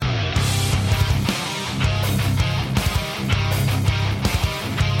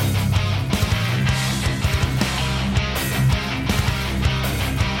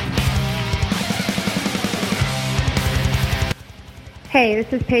Hey,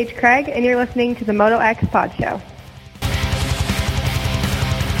 this is Paige Craig, and you're listening to the Moto X Pod Show.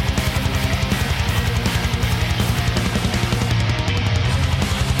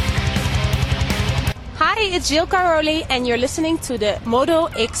 Hi, it's Jill Caroli, and you're listening to the Moto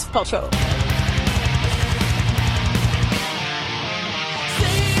X Pod Show.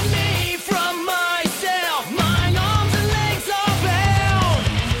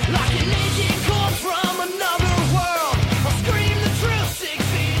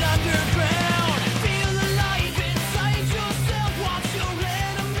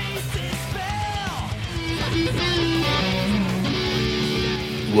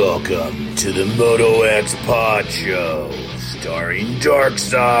 Welcome to the Moto X Pod Show, starring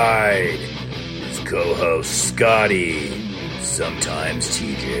Darkside, his co-host Scotty, sometimes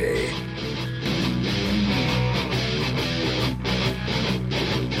TJ.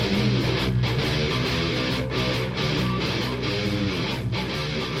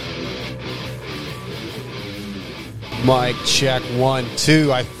 Mic check 1,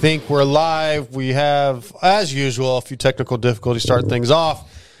 2. I think we're live. We have, as usual, a few technical difficulties starting things off.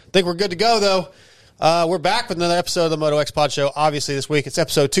 I think we're good to go, though. We're back with another episode of the Moto X Pod Show. Obviously, this week it's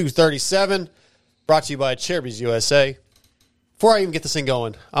episode 237, brought to you by Cherubies USA. Before I even get this thing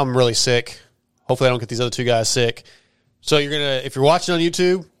going, I'm really sick. Hopefully, I don't get these other two guys sick. So you're gonna, if you're watching on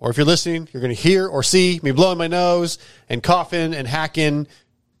YouTube or if you're listening, you're gonna hear or see me blowing my nose and coughing and hacking.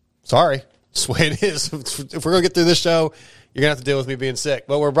 Sorry. That's the way it is. If we're going to get through this show, you're going to have to deal with me being sick.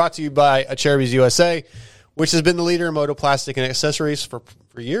 But we're brought to you by Cherubies USA, which has been the leader in moto plastic and accessories for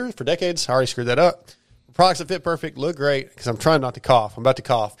years, for decades. I already screwed that up. Products that fit perfect, look great, because I'm trying not to cough. I'm about to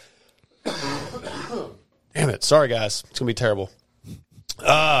cough. Damn it. Sorry, guys. It's going to be terrible.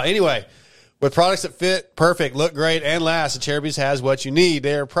 Anyway, with products that fit perfect, look great, and last, Cherubies has what you need.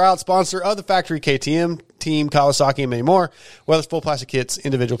 They are a proud sponsor of the factory KTM, Team Kawasaki, and many more. Whether it's full plastic kits,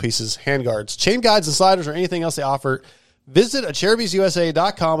 individual pieces, handguards, chain guides, and sliders, or anything else they offer, visit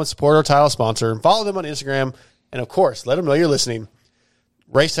CherubiesUSA.com and support our title sponsor. And follow them on Instagram. And, of course, let them know you're listening.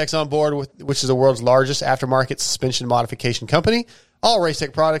 Racetech's on board, which is the world's largest aftermarket suspension modification company. All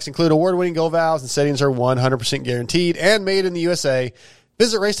Racetech products include award-winning go valves, and settings are 100% guaranteed and made in the USA.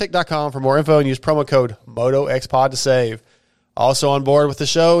 Visit Racetech.com for more info and use promo code MotoXPod to save. Also on board with the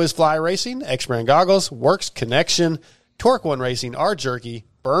show is Fly Racing, X-Brand Goggles, Works Connection, Torque One Racing, R Jerky,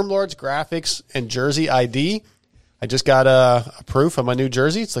 Berm Lords Graphics, and Jersey ID. I just got a proof of my new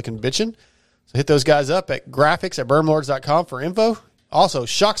jersey. It's looking bitchin'. So hit those guys up at graphics@bermlords.com for info. Also,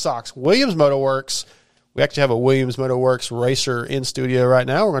 Shock Socks, Williams Moto Works. We actually have a Williams Moto Works racer in studio right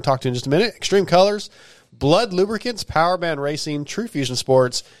now. We're going to talk to you in just a minute. Extreme Colors, Blood Lubricants, Power Band Racing, True Fusion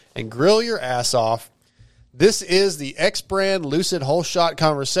Sports, and Grill Your Ass Off. This is the X-Brand Lucid Whole Shot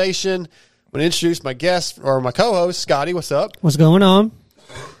Conversation. I'm going to introduce my guest, or my co-host, Scotty. What's up? What's going on?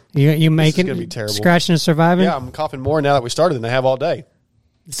 You making, this is gonna be terrible. Scratching and surviving? Yeah, I'm coughing more now that we started than I have all day.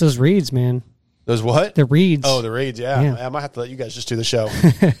 It's those reeds, man. Those what? The reeds. Oh, the reeds, yeah. I might have to let you guys just do the show.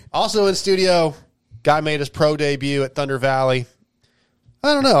 Also in studio, guy made his pro debut at Thunder Valley.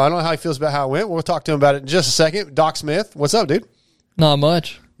 I don't know how he feels about how it went. We'll talk to him about it in just a second. Doc Smith, what's up, dude? Not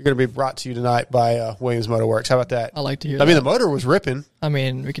much. You're going to be brought to you tonight by Williams Motor Works. How about that? I like to hear that. I mean, the motor was ripping. I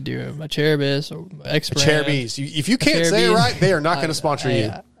mean, we could do a Cherubies or X-Brand. Cherubies. If you can't say it right, they are not going to sponsor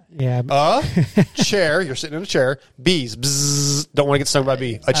you. Yeah. Chair. You're sitting in a chair. Bees. Bzzz, don't want to get stung by a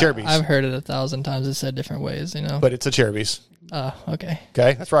bee. A Cherubies. I've heard it 1,000 times. It's said different ways, you know. But it's a Cherubies. Okay.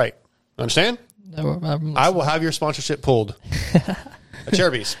 Okay, that's right. Understand? No, I will have your sponsorship pulled. A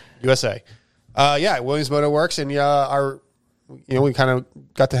Cherubies USA. Williams Motor Works, and we kind of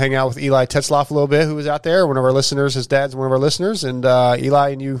got to hang out with Eli Tetzloff a little bit, who was out there. One of our listeners, his dad's one of our listeners, and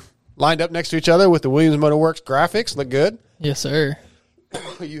Eli and you lined up next to each other with the Williams Motor Works graphics. Look good. Yes, sir.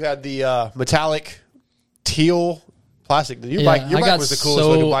 You had the metallic teal plastic. Your bike was the coolest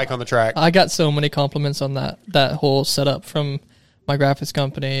looking bike on the track. I got so many compliments on that whole setup from my graphics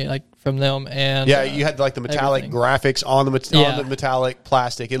company, like from them, and you had like the metallic everything. Graphics on the metallic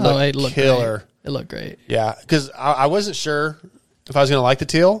plastic. It looked killer. Great. It looked great. Yeah, because I wasn't sure if I was going to like the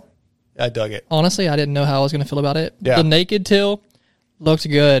teal. I dug it. Honestly, I didn't know how I was going to feel about it. Yeah. The naked teal looked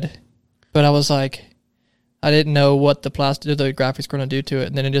good, but I was like, I didn't know what the graphics were going to do to it,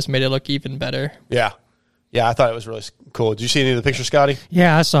 and then it just made it look even better. Yeah. Yeah, I thought it was really cool. Did you see any of the pictures, Scotty?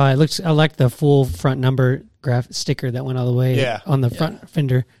 Yeah, I saw it. I like the full front number sticker that went all the way on the front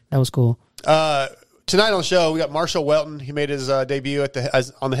fender. That was cool. Tonight on the show, we got Marshall Welton. He made his debut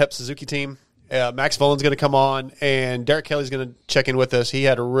on the HEP Suzuki team. Max Volan's going to come on, and Derek Kelly's going to check in with us. He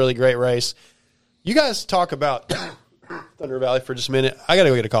had a really great race. You guys talk about Thunder Valley for just a minute. I got to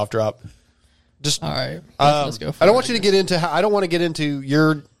go get a cough drop. Just all right. Let's go. I don't want you to get into. I don't want to get into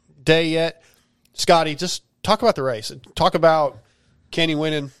your day yet, Scotty. Just talk about the race. Talk about Kenny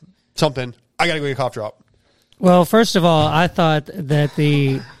winning something. I got to go get a cough drop. Well, first of all, I thought that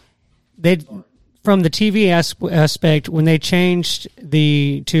from the TV aspect, when they changed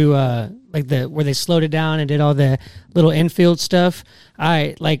where they slowed it down and did all the little infield stuff,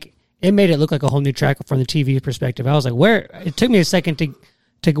 it made it look like a whole new track from the TV perspective. I was like, it took me a second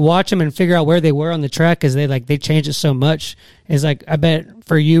to watch them and figure out where they were on the track because they changed it so much. It's like, I bet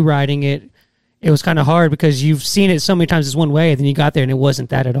for you riding it, it was kind of hard because you've seen it so many times it's one way, and then you got there and it wasn't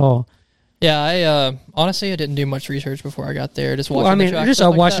that at all. Yeah, honestly, I didn't do much research before I got there. Just watching the track. Just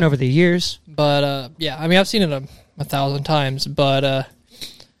watching over the years. But, I've seen it a 1,000 times, but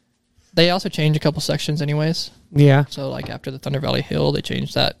they also changed a couple sections anyways. Yeah. So, after the Thunder Valley Hill, they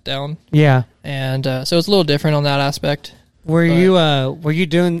changed that down. Yeah. And so it's a little different on that aspect. Were you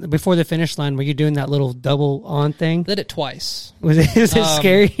doing, before the finish line, were you doing that little double on thing? Did it twice. Was it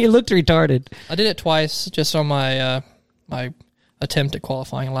scary? It looked retarded. I did it twice just on my my attempt at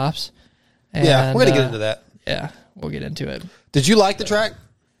qualifying laps. And, yeah, we're going to get into that. Yeah, we'll get into it. Did you like the track?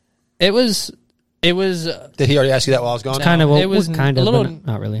 It was. Did he already ask you that while I was gone? No, kind of. It was kind of, a little,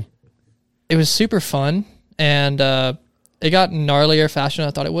 not really. It was super fun, and it got gnarlier faster than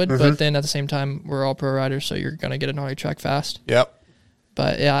I thought it would. Mm-hmm. But then at the same time, we're all pro riders, so you're going to get a gnarly track fast. Yep.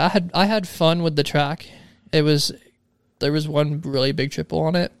 But yeah, I had fun with the track. There was one really big triple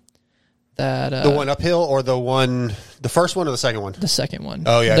on it. That the one uphill or the first one or the second one? The second one.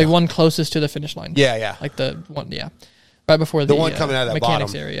 Oh, yeah. The one closest to the finish line. Yeah, yeah. Like the one, yeah. Right before the one coming out of that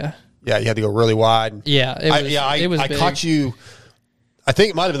mechanics bottom area. Yeah, you had to go really wide. Yeah, it was I big. caught you. I think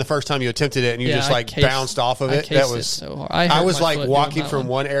it might have been the first time you attempted it and you bounced off of it. That was so hard. I was walking from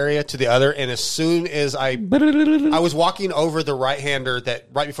one area to the other, and as soon as I was walking over the right-hander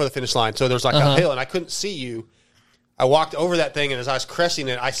right before the finish line, so there's a hill, and I couldn't see you. I walked over that thing, and as I was cresting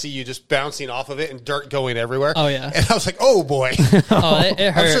it, I see you just bouncing off of it and dirt going everywhere. Oh, yeah. And I was like, oh, boy. It hurt.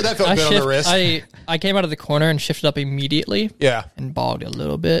 I'm sure that felt good on the wrist. I came out of the corner and shifted up immediately. Yeah. And bogged a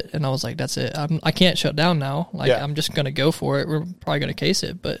little bit, and I was like, that's it. I can't shut down now. I'm just going to go for it. We're probably going to case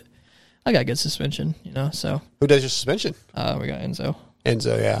it, but I got good suspension, so. Who does your suspension? We got Enzo.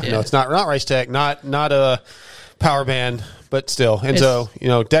 Enzo, yeah. No, it's not Race Tech, not a power band. But still, Enzo,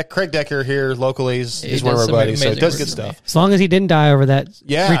 Craig Decker here locally is one of our buddies, so it does good stuff. As long as he didn't die over that,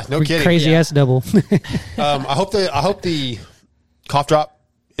 no kidding, crazy ass double. I hope the cough drop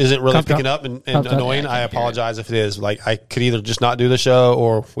isn't really picking up and annoying. I apologize if it is. I could either just not do the show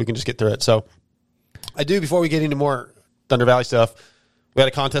or we can just get through it. So I do. Before we get into more Thunder Valley stuff, we had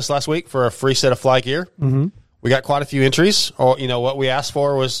a contest last week for a free set of fly gear. Mm-hmm. We got quite a few entries. What we asked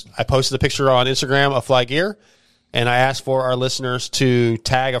for was I posted a picture on Instagram of fly gear. And I asked for our listeners to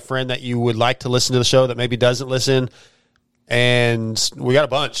tag a friend that you would like to listen to the show that maybe doesn't listen. And we got a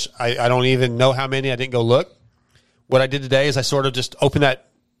bunch. I don't even know how many. I didn't go look. What I did today is I sort of just opened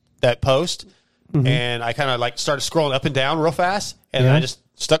that post, and I kind of started scrolling up and down real fast. And then I just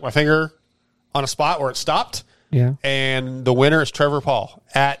stuck my finger on a spot where it stopped. Yeah. And the winner is Trevor Paul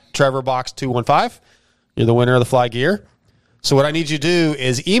at TrevorBox215. You're the winner of the fly gear. So what I need you to do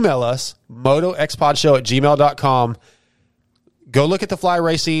is email us, motoxpodshow@gmail.com. Go look at the Fly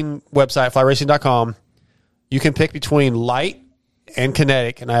Racing website, flyracing.com. You can pick between light and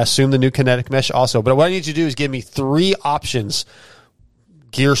kinetic, and I assume the new kinetic mesh also. But what I need you to do is give me 3 options,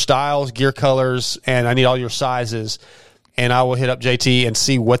 gear styles, gear colors, and I need all your sizes. And I will hit up JT and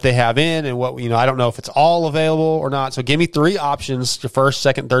see what they have in and what, I don't know if it's all available or not. So give me 3 options, your first,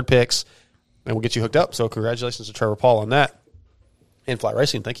 second, third picks, and we'll get you hooked up. So congratulations to Trevor Paul on that. And Fly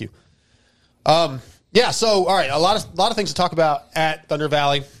Racing, thank you. So all right, a lot of things to talk about at Thunder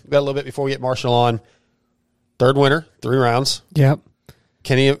Valley. We got a little bit before we get Marshall on. Third winner, 3 rounds. Yep.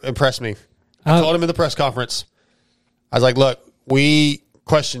 Kenny impressed me. I told him in the press conference, I was like, look, we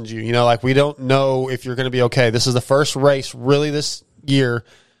questioned you. We don't know if you're going to be okay. This is the first race really this year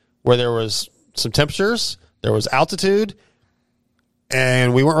where there was some temperatures, there was altitude,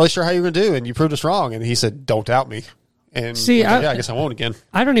 and we weren't really sure how you were going to do, and you proved us wrong. And he said, don't doubt me. And see, I guess I won't again.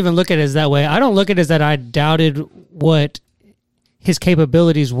 I don't even look at it as that way. I don't look at it as that I doubted what his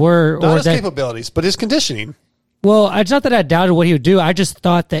capabilities were. Not his capabilities, but his conditioning. Well, it's not that I doubted what he would do. I just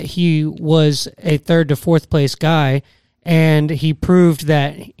thought that he was a 3rd to 4th place guy, and he proved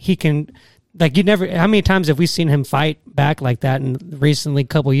that he can. How many times have we seen him fight back like that in recently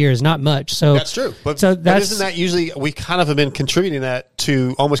couple years? Not much. So that's true. But isn't that usually, we kind of have been contributing that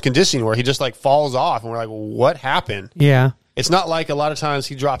to almost conditioning where he just falls off and we're like, well, what happened? Yeah. It's not like a lot of times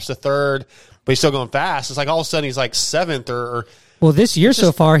he drops to 3rd, but he's still going fast. It's like all of a sudden he's 7th or Well, this year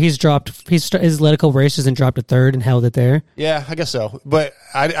so far, he's led a couple races and dropped a third and held it there. Yeah, I guess so. But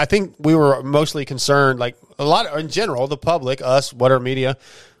I think we were mostly concerned, like a lot in general, the public, us, whatever media,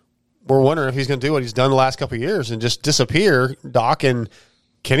 we're wondering if he's going to do what he's done the last couple of years and just disappear, Doc. And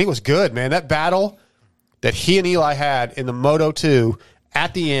Kenny was good, man. That battle that he and Eli had in the Moto 2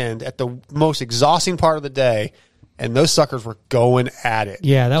 at the end, at the most exhausting part of the day, and those suckers were going at it.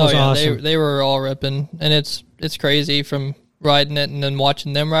 Yeah, that was awesome. They were all ripping, and it's crazy from riding it and then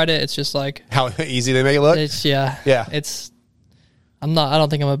watching them ride it. It's just like how easy they make it look. It's I don't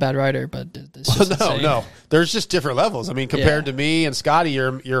think I'm a bad rider, but it's just no. There's just different levels. I mean, compared to me and Scotty,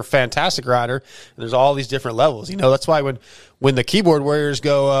 you're a fantastic rider. And there's all these different levels. You know, that's why when the keyboard warriors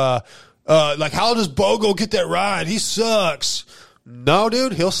go, like, how does Bogo get that ride? He sucks. No,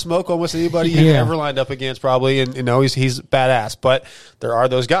 dude, he'll smoke almost anybody you've ever lined up against, probably, and you know he's badass. But there are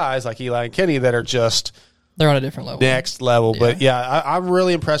those guys like Eli and Kenny that are just they're on a different level, next level. Yeah. But yeah, I'm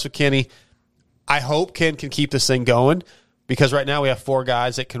really impressed with Kenny. I hope Ken can keep this thing going because right now we have 4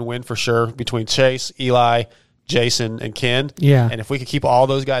 guys that can win for sure between Chase, Eli, Jason, and Ken. Yeah, and if we could keep all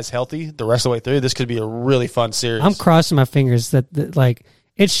those guys healthy the rest of the way through, this could be a really fun series. I'm crossing my fingers that like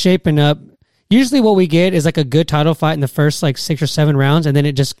it's shaping up. Usually what we get is like a good title fight in the first like 6 or 7 rounds, and then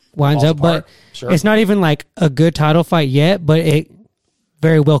it just winds up. Apart. But it's not even like a good title fight yet, but it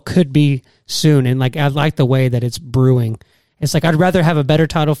very well could be soon. And like I like the way that it's brewing. It's like I'd rather have a better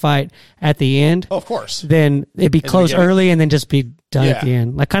title fight at the end. Oh, of course. Than it be close early and then just be done at the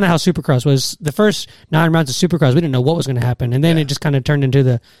end. Like kind of how Supercross was. The first 9 rounds of Supercross, we didn't know what was going to happen, and then it just kind of turned into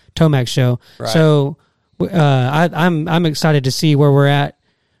the Tomac show. Right. So I'm excited to see where we're at.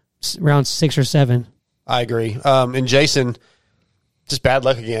 Round 6 or 7. I agree. And Jason, just bad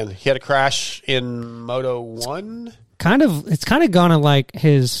luck again. He had a crash in Moto 1. It's kind of gone on like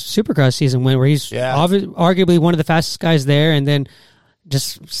his Supercross season where he's arguably one of the fastest guys there, and then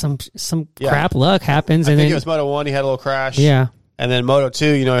just some crap luck happens. I think it was Moto 1. He had a little crash. Yeah. And then Moto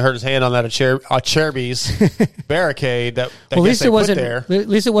 2, he hurt his hand on that Cherby's barricade that well, at least it wasn't there. At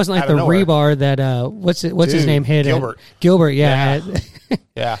least it wasn't like the rebar that what's his name hit Gilbert. Yeah.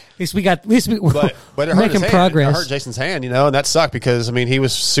 Yeah. At least we but it hurt making progress. It hurt Jason's hand, and that sucked because he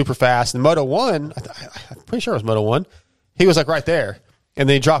was super fast. And Moto 1, I'm pretty sure it was Moto 1. He was like right there, and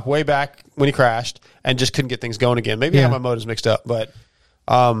then he dropped way back when he crashed and just couldn't get things going again. Maybe I have my motos mixed up, but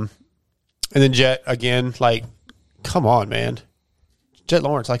and then Jet again, like, come on, man. Jet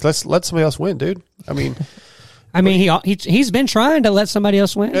Lawrence, like, let's let somebody else win, dude. I mean, he's been trying to let somebody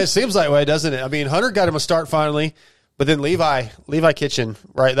else win. It seems that way, doesn't it? I mean, Hunter got him a start finally, but then Levi Kitchen,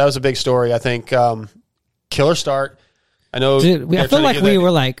 right? That was a big story. I think killer start. I know. Dude, I feel like we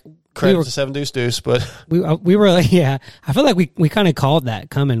were like credit to 7 Deuce, but we were like, I feel like we kind of called that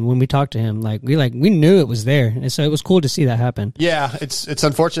coming when we talked to him. Like we knew it was there, and so it was cool to see that happen. Yeah, it's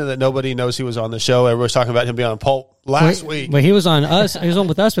unfortunate that nobody knows he was on the show. Everybody's talking about him being on Pulp last week, but he was on us. He was on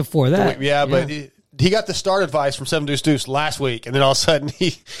with us before that. But he got the start advice from 7 Deuce last week, and then all of a sudden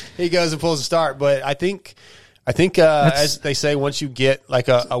he goes and pulls the start. But I think as they say, once you get like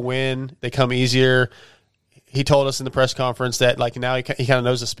a win, they come easier. He told us in the press conference that like now he kind of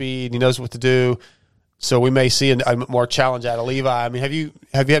knows the speed, he knows what to do. So we may see a more challenge out of Levi. I mean, have you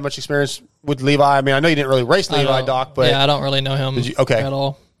had much experience with Levi? I mean, I know you didn't really race Levi, Doc, but I don't really know him at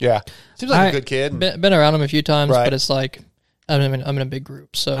all. Yeah, seems like a good kid. Been around him a few times, but it's like I'm in a big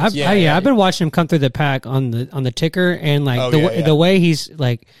group. So I've been watching him come through the pack on the ticker, and like the way he's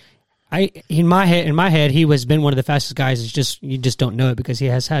like. In my head, he was been one of the fastest guys. It's just you just don't know it because he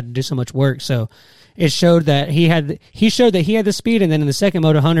has had to do so much work. So it showed that he showed that he had the speed, and then in the second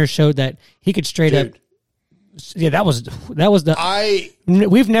moto, Hunter showed that he could straight up. Yeah, that was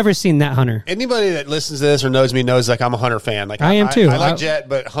we've never seen that Hunter. Anybody that listens to this or knows me knows like I'm a Hunter fan. Like I am too. I like Jet,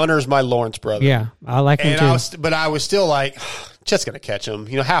 but Hunter's my Lawrence brother. Yeah, I like him too. But I was still like, Jet's gonna catch him.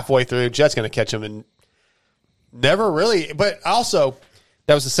 Halfway through, Jet's gonna catch him, and never really. But also.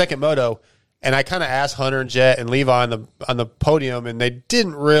 That was the second moto, and I kind of asked Hunter and Jet and Levi on the podium, and they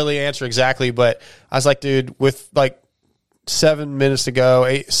didn't really answer exactly. But I was like, dude, with like 6 minutes to go,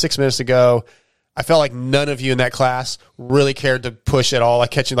 I felt like none of you in that class really cared to push at all.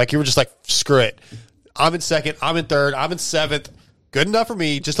 Like catching, like you were just like, screw it. I'm in second, I'm in third, I'm in seventh. Good enough for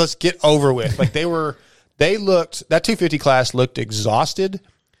me. Just let's get over with. Like that 250 class looked exhausted.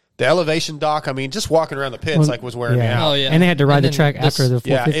 The elevation, Doc, I mean, just walking around the pits was wearing me out. Oh, yeah. And they had to ride the track after the 450s.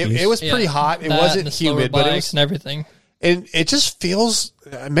 Yeah, it was pretty hot. It wasn't humid, but it was and everything. And it just feels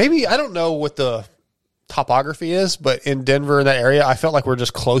maybe I don't know what the topography is, but in Denver in that area, I felt like we're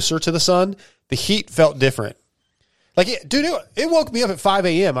just closer to the sun. The heat felt different. Like, it woke me up at 5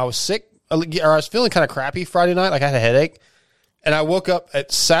 a.m. I was sick, or I was feeling kind of crappy Friday night. Like I had a headache, And I woke up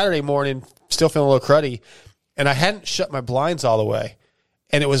at Saturday morning, still feeling a little cruddy, and I hadn't shut my blinds all the way.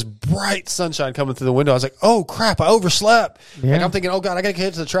 And it was bright sunshine coming through the window. I was like, oh, crap, I overslept. Yeah. Like, I'm thinking, oh, God, I got to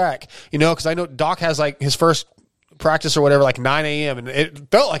get to the track. You know, because I know Doc has, like, his first practice or whatever, like 9 a.m., and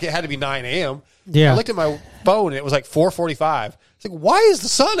it felt like it had to be 9 a.m. Yeah. I looked at my phone, and it was like 4:45. It's like, why is the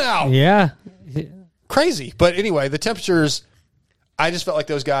sun out? Yeah. Crazy. But anyway, the temperatures, I just felt like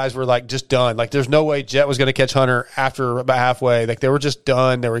those guys were, like, just done. Like, there's no way Jet was going to catch Hunter after about halfway. Like, they were just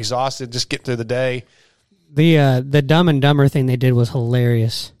done. They were exhausted, just getting through the day. The Dumb and Dumber thing they did was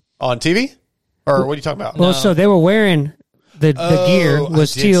hilarious. On TV? Or what are you talking about? Well, so they were wearing the gear was I did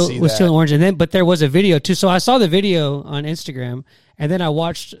see teal that. and orange, and then but there was a video too. So I saw the video on Instagram, and then I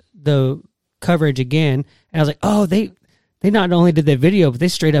watched the coverage again, and I was like, oh, they not only did that video, but they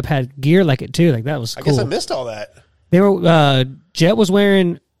straight up had gear like it too. Like that was cool. I guess I missed all that. They were Jet was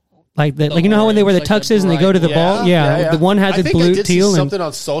wearing like you know how when they wear the orange, like the tuxes and they go to the ball, yeah. the one had I the think I blue did teal see and something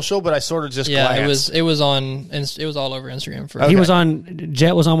on social, but I sort of just Yeah, glanced. it was all over Instagram for. he was on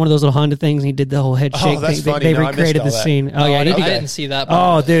Jet was on one of those little Honda things and he did the whole head shake that's thing. funny. They No, I missed recreated all the that. scene. Oh I yeah, didn't see that. oh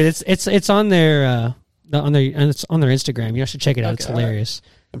part. dude, it's on their it's on their Instagram. You should check it out. It's hilarious.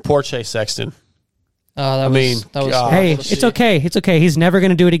 And poor Chase Sexton. That was God. Hey, horrible to it's see. okay. It's okay. He's never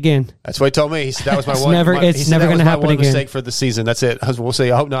going to do it again. That's what he told me. He said that was my It's one. never- my, it's he said never that was gonna my happen one again. mistake for the season. That's it. We'll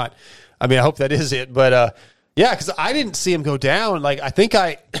see. I hope not. I mean, I hope that is it. But yeah, because I didn't see him go down. Like I think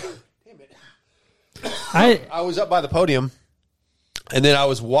I was up by the podium, and then I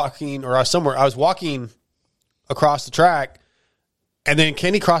was walking, or I was somewhere. I was walking across the track, and then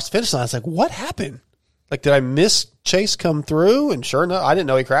Kenny crossed the finish line. I was like, "What happened? Like, did I miss Chase come through?" And sure enough, I didn't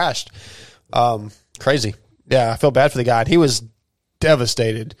know he crashed. Crazy. Yeah, I felt bad for the guy. He was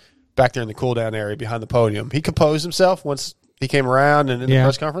devastated back there in the cool down area behind the podium. He composed himself once he came around and in the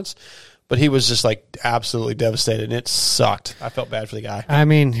press conference, but he was just like absolutely devastated, and it sucked. I felt bad for the guy. I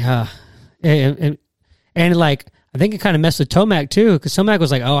mean, and like I think it kind of messed with Tomac too, because Tomac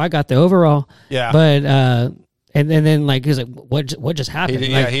was like, "Oh, I got the overall." Yeah. But and then like he was like, "What just happened?"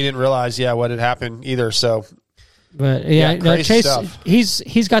 He Like, didn't realize what had happened either. So But Yeah, no, crazy Chase, stuff.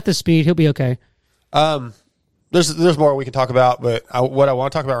 he's got the speed. He'll be okay. there's more we can talk about, but what I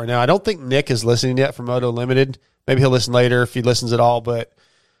want to talk about right now, I don't think Nick is listening yet from Moto Limited. Maybe he'll listen later if he listens at all. But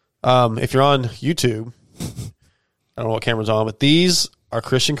if you're on YouTube, I don't know what camera's on, but these are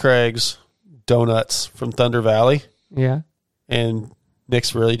Christian Craig's donuts from Thunder Valley. Yeah. And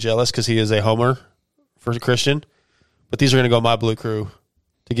Nick's really jealous because he is a homer for Christian. But these are going to go my Blue Crew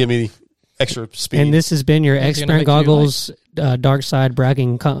to give me extra speed. And this has been your It's gonna Expert make Goggles dark side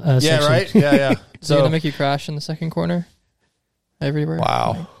bragging yeah, section. right? Yeah. Is it gonna make you crash in the second corner? Everywhere.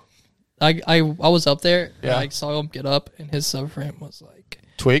 Wow. I was up there. Yeah. And I saw him get up, and his subframe was like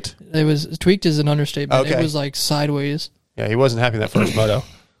Tweaked? it was tweaked is an understatement. Okay. It was like sideways. Yeah, he wasn't happy in that first moto.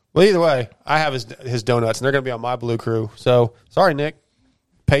 Well, either way, I have his donuts, and they're going to be on my Blue Crew. So, sorry, Nick.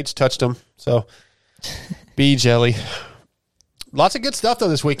 Paige touched them. So, be jelly. Lots of good stuff, though,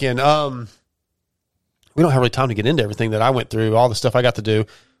 this weekend. We don't have really time to get into everything that I went through, all the stuff I got to do.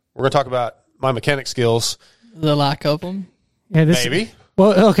 We're going to talk about my mechanic skills. The lack of them. Yeah, this, Maybe.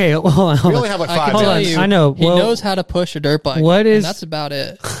 Well, okay, hold on. We Hold only on. have like I 5 can Hold tell on, minutes. you, I know. He Well, knows how to push a dirt bike. what is- and that's about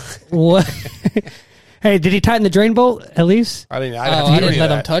it. What? Hey, did he tighten the drain bolt at least? I didn't Oh, have to I do didn't any of let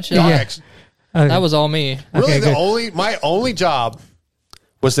that. him touch it. Doc Yeah. actually- Okay. That was all me. Really, Okay, good. my only job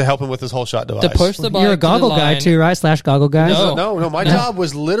was to help him with his whole shot device. To push the bike You're a to the goggle guy line. too, right? Slash goggle guy. No. My job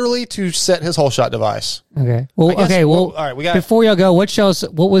was literally to set his whole shot device. Okay. Well, I guess- okay. Well, well, all right, we got- before y'all go, what's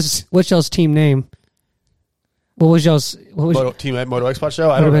y'all's team name? What was y'all's? What was? Team Moto Expot show?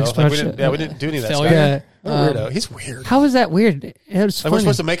 I don't Moto know. Expot we show. didn't do any of that Failure. stuff. Yeah. What a weirdo. He's weird. How is that weird? It was Like funny. we're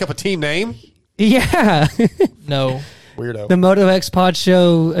supposed to make up a team name? Yeah. No. Weirdo. The Moto X Pod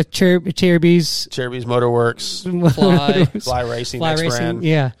Show, Cherubies, Cherubies Motorworks, Fly. Fly Racing, Fly X Racing. Brand.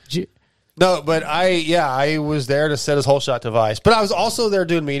 Yeah. No, but I was there to set his whole shot device. But I was also there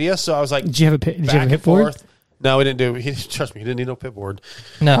doing media, so I was like Did you have a pit? Did you have back a and hit board? forth. No, we didn't do. Trust me, he didn't need no pit board.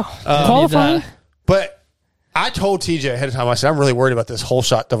 No. Qualifying? Need that. But I told TJ ahead of time. I said I'm really worried about this whole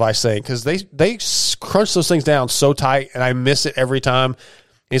shot device thing because they crunch those things down so tight, and I miss it every time. And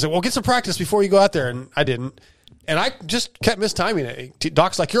he's like, "Well, get some practice before you go out there," and I didn't. And I just kept mistiming it.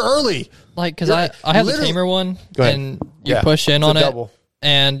 Doc's like, "You're early." Like, because You're I have the literally- tamer one, Go ahead. and you Yeah, push in it's a on it, double.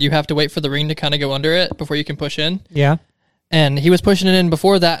 and you have to wait for the ring to kind of go under it before you can push in. Yeah. And he was pushing it in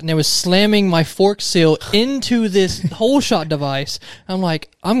before that, and it was slamming my fork seal into this whole shot device. I'm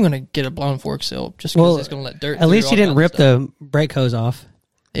like, I'm going to get a blown fork seal just because Well, it's going to let dirt At least through you all didn't kinds rip of stuff. the brake hose off.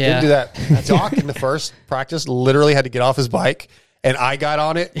 Yeah. Didn't do that. Doc in the first practice literally had to get off his bike and I got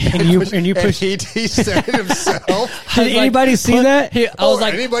on it, And you pushed. he set it himself. Did anybody see that? I was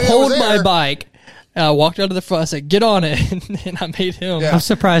like, anybody that hold was my there. bike. And I walked out to the front. I said, get on it. And I made him. Yeah. I'm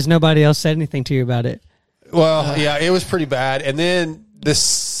surprised nobody else said anything to you about it. Well, yeah, it was pretty bad. And then the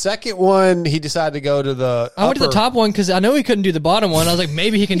second one, he decided to go to the. I went to the top one because I know he couldn't do the bottom one. I was like,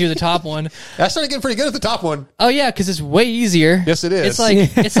 maybe he can do the top one. I started getting pretty good at the top one. Oh yeah, because it's way easier. Yes, it is.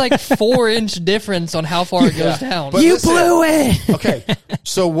 It's like 4-inch difference on how far it goes down. But You listen, blew it. Okay,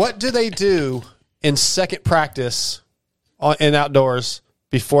 so what do they do in second practice in outdoors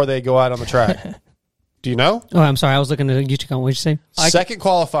before they go out on the track? Do you know? Oh, I'm sorry. I was looking at YouTube. What did you say? Second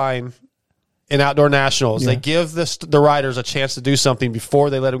qualifying in outdoor nationals, they give the riders a chance to do something before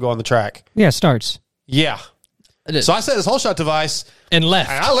they let them go on the track. Yeah, it starts. Yeah. It is. So I set this whole shot device and left.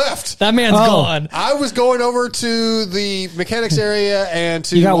 and I left. That man's gone. I was going over to the mechanics area and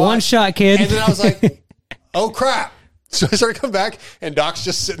to You got watch, one shot, kid. And then I was like, oh crap. So I started coming back and Doc's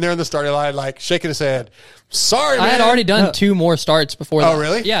just sitting there in the starting line, like shaking his head. Sorry, man. I had already done 2 more starts before that. Oh,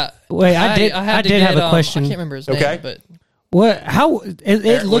 really? Yeah. Wait, I did had to have get, a question. I can't remember his Okay. name, but What? How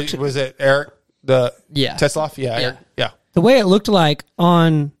it looked? Was it Eric the Yeah. Tetzloff? Yeah. Yeah. Eric. Yeah. The way it looked like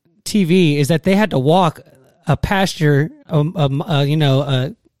on TV is that they had to walk a pasture,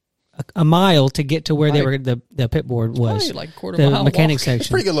 a mile to get to where they were. The pit board was Probably like a quarter the mile mechanic walk.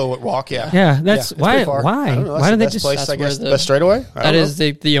 section. Pretty good little walk, yeah. Yeah, that's Yeah, it's why. pretty far. Why? I don't know, that's Why the did they best just? place, That's I guess, where the- best straightaway? I That don't is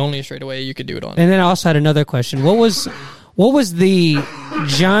know. the only straightaway you could do it on. And then I also had another question. What was the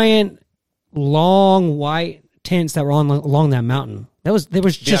giant, long white tents that were along that mountain? There was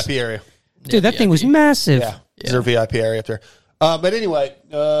just VIP area. dude. That thing was VIP. massive. Yeah. Is there a VIP area up there? But anyway,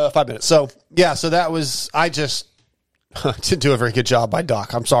 5 minutes. So, yeah, so that was, I just didn't do a very good job by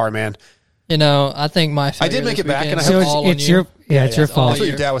Doc. I'm sorry, man. You know, I think my I did make it back, and I So have it's, all on it's you. your it's your it's all fault. That's what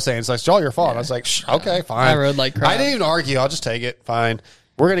you. your dad was saying. It's like, it's all your fault. I was like, okay, fine. I rode like crap. I didn't even argue. I'll just take it. Fine.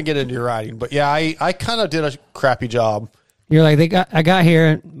 We're going to get into your riding. But yeah, I kind of did a crappy job. You're like I got here.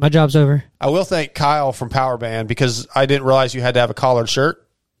 And my job's over. I will thank Kyle from Power Band because I didn't realize you had to have a collared shirt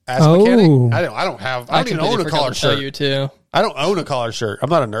as a Oh. mechanic. I don't even own a collared tell shirt. you too. I don't own a collared shirt. I'm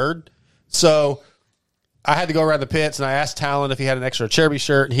not a nerd. So I had to go around the pits, and I asked Talon if he had an extra Cherby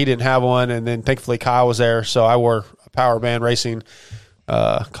shirt, and he didn't have one. And then thankfully Kyle was there, so I wore a Power Band Racing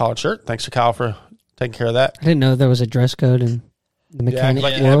collared shirt. Thanks to Kyle for taking care of that. I didn't know there was a dress code in the mechanic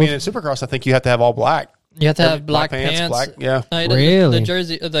I world. mean, in Supercross, I think you have to have all black. You have to have black pants, pants. black- yeah. No, Really? The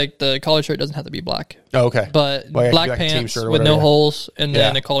jersey, like the collared shirt, doesn't have to be black, Oh, okay. but Well, yeah, black like a team pants shirt or with whatever, no yeah. holes, and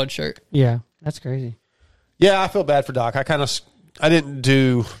then Yeah. a collared shirt. Yeah, that's crazy. Yeah, I feel bad for Doc. I didn't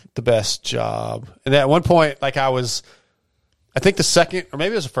do the best job. And at one point, like I think the second, or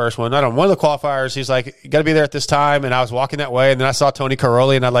maybe it was the first one, I don't know, one of the qualifiers, he's like, you got to be there at this time. And I was walking that way, and then I saw Tony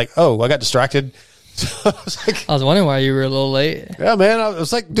Caroli, and I'm like, oh, I got distracted. So I was like, I was wondering why you were a little late. yeah, man, I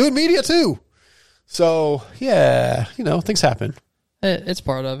was like doing media too. So, yeah, things happen. It's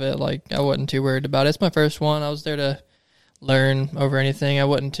part of it. Like, I wasn't too worried about it. It's my first one. I was there to learn over anything. I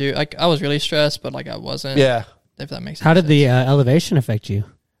wasn't too, like, I was really stressed, but like I wasn't. Yeah. If that makes sense. How did the elevation affect you?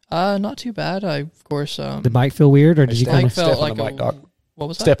 Not too bad. Of course. The bike feel weird, or did you Step kind bike of? felt on like the mic, Doc. What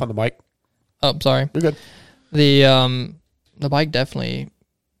was that? Step on the mic. Oh, sorry. You're good. The bike definitely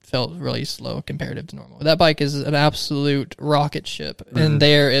felt really slow comparative to normal. That bike is an absolute rocket ship, and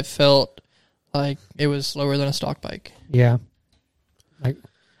there it felt like it was slower than a stock bike. Yeah, like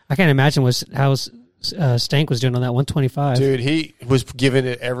I can't imagine how Stank was doing on that 125. Dude, he was giving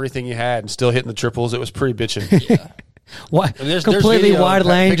it everything he had and still hitting the triples. It was pretty bitching. Yeah, What? And there's Completely video, wide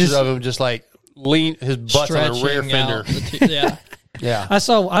lane. pictures Just of him just like lean his butt's on the rear stretching fender. out yeah. Yeah. I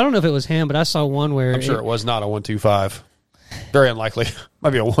saw. I don't know if it was him, but I saw one where I'm sure it was not a 125. Very unlikely. Might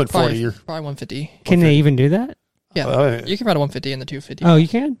be a 140 or Probably 150. Can they even do that? Yeah, Oh, yeah. you can ride a 150 and the 250. Oh, you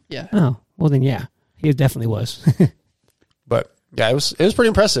can. Yeah. Oh, well then, yeah, he definitely was. But yeah, it was pretty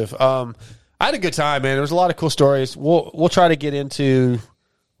impressive. I had a good time, man. There was a lot of cool stories. We'll try to get into.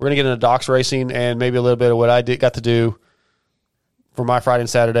 We're gonna get into Doc's racing and maybe a little bit of what I got to do for my Friday and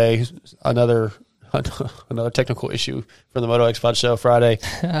Saturday. Another technical issue for the Moto X Pod show Friday.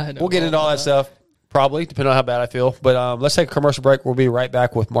 We'll get into all that stuff probably, depending on how bad I feel. But let's take a commercial break. We'll be right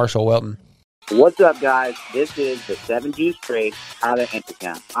back with Marshall Welton. What's up, guys? This is the 7 Juice Trade out of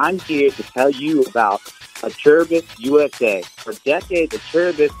Intercom. I'm here to tell you about Acerbis USA. For decades,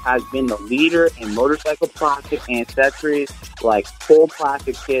 Acerbis has been the leader in motorcycle plastic and accessories like full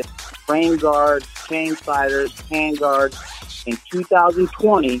plastic kits, frame guards, chain sliders, hand guards. In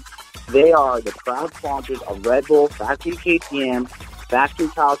 2020, they are the proud sponsors of Red Bull, Factory KTM, Factory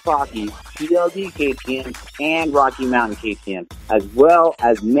Kawasaki, TLD KTM, and Rocky Mountain KTM, as well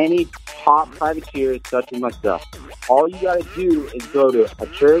as many top privateers such as myself. All you got to do is go to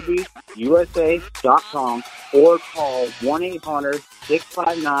AcherbieUSA.com or call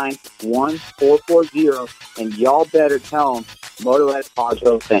 1-800-659-1440, and y'all better tell them Moto X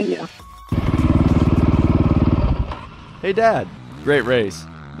Poncho sent you. Hey, Dad. Great race.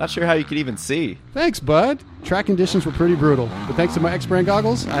 Not sure how you could even see. Thanks, bud. Track conditions were pretty brutal, but thanks to my X-Brand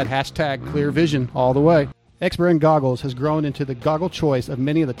goggles, I had #clear vision all the way. X-Brand Goggles has grown into the goggle choice of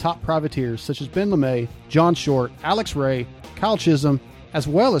many of the top privateers such as Ben LeMay, John Short, Alex Ray, Kyle Chisholm, as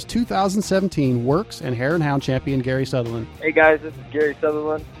well as 2017 Works and Hare and Hound champion Gary Sutherland. Hey guys, this is Gary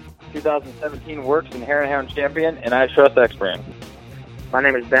Sutherland, 2017 Works and Hare and Hound champion, and I trust X-Brand. My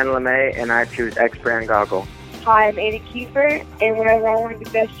name is Ben LeMay, and I choose X-Brand Goggles. Hi, I'm Ada Kiefer, and whenever I want to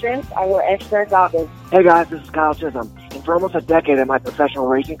be best dressed, I wear X-Brand goggles. Hey guys, this is Kyle Chisholm, and for almost a decade of my professional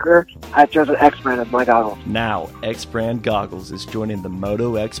racing career, I've chosen X-Brand as my goggles. Now, X-Brand Goggles is joining the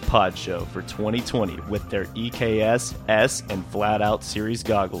Moto X Pod Show for 2020 with their EKS, S, and Flat Out Series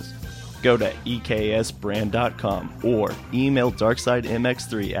goggles. Go to EKSbrand.com or email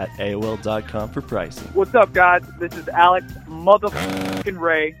DarksideMX3@AOL.com for pricing. What's up, guys? This is Alex motherfucking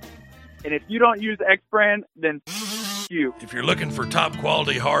Ray. And if you don't use X-Brand, then you. If you're looking for top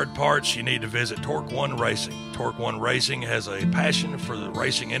quality hard parts, you need to visit Torque One Racing. Torque One Racing has a passion for the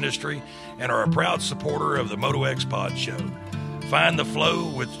racing industry and are a proud supporter of the Moto X Pod Show. Find the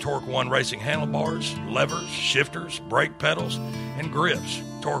flow with Torque One Racing handlebars, levers, shifters, brake pedals, and grips.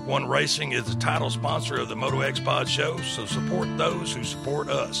 Torque One Racing is the title sponsor of the Moto X Pod Show, so support those who support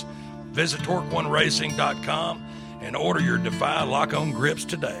us. Visit TorqueOneRacing.com and order your Defy lock-on grips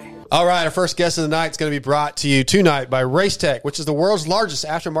today. All right, our first guest of the night is going to be brought to you tonight by Racetech, which is the world's largest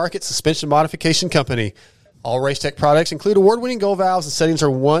aftermarket suspension modification company. All Racetech products include award-winning gold valves, and settings are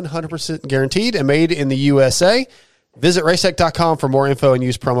 100% guaranteed and made in the USA. Visit Racetech.com for more info and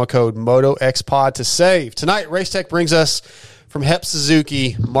use promo code MotoXPod to save. Tonight, Racetech brings us from Hep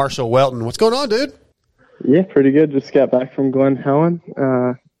Suzuki, Marshall Welton. What's going on, dude? Yeah, pretty good. Just got back from Glen Helen.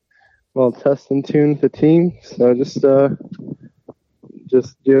 Test and tune the team. So just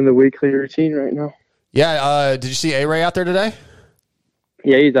doing the weekly routine right now. Yeah, did you see A-Ray out there today?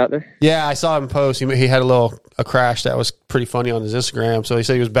 Yeah, he's out there. Yeah, I saw him post. He had a crash that was pretty funny on his Instagram, so he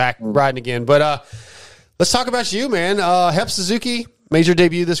said he was back riding again. But let's talk about you, man. Hep Suzuki, major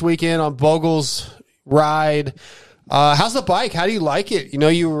debut this weekend on Bogle's ride. How's the bike? How do you like it? You know,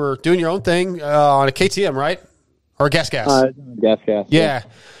 you were doing your own thing on a KTM, right? Or gas? Gas. Yeah.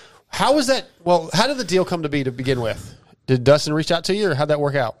 How was that? Well, how did the deal come to be to begin with? Did Dustin reach out to you, or how'd that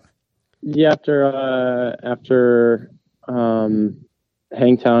work out? Yeah, after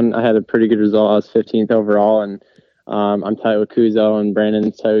Hangtown, I had a pretty good result. I was 15th overall, and I'm tight with Kuzo, and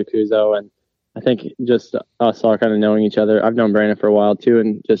Brandon's tight with Kuzo, and I think just us all kind of knowing each other. I've known Brandon for a while too,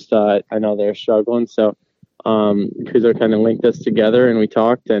 and just I know they're struggling, so Kuzo kind of linked us together, and we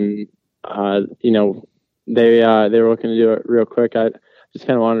talked, and they were looking to do it real quick. I just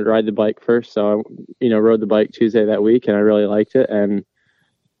kind of wanted to ride the bike first, so I rode the bike Tuesday that week, and I really liked it, and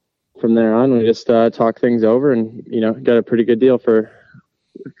from there on, we just talked things over, and got a pretty good deal for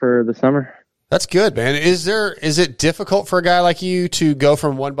the summer. That's good, man. Is it difficult for a guy like you to go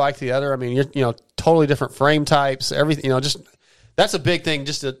from one bike to the other? I mean, you're totally different frame types, everything. Just that's a big thing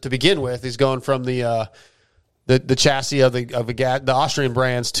just to begin with. Is going from the chassis of the Austrian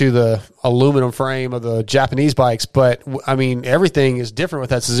brands to the aluminum frame of the Japanese bikes. But I mean, everything is different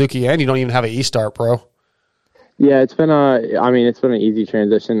with that Suzuki, and you don't even have an E-Start, bro. Yeah, it's been an easy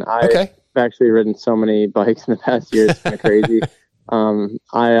transition. I've actually ridden so many bikes in the past year. It's kind of crazy.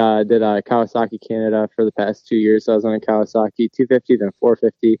 I did Kawasaki Canada for the past 2 years. So I was on a Kawasaki 250, then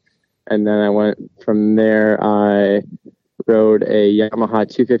 450. And then I went from there. I rode a Yamaha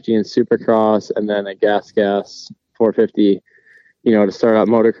 250 in Supercross, and then a gas 450, to start out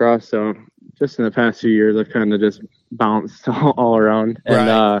motocross. So just in the past few years, I've kind of just bounced all around.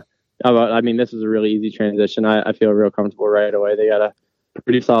 Right. And this is a really easy transition. I feel real comfortable right away. They got a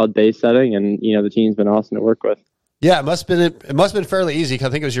pretty solid base setting, and the team's been awesome to work with. Yeah, it must have been fairly easy, because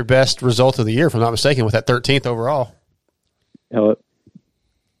I think it was your best result of the year, if I'm not mistaken, with that 13th overall. Hello.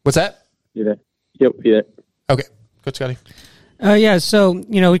 What's that? You there? Yep, you there. Okay. Good, Scotty. Yeah, so,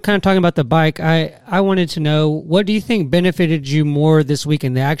 we kind of talking about the bike. I wanted to know, what do you think benefited you more this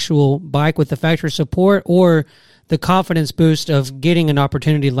weekend, the actual bike with the factory support, or the confidence boost of getting an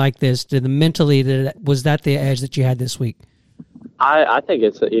opportunity like this? Was that the edge that you had this week? I think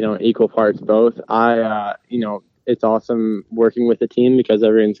it's, equal parts both. It's awesome working with the team because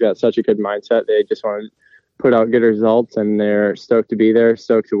everyone's got such a good mindset. They just want to put out good results, and they're stoked to be there,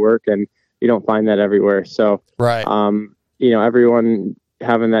 stoked to work, and you don't find that everywhere. So, right. Everyone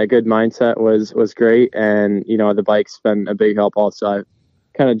having that good mindset was great. And, the bike's been a big help also. I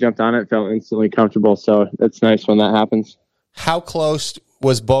kind of jumped on it, felt instantly comfortable. So it's nice when that happens. How close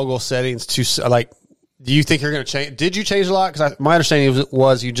was Bogle settings to, like, do you think you're going to change? Did you change a lot? Because my understanding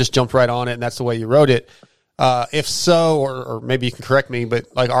was you just jumped right on it and that's the way you rode it. If so, or maybe you can correct me, but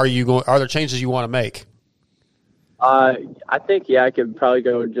like, are there changes you want to make? I think, I could probably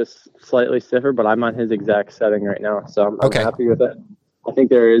go just slightly stiffer, but I'm on his exact setting right now. So I'm happy with it. I think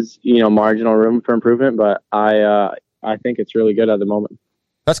there is, marginal room for improvement, but I think it's really good at the moment.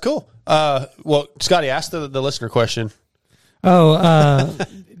 That's cool. Well, Scotty, ask the listener question. Oh,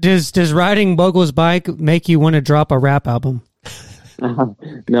 does riding Bogle's bike make you want to drop a rap album?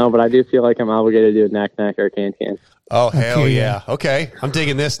 No, but I do feel like I'm obligated to do a Knack Knack or Can Can. Oh, hell yeah. Okay. I'm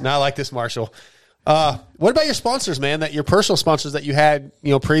digging this. Now I like this, Marshall. What about your sponsors, man? Your personal sponsors that you had,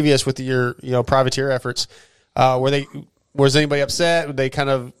 previous with your, privateer efforts? Was anybody upset? Would they kind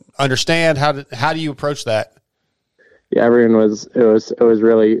of understand? How do you approach that? Yeah, everyone it was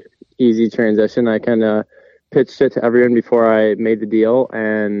really easy transition. I kind of pitched it to everyone before I made the deal,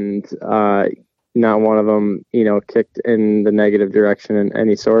 and not one of them, kicked in the negative direction in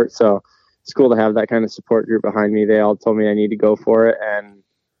any sort. So it's cool to have that kind of support group behind me. They all told me I need to go for it, and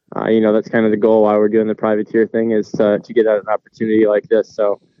that's kind of the goal why we're doing the privateer thing, is to get an opportunity like this.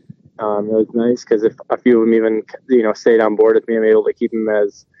 So it was nice because if a few of them even stayed on board with me, I'm able to keep them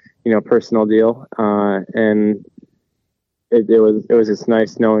as personal deal, and it was just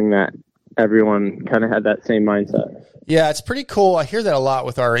nice knowing that everyone kind of had that same mindset. Yeah, it's pretty cool. I hear that a lot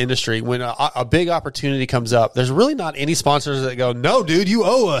with our industry. When a big opportunity comes up, there's really not any sponsors that go, no, dude, you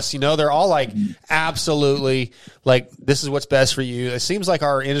owe us. They're all like, absolutely, like, this is what's best for you. It seems like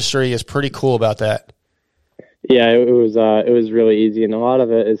our industry is pretty cool about that. Yeah, it was really easy. And a lot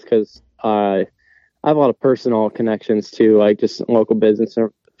of it is because I have a lot of personal connections to, like, just local business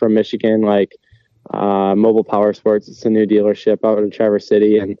from Michigan, like Mobile Power Sports. It's a new dealership out in Traverse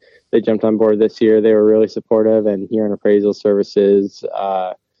City, and they jumped on board this year. They were really supportive, and here in Appraisal Services,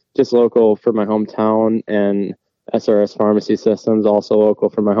 just local for my hometown, and SRS Pharmacy Systems, also local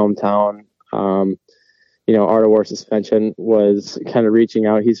for my hometown. Art of War Suspension was kind of reaching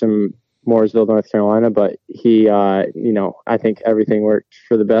out. He's from Mooresville, North Carolina, but he, I think everything worked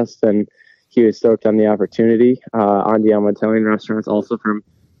for the best, and he was stoked on the opportunity. Andiamo Italian Restaurants, also from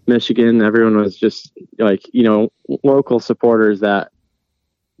Michigan. Everyone was just like, local supporters that,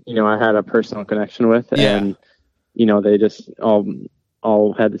 I had a personal connection with, and, they just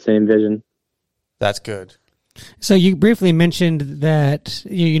all had the same vision. That's good. So you briefly mentioned that,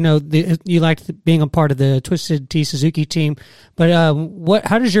 you liked being a part of the Twisted Tea Suzuki team, but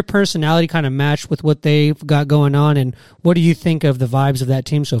how does your personality kind of match with what they've got going on, and what do you think of the vibes of that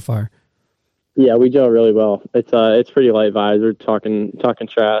team so far? Yeah, we gel really well. It's pretty light vibes. We're talking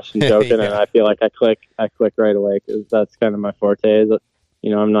trash and joking, and I feel like I click right away, because that's kind of my forte. Is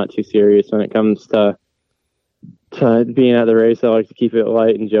I'm not too serious when it comes to being at the race. I like to keep it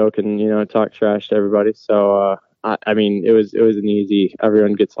light and joke and talk trash to everybody. So it was an easy.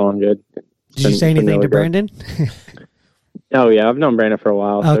 Everyone gets along good. Did you say anything really to Brandon? Oh yeah, I've known Brandon for a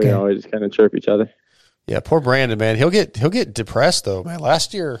while, so we always just kind of chirp each other. Yeah, poor Brandon, man. He'll get depressed though, man.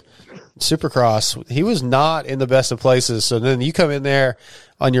 Last year, Supercross, he was not in the best of places. So then you come in there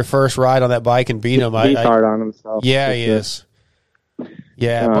on your first ride on that bike and beat him. He's hard on himself. Yeah, he is.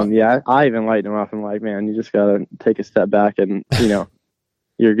 Yeah, I even lighten him off. I'm like, man, you just gotta take a step back, and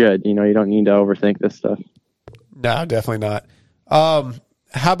you're good. You don't need to overthink this stuff. No, definitely not.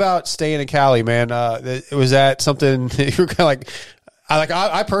 How about staying in Cali, man? Was that something that you were kind of like?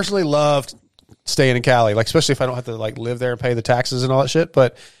 I personally loved staying in Cali, like, especially if I don't have to like live there and pay the taxes and all that shit.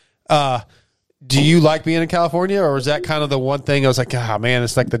 But do you like being in California, or was that kind of the one thing I was like, man,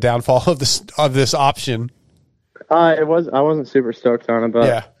 it's like the downfall of this option? I wasn't super stoked on it, but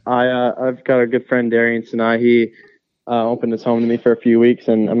yeah. I've got a good friend, Darian Sinai. He opened his home to me for a few weeks,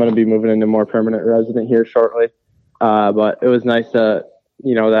 and I'm going to be moving into more permanent resident here shortly. But it was nice to,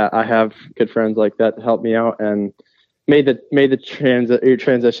 that I have good friends like that to help me out, and made the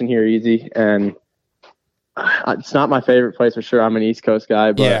transition here easy. And it's not my favorite place for sure. I'm an East Coast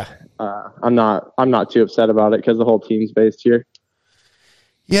guy, but I'm not too upset about it because the whole team's based here.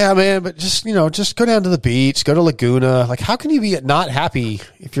 Yeah, man, but just go down to the beach, go to Laguna. Like, how can you be not happy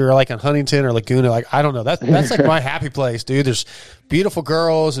if you're like in Huntington or Laguna? Like, I don't know. That's like my happy place, dude. There's beautiful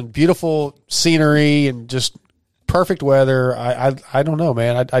girls and beautiful scenery and just perfect weather. I don't know,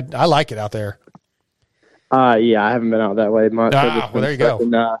 man. I like it out there. Yeah, I haven't been out that way much. Well, there you go.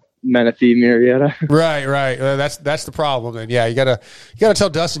 In, Menifee, Marietta. Right. That's the problem. And yeah, you gotta tell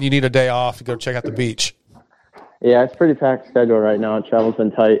Dustin you need a day off to go check out the beach. Yeah, it's pretty packed schedule right now. Travel's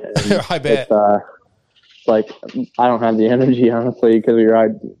been tight. I bet. It's like I don't have the energy, honestly, because we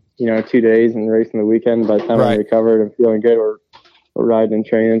ride, 2 days and race in the weekend. By the time I'm recovered and feeling good, we're riding and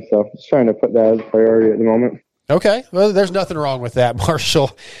training. So just trying to put that as a priority at the moment. Okay. Well, there's nothing wrong with that,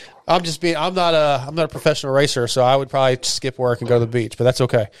 Marshall. I'm not a professional racer, so I would probably skip work and go to the beach, but that's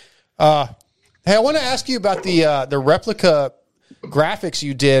okay. Hey, I want to ask you about the replica graphics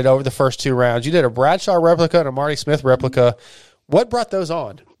you did over the first 2 rounds. You did a Bradshaw replica and a Marty Smith replica. What brought those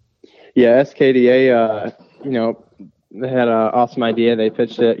on? Yeah, SKDA, they had an awesome idea. They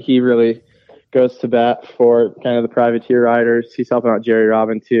pitched it. He really goes to bat for kind of the privateer riders. He's helping out Jerry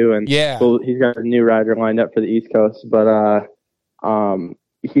Robin too, and he's got a new rider lined up for the East Coast. But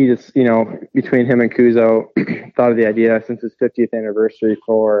he just, between him and Kuzo, thought of the idea since his 50th anniversary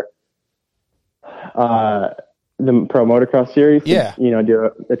for the Pro Motocross Series. Yeah.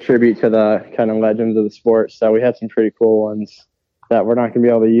 Do a tribute to the kind of legends of the sport. So we had some pretty cool ones that we're not going to be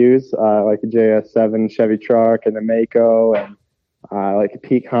able to use, like a JS7 Chevy truck and a Mako and like a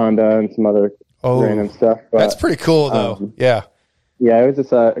Peak Honda and some other random stuff. But, that's pretty cool, though. Yeah, it was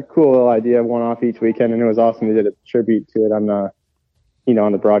just a cool little idea, one off each weekend, and it was awesome. We did a tribute to it on the,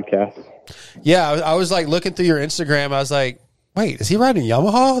 on the broadcast. Yeah, I was like looking through your Instagram. I was like, wait, is he riding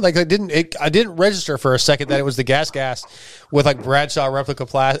Yamaha? Like I didn't register for a second that it was the gas with like Bradshaw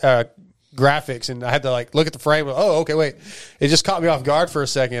replica graphics, and I had to like look at the frame. Oh, okay, wait. It just caught me off guard for a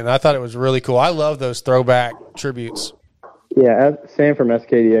second. I thought it was really cool. I love those throwback tributes. Yeah, Sam from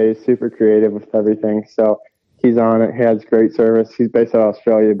SKDA is super creative with everything. So he's on it. He has great service. He's based out of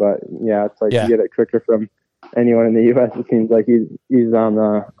Australia, but yeah, it's like you get it quicker from anyone in the U.S. It seems like he's on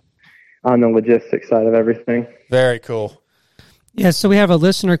the logistics side of everything. Very cool. Yeah, so we have a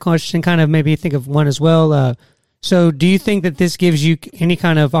listener question, kind of maybe think of one as well. So do you think that this gives you any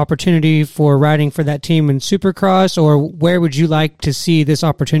kind of opportunity for riding for that team in Supercross, or where would you like to see this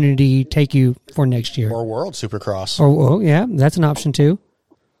opportunity take you for next year? Or World Supercross. Yeah, that's an option too.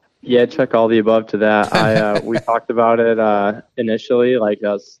 Yeah, check all the above to that. We talked about it initially, like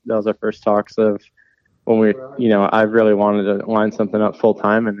that was our first talks of when I really wanted to line something up full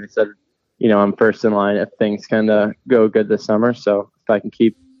time, and they said, I'm first in line if things kind of go good this summer. So if I can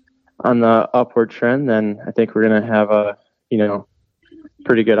keep on the upward trend, then I think we're going to have a,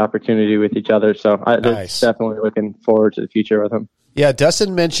 pretty good opportunity with each other. So I'm definitely looking forward to the future with him. Yeah,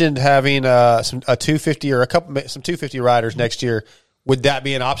 Dustin mentioned having some 250 or some 250 riders next year. Would that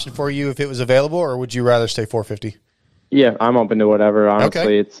be an option for you if it was available, or would you rather stay 450? Yeah, I'm open to whatever.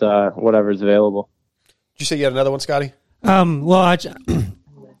 Honestly, it's whatever's available. Did you say you had another one, Scotty? Well,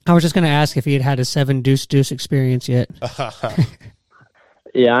 I was just going to ask if he had a 7 deuce experience yet.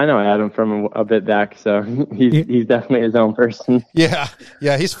 Yeah, I know Adam from a bit back, so he's definitely his own person. Yeah,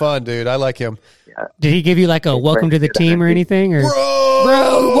 he's fun, dude. I like him. Yeah. Did he give you like a welcome to the team or anything? Or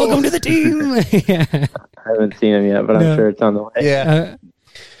bro, welcome to the team. Yeah. I haven't seen him yet, but I'm sure it's on the way. Yeah.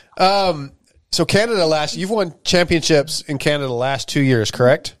 So Canada you've won championships in Canada the last 2 years,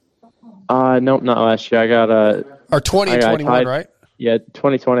 correct? Nope, not last year. I got or 2021, right? Yeah,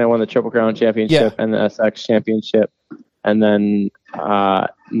 2020 I won the Triple Crown Championship and the SX Championship. And then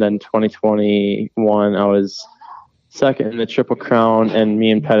 2021, I was second in the Triple Crown, and me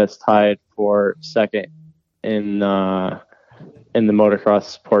and Pettis tied for second in the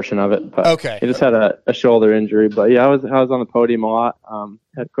motocross portion of it. But okay, I just had a shoulder injury. But yeah, I was on the podium a lot.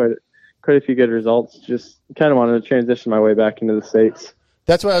 Had quite a few good results. Just kind of wanted to transition my way back into the States.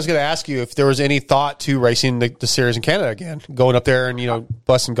 That's what I was going to ask you, if there was any thought to racing the series in Canada again, going up there and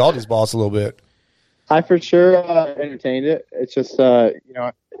busting Galdi's balls a little bit. I for sure entertained it. It's just, I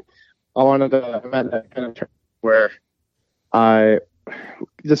wanted to, I'm at that kind of turn where I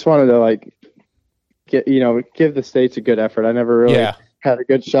just wanted to give the States a good effort. I never really had a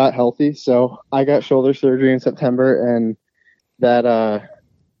good shot healthy. So I got shoulder surgery in September, and that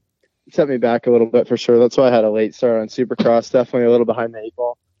set me back a little bit for sure. That's why I had a late start on Supercross, definitely a little behind the 8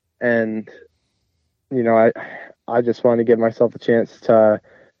 ball. And, I just wanted to give myself a chance to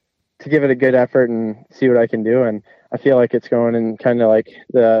give it a good effort and see what I can do. And I feel like it's going in kind of like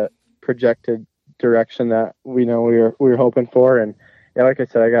the projected direction that we were hoping for. And yeah, like I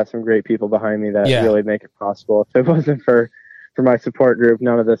said, I got some great people behind me that really make it possible. If it wasn't for my support group,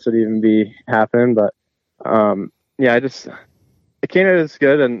 none of this would even be happening. But Canada is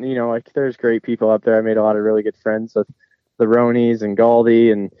good. And, there's great people up there. I made a lot of really good friends with the Roneys and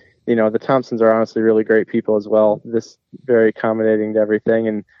Galdi, and, the Thompsons are honestly really great people as well. Just very accommodating to everything.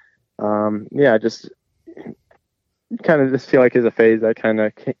 And, just kind of just feel like it's a phase that kind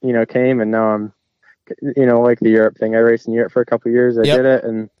of, came, and now I'm, like the Europe thing. I raced in Europe for a couple of years. I did it,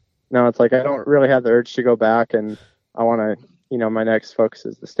 and no, it's like I don't really have the urge to go back, and I want to, my next focus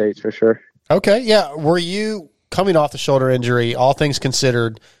is the States for sure. Okay, yeah. Were you coming off the shoulder injury, all things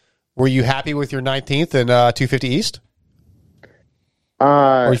considered, were you happy with your 19th and 250 East?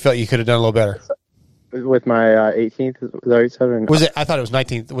 Or you felt you could have done a little better? With my 18th, is that what you said? Was it? I thought it was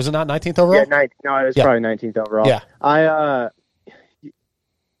 19th. Was it not 19th overall? Yeah, no, it was probably 19th overall. Yeah.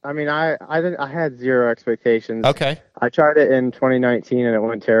 I had zero expectations. Okay. I tried it in 2019 and it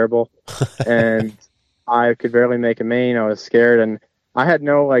went terrible, and I could barely make a main. I was scared, and I had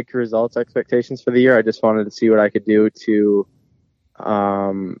no results expectations for the year. I just wanted to see what I could do to,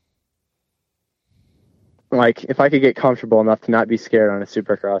 if I could get comfortable enough to not be scared on a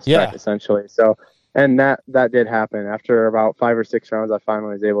Supercross track, essentially. So, and that did happen. After about 5 or 6 rounds, I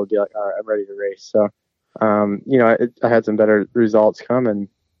finally was able to be like, all right, I'm ready to race. So, I had some better results come, and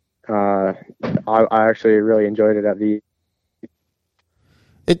I actually really enjoyed it at the.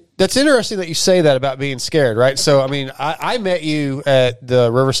 That's interesting that you say that about being scared, right? So, I mean, I met you at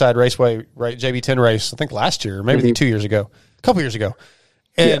the Riverside Raceway, right, JB10 race, I think last year, maybe 2 years ago, a couple years ago.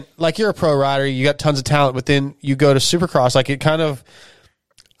 And, you're a pro rider, you got tons of talent, but then you go to Supercross, it kind of,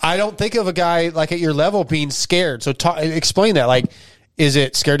 I don't think of a guy, at your level being scared. So, explain that. Is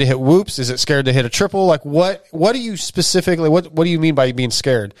it scared to hit whoops? Is it scared to hit a triple? What do you specifically, what do you mean by being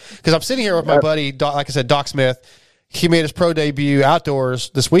scared? Because I'm sitting here with my buddy, like I said, Doc Smith. He made his pro debut outdoors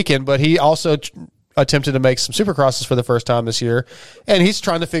this weekend, but he also attempted to make some Supercrosses for the first time this year, and he's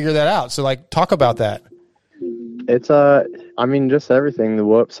trying to figure that out. So, talk about that. It's just everything. The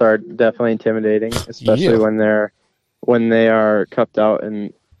whoops are definitely intimidating, especially when they are cupped out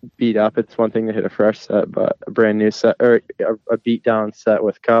and beat up. It's one thing to hit a fresh set, but a brand new set or a beat down set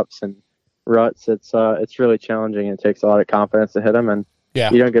with cups and ruts, it's really challenging. It takes a lot of confidence to hit them, and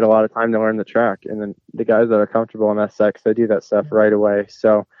you don't get a lot of time to learn the track. And then the guys that are comfortable in SX, they do that stuff right away.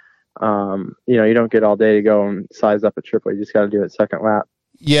 So, you don't get all day to go and size up a triple. You just got to do it second lap.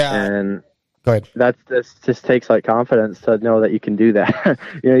 Yeah. And go ahead. This just takes confidence to know that you can do that.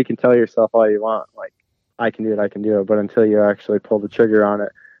 You can tell yourself all you want, I can do it. But until you actually pull the trigger on it,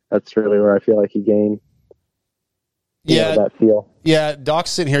 that's really where I feel like you gain. That feel. Yeah, Doc's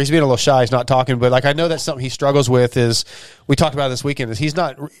sitting here. He's being a little shy. He's not talking, but I know that's something he struggles with. Is we talked about it this weekend. Is he's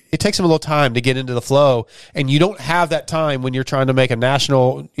not. It takes him a little time to get into the flow, and you don't have that time when you're trying to make a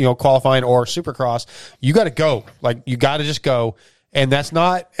national, qualifying or Supercross. You got to go. You got to just go, and that's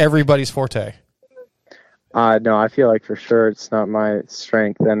not everybody's forte. No, I feel like for sure it's not my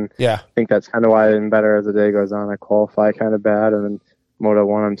strength, and I think that's kind of why I'm better as the day goes on. I qualify kind of bad, and then Moto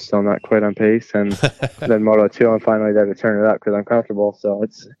 1, I'm still not quite on pace, and then Moto 2, I'm finally there to turn it up because I'm comfortable. So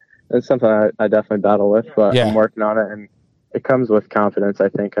it's something I definitely battle with, but I'm working on it, and it comes with confidence. I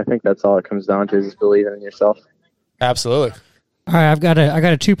think that's all it comes down to, is just believing in yourself. Absolutely. All right, I got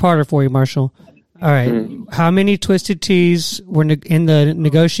a 2-parter for you, Marshall. All right, how many Twisted Teas were in the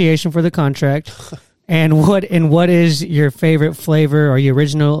negotiation for the contract, and what is your favorite flavor? Are you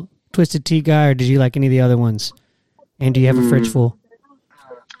original Twisted Tea guy, or did you like any of the other ones? And do you have a fridge full?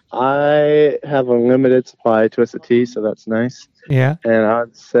 I have a limited supply of Twisted Tea, so that's nice. Yeah. And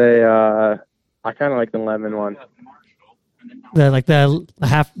I'd say I kind of like the lemon one. The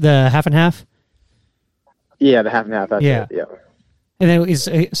half and half? Yeah, the half and half. That's it, yeah. And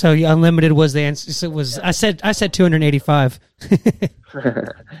then unlimited was the answer. So it was I said 285.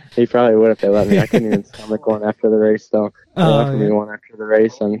 He probably would if they let me. I couldn't even stomach one after the race, though. They left me one after the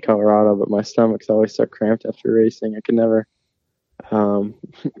race in Colorado, but my stomach's always so cramped after racing. I could never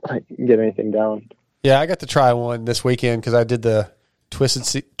get anything down. Yeah, I got to try one this weekend because I did the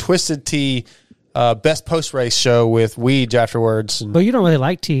Twisted Tea best post race show with Weege afterwards. But you don't really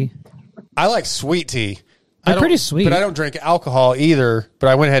like tea. I like sweet tea. They're pretty sweet, but I don't drink alcohol either. But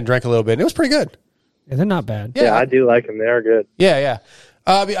I went ahead and drank a little bit, and it was pretty good. Yeah, they're not bad. Yeah, I do like them. They are good. Yeah.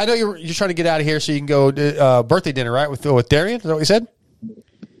 I know you're trying to get out of here so you can go to birthday dinner, right? With Darian, is that what you said?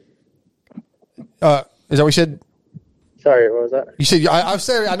 Is that what you said? Sorry, what was that? You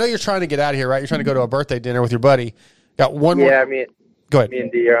said I know you're trying to get out of here, right? You're trying to go to a birthday dinner with your buddy. Got one more. Yeah, go ahead. Me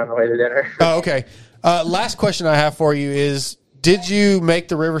and Dee are on the way to dinner. Oh, okay. Last question I have for you is: did you make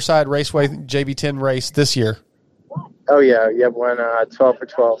the Riverside Raceway JB10 race this year? Oh yeah, went 12 for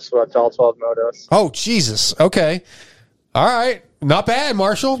 12, so that's all 12 motos. Oh Jesus! Okay, all right, not bad,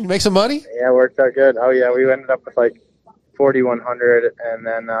 Marshall. You make some money? Yeah, it worked out good. Oh yeah, we ended up with 4,100, and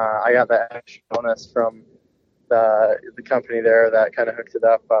then I got that extra bonus from the company there that kind of hooked it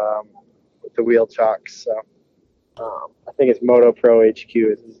up with the wheel chocks. So I think it's Moto Pro HQ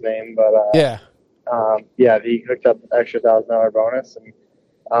is his name, but he hooked up the extra $1,000 bonus, and it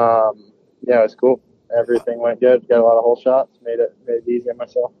was cool. Everything went good. Got a lot of hole shots. Made it easy on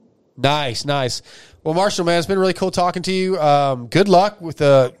myself. Nice. Well, Marshall, man, it's been really cool talking to you. Good luck with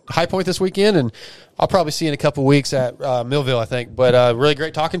the High Point this weekend, and I'll probably see you in a couple weeks at Millville, I think. But really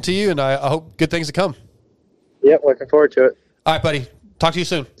great talking to you, and I hope good things to come. Yep, looking forward to it. All right, buddy. Talk to you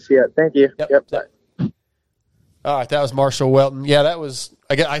soon. See ya. Thank you. Yep. Bye. All right, that was Marshall Welton. Yeah, that was.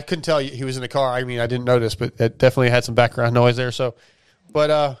 I couldn't tell you he was in the car. I mean, I didn't notice, but it definitely had some background noise there. So,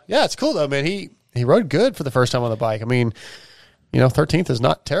 but yeah, it's cool though, man. He rode good for the first time on the bike. I mean, 13th is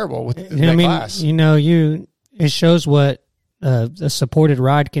not terrible with that class. It shows what a supported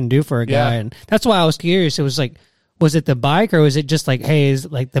ride can do for a guy, and that's why I was curious. It was like, was it the bike, or was it just like, hey,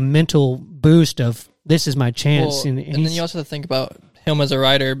 is like the mental boost of this is my chance? Well, and then you also have to think about him as a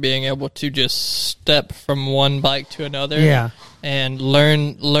rider being able to just step from one bike to another, and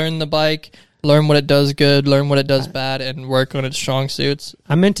learn the bike, learn what it does good, learn what it does bad, and work on its strong suits.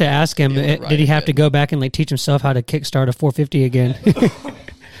 I meant to ask him, did he have to go back and like teach himself how to kickstart a 450 again?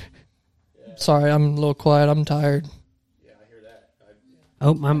 Sorry, I'm a little quiet. I'm tired. Yeah, I hear that.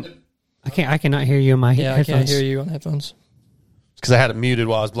 I cannot hear you in my headphones. I can't hear you on headphones. Because I had it muted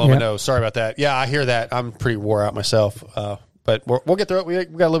while I was blowing my nose. Sorry about that. Yeah, I hear that. I'm pretty wore out myself. But we'll get through it. We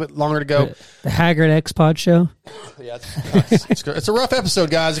got a little bit longer to go. The Haggard X Pod Show. Yeah, it's a rough episode,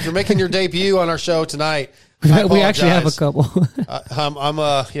 guys. If you're making your debut on our show tonight, we actually have a couple.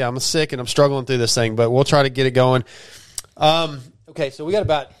 I'm sick and I'm struggling through this thing, but we'll try to get it going. Okay, so we got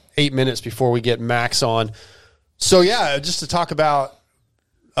about 8 minutes before we get Max on. So yeah, just to talk about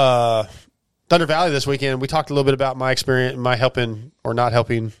Thunder Valley this weekend, we talked a little bit about my experience, my helping or not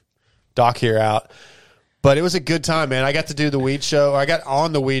helping Doc here out. But it was a good time, man. I got to do the weed show. I got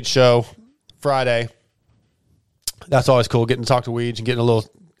on the weed show Friday. That's always cool, getting to talk to weeds and getting a little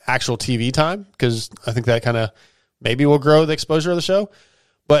actual TV time, because I think that kind of maybe will grow the exposure of the show.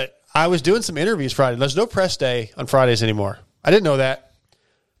 But I was doing some interviews Friday. There's no press day on Fridays anymore. I didn't know that.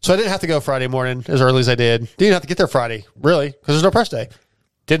 So I didn't have to go Friday morning as early as I did. Didn't have to get there Friday, really, because there's no press day.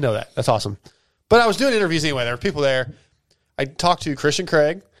 Didn't know that. That's awesome. But I was doing interviews anyway. There were people there. I talked to Christian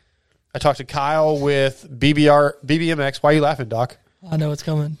Craig. I talked to Kyle with BBMX. Why are you laughing, Doc? I know it's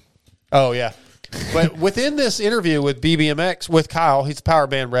coming. Oh, yeah. But within this interview with BBMX, with Kyle, he's a power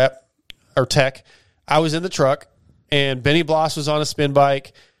band rep or tech, I was in the truck, and Benny Bloss was on a spin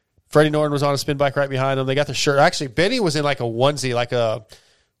bike. Freddie Norton was on a spin bike right behind him. They got their shirt. Actually, Benny was in like a onesie,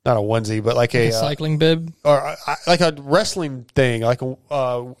 not a onesie, but like a cycling bib, or like a wrestling thing, like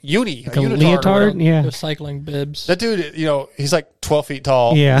a uni, like a leotard. Yeah, those cycling bibs. That dude, he's like 12 feet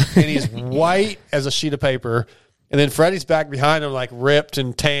tall. Yeah, and he's white as a sheet of paper. And then Freddie's back behind him, like ripped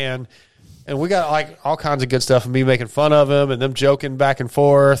and tan. And we got like all kinds of good stuff, and me making fun of him, and them joking back and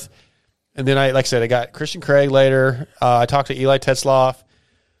forth. And then I got Christian Craig later. I talked to Eli Tetzloff,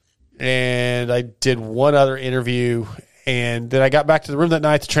 and I did one other interview. And then I got back to the room that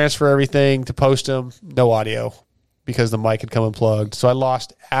night to transfer everything, to post them. No audio because the mic had come unplugged. So I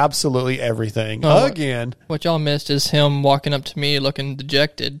lost absolutely everything again. What y'all missed is him walking up to me looking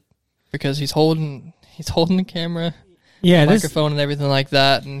dejected because he's holding the camera, the microphone, and everything like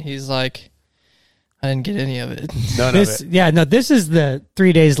that. And he's like, I didn't get any of it. None of it. Yeah, no, this is the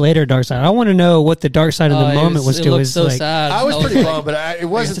 3 days later dark side. I want to know what the dark side of the moment was. It looked so sad. I was pretty bummed, but it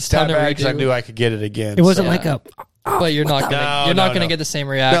wasn't that bad because I knew I could get it again. It wasn't like a... But you're not gonna get the same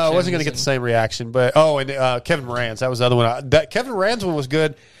reaction. No, I wasn't gonna get the same reaction. But Kevin Moran's, that was the other one. That Kevin Moran's one was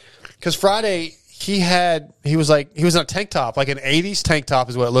good because Friday he was in a tank top, like an 80s tank top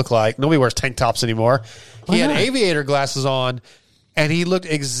is what it looked like. Nobody wears tank tops anymore. He had aviator glasses on, and he looked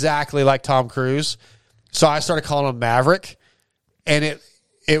exactly like Tom Cruise. So I started calling him Maverick, and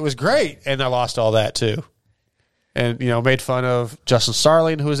it was great. And I lost all that too. And made fun of Justin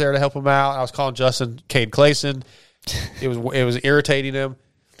Starling, who was there to help him out. I was calling Justin Cade Clayson. It was irritating him.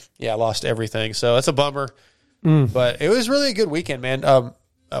 Yeah, I lost everything. So that's a bummer. But it was really a good weekend, man. I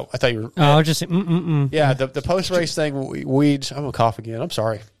thought you were. I was just. Yeah, the post race thing. Weeds. I'm gonna cough again. I'm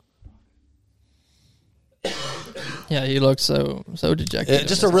sorry. Yeah, you look so dejected.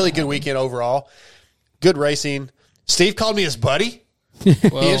 Just a really good weekend overall. Good racing. Steve called me his buddy. He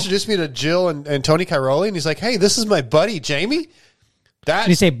introduced me to Jill and Tony Cairoli, and he's like, "Hey, this is my buddy Jamie." Did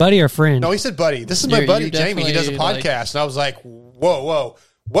he say buddy or friend? No, he said buddy. This is my buddy Jamie. He does a podcast, and I was like, "Whoa,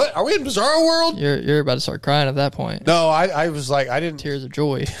 what? Are we in Bizarro World?" You're about to start crying at that point. No, I was like, I didn't. Tears of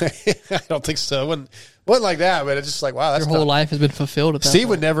joy. I don't think so. It wasn't like that, but it's just like, wow, that's your whole life has been fulfilled. At that Steve point.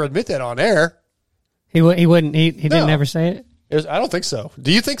 would never admit that on air. He wouldn't. He didn't ever say it. I don't think so.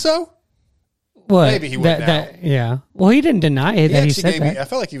 Do you think so? What? Maybe he would now. Yeah. Well, he didn't deny it that he said that. I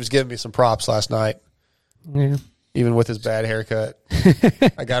felt like he was giving me some props last night. Yeah. even with his bad haircut.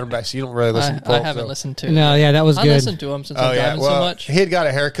 I got him back, so you don't really listen to I Polk, haven't so. listened to it. No, yeah, that was I good. listened to him since I'm driving so much. He had got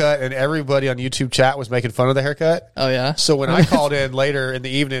a haircut, and everybody on YouTube chat was making fun of the haircut. Oh, yeah? So when I called in later in the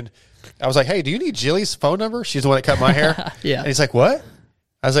evening, I was like, hey, do you need Jilly's phone number? She's the one that cut my hair. Yeah. And he's like, what?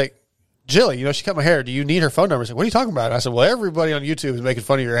 I was like, Jilly, she cut my hair. Do you need her phone number? He's like, what are you talking about? And I said, well, everybody on YouTube is making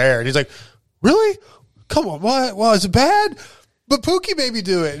fun of your hair. And he's like, really? Come on, what? Well, is it bad? But Pookie made me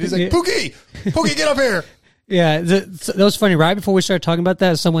do it. And he's like, Pookie, get up here. Yeah, that was funny. Right before we started talking about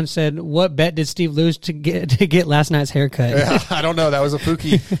that, someone said, "What bet did Steve lose to get last night's haircut?" Yeah, I don't know. That was a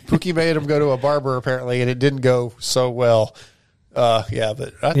Pookie. Pookie made him go to a barber apparently, and it didn't go so well. Yeah,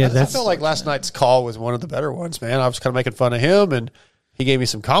 but I felt like last night's call was one of the better ones. Man, I was kind of making fun of him, and he gave me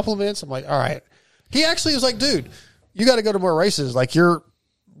some compliments. I'm like, all right. He actually was like, dude, you got to go to more races. Like, you're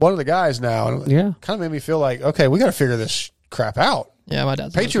one of the guys now. And yeah, kind of made me feel like, okay, we got to figure this crap out. Yeah, my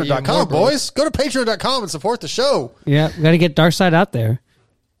dad's Patreon.com, boys. Go to Patreon.com and support the show. Yeah, we got to get Darkside out there.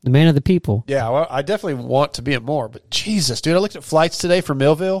 The man of the people. Yeah, well, I definitely want to be at more. But Jesus, dude, I looked at flights today for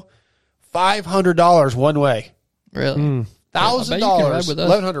Millville. $500 one way. Really? $1,000,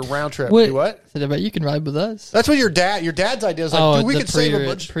 $1,100 round trip. What? Do what? I bet you can ride with us. That's what your dad's idea is like, dude, we could save a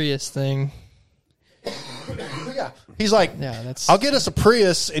bunch. Prius thing. Yeah. He's like, that's. I'll get us a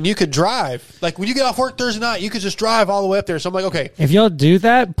Prius and you could drive. Like, when you get off work Thursday night, you could just drive all the way up there. So I'm like, okay. If y'all do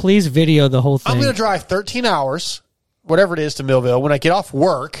that, please video the whole thing. I'm going to drive 13 hours, whatever it is, to Millville. When I get off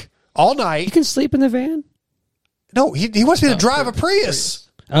work all night. You can sleep in the van? No, he wants me to drive a Prius.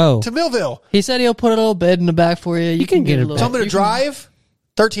 To Millville. He said he'll put a little bed in the back for you. You can get a little. So I'm going to drive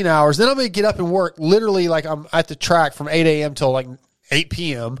 13 hours. Then I'm going to get up and work literally like I'm at the track from 8 a.m. till like 8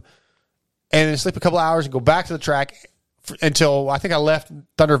 p.m. And then sleep a couple hours and go back to the track until I think I left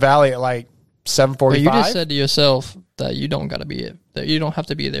Thunder Valley at like 7:45. You just said to yourself that you don't got to be that you don't have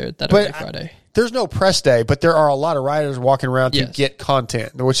to be there that early Friday. There's no press day, but there are a lot of riders walking around to get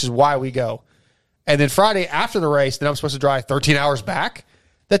content, which is why we go. And then Friday after the race, then I'm supposed to drive 13 hours back.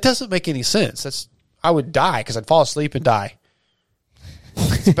 That doesn't make any sense. I would die because I'd fall asleep and die.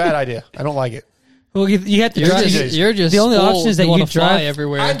 It's a bad idea. I don't like it. Well, you have to drive. You're just the only option is that you drive drive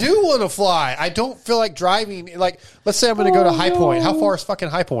everywhere. I do want to fly. I don't feel like driving. Like, let's say I'm going to go to High Point. How far is fucking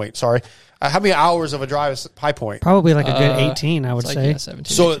High Point? Sorry. How many hours of a drive is High Point? Probably like a good 18, I would say. 17,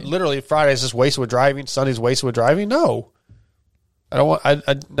 so 18. Literally Friday is just wasted with driving. Sunday's wasted with driving. No, I don't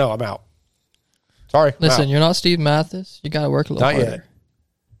want. No, I'm out. Sorry. Listen, you're not Steve Mathis. You got to work a little harder. Not yet.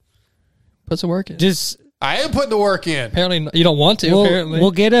 Put some work in. I am putting the work in. Apparently, you don't want to. Apparently,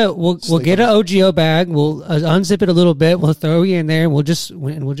 we'll get a OGO bag. We'll unzip it a little bit. We'll throw you in there, and we'll just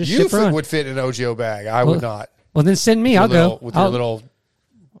you ship around. Would fit in an OGO bag. I would not. Well, then send me. I'll go with your little.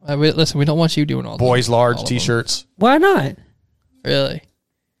 Listen, we don't want you doing all boys large T-shirts. Why not? Really?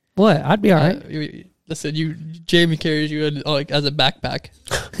 What? I'd be all right. Listen, Jamie carries you in, like as a backpack.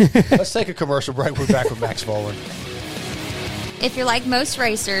 Let's take a commercial break. We're back with Max Volan. If you're like most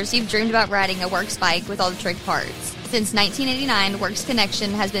racers, you've dreamed about riding a Works bike with all the trick parts. Since 1989, Works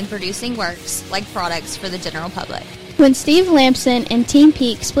Connection has been producing Works-like products for the general public. When Steve Lampson and Team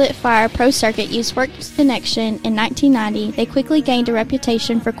Peak Split Fire Pro Circuit used Works Connection in 1990, they quickly gained a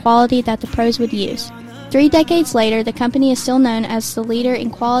reputation for quality that the pros would use. 3 decades later, the company is still known as the leader in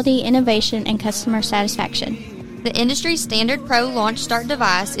quality, innovation, and customer satisfaction. The industry standard Pro launch start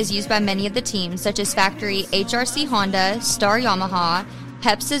device is used by many of the teams, such as factory HRC Honda, Star Yamaha,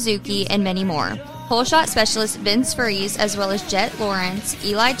 Pep Suzuki, and many more. Pole shot specialist Vince Fries, as well as Jet Lawrence,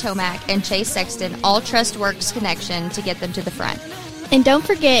 Eli Tomac, and Chase Sexton all trust Works Connection to get them to the front. And don't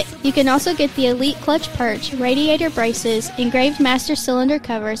forget, you can also get the Elite Clutch Perch, radiator braces, engraved master cylinder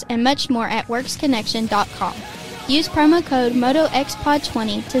covers, and much more at WorksConnection.com. Use promo code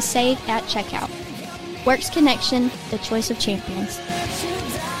MotoXPod20 to save at checkout. Works Connection, the choice of champions.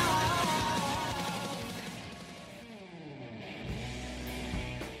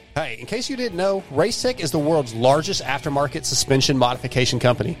 Hey, in case you didn't know, Racetech is the world's largest aftermarket suspension modification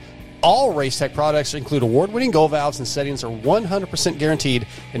company. All Racetech products include award-winning gold valves and settings are 100% guaranteed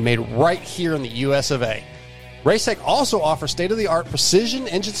and made right here in the US of A. Racetech also offers state-of-the-art precision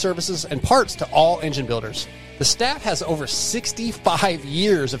engine services and parts to all engine builders. The staff has over 65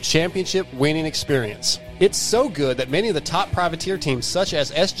 years of championship winning experience. It's so good that many of the top privateer teams such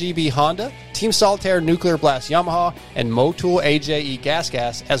as SGB Honda, Team Solitaire Nuclear Blast Yamaha, and Motul AJE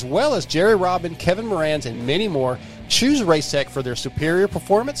Gas, as well as Jerry Robin, Kevin Morans, and many more, choose Racetech for their superior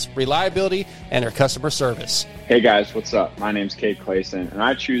performance, reliability, and their customer service. Hey guys, what's up? My name's Kate Clayson, and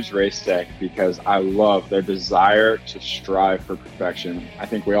I choose Racetech because I love their desire to strive for perfection. I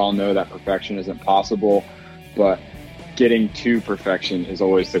think we all know that perfection isn't possible, but getting to perfection is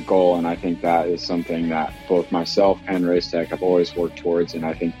always the goal, and I think that is something that both myself and Racetech have always worked towards, and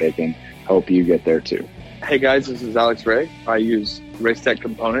I think they can help you get there too. Hey guys, this is Alex Ray. I use Racetech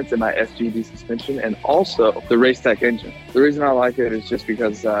components in my SGD suspension and also the Racetech engine. The reason I like it is just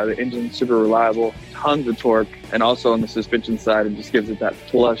because the engine's super reliable, tons of torque, and also on the suspension side, it just gives it that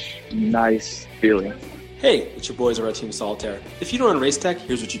plush, nice feeling. Hey, it's your boys over at Team Solitaire. If you don't run Racetech,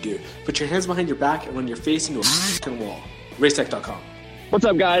 here's what you do. Put your hands behind your back and run your face into a f***ing wall. Racetech.com. What's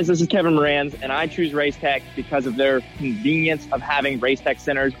up, guys? This is Kevin Moranz, and I choose Racetech because of their convenience of having Racetech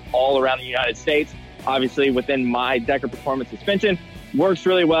centers all around the United States. Obviously, within my Decker Performance suspension, works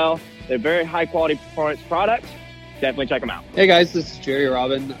really well. They're very high-quality performance products. Definitely check them out. Hey, guys, this is Jerry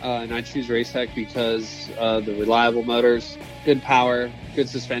Robin, and I choose Racetech because of the reliable motors, good power, good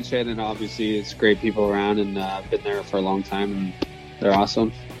suspension, and obviously it's great people around, and I've been there for a long time, and they're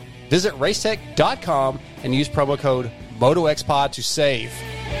awesome. Visit racetech.com and use promo code MotoXPod to save.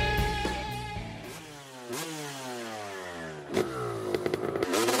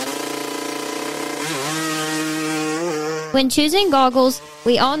 When choosing goggles,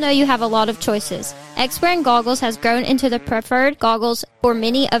 we all know you have a lot of choices. X-Brand Goggles has grown into the preferred goggles for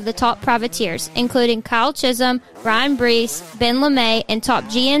many of the top privateers, including Kyle Chisholm, Ryan Brees, Ben LeMay, and top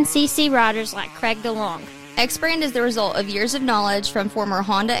GNCC riders like Craig DeLong. X-Brand is the result of years of knowledge from former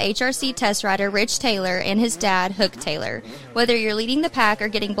Honda HRC test rider Rich Taylor and his dad, Hook Taylor. Whether you're leading the pack or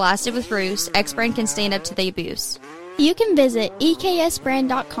getting blasted with Roos, X-Brand can stand up to the abuse. You can visit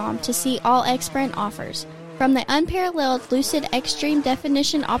EKSbrand.com to see all X-Brand offers. From the unparalleled Lucid Extreme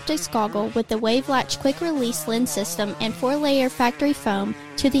Definition Optics Goggle with the Wave Latch Quick Release Lens System and 4-layer factory foam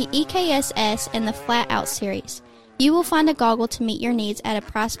to the EKS-S and the Flat Out series, you will find a goggle to meet your needs at a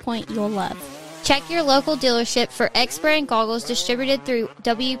price point you'll love. Check your local dealership for X-Brand goggles distributed through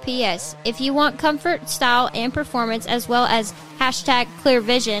WPS. If you want comfort, style, and performance as well as #clear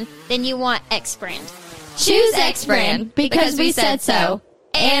vision, then you want X-Brand. Choose X-Brand because we said so.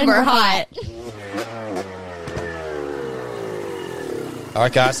 And we're hot. All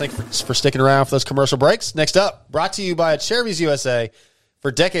right, guys, thanks for sticking around for those commercial breaks. Next up, brought to you by Cherubies USA.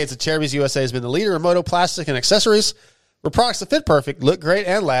 For decades, Cherubies USA has been the leader in moto plastic and accessories. For products that fit perfect, look great,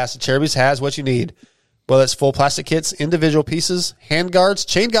 and last, Cherubies has what you need. Whether it's full plastic kits, individual pieces, hand guards,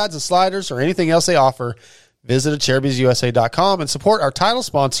 chain guides, and sliders, or anything else they offer, visit CherubysUSA.com and support our title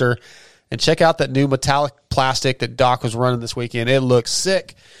sponsor and check out that new metallic plastic that Doc was running this weekend. It looks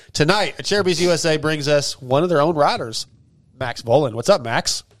sick. Tonight, Cherubies USA brings us one of their own riders, Max Vohland. What's up,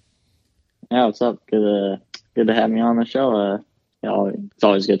 Max? Yeah, what's up? Good to have me on the show. It's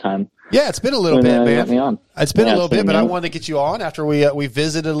always a good time. Yeah, it's been a little bit, man. Me on. It's been a little bit, but I wanted to get you on after we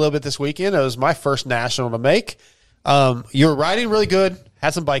visited a little bit this weekend. It was my first national to make. You were riding really good,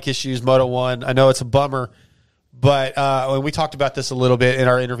 had some bike issues, Moto 1. I know it's a bummer, but when we talked about this a little bit in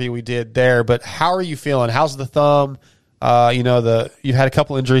our interview we did there, but how are you feeling? How's the thumb? You had a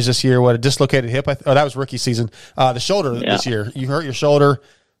couple injuries this year. What, a dislocated hip? That was rookie season. The shoulder this year. You hurt your shoulder,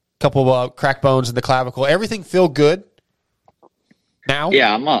 a couple of cracked bones in the clavicle. Everything feel good now?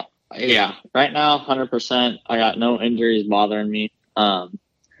 Yeah, I'm up. Yeah, right now, 100%. I got no injuries bothering me.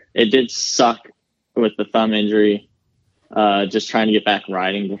 It did suck with the thumb injury, just trying to get back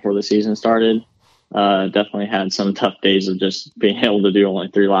riding before the season started. Definitely had some tough days of just being able to do only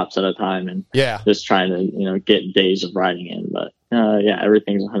 3 laps at a time and just trying to, get days of riding in. But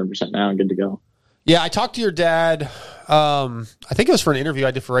everything's 100% now and good to go. Yeah, I talked to your dad. I think it was for an interview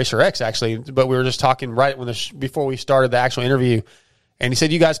I did for Racer X, actually, but we were just talking right before we started the actual interview. And he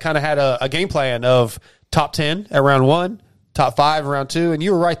said you guys kind of had a game plan of top 10 at round 1, top 5 around 2, and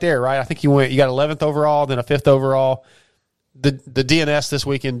you were right there, right? I think you got 11th overall, then a 5th overall. The DNS this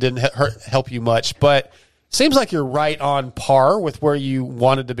weekend didn't help you much, but it seems like you're right on par with where you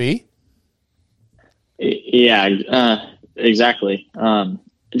wanted to be. Yeah, exactly.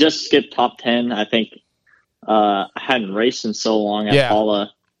 Just skipped top 10. I think I hadn't raced in so long at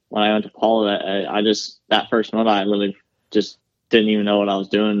Paula. When I went to Paula, that first moto, I really just didn't even know what I was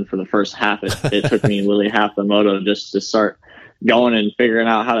doing for the first half. It took me literally half the moto just to start going and figuring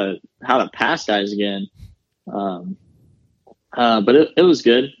out how to pass guys again. But it was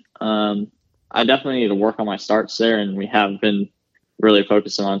good. I definitely need to work on my starts there, and we have been really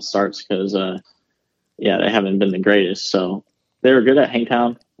focusing on starts because, they haven't been the greatest. So they were good at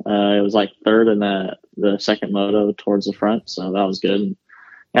Hangtown. It was like 3rd in the second moto towards the front, so that was good. And,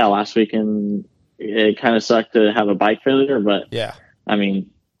 last weekend it kind of sucked to have a bike failure, but I mean,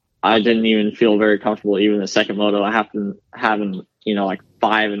 I didn't even feel very comfortable even the second moto. I have to having like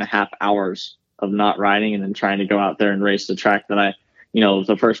 5.5 hours of not riding and then trying to go out there and race the track that I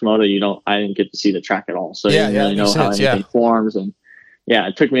the first moto, I didn't get to see the track at all. So Yeah, I didn't really know makes how sense, anything forms. And yeah,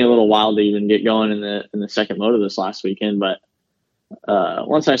 it took me a little while to even get going in the second moto this last weekend. But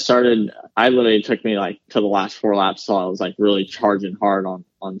once I started, it took me like to the last 4 laps. So I was like really charging hard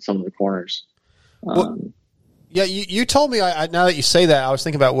on some of the corners. Yeah, you told me, now that you say that, I was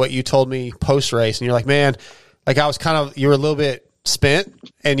thinking about what you told me post-race, and you're like, man, like you were a little bit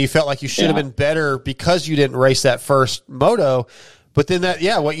spent, and you felt like you should have been better because you didn't race that first moto. But then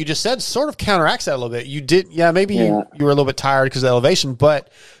what you just said sort of counteracts that a little bit. You did, maybe you were a little bit tired because of the elevation,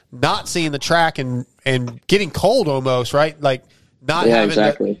 but not seeing the track and getting cold almost, right? Like not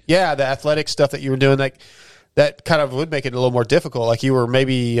having the athletic stuff that you were doing, like that kind of would make it a little more difficult. Like you were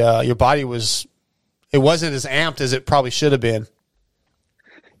maybe your body it wasn't as amped as it probably should have been.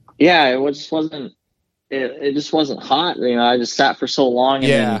 Yeah, it just wasn't. It just wasn't hot. I just sat for so long,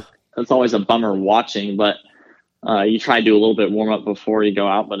 and then it's always a bummer watching. But you try to do a little bit warm up before you go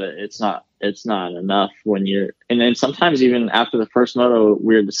out, but it's not enough when you're. And then sometimes even after the first moto,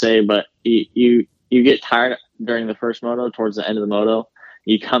 weird to say, but you get tired during the first moto. Towards the end of the moto,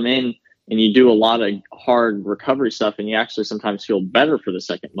 you come in and you do a lot of hard recovery stuff, and you actually sometimes feel better for the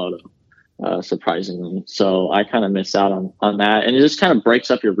second moto. Surprisingly. So I kind of miss out on that. And it just kind of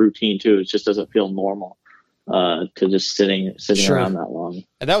breaks up your routine too. It just doesn't feel normal to just sitting around that long.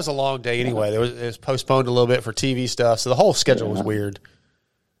 And that was a long day anyway. It was postponed a little bit for TV stuff. So the whole schedule was weird.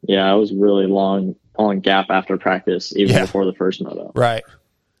 Yeah, it was really long gap after practice, even before the first moto. Right.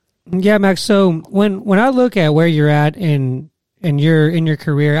 Yeah, Max. So when I look at where you're at in your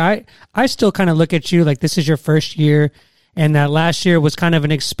career, I still kind of look at you like this is your first year. And that last year was kind of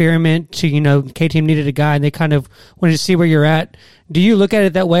an experiment to, K-Team needed a guy and they kind of wanted to see where you're at. Do you look at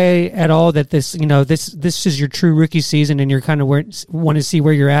it that way at all, that this, this is your true rookie season and you're kind of want to see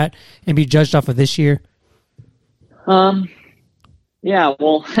where you're at and be judged off of this year? Yeah,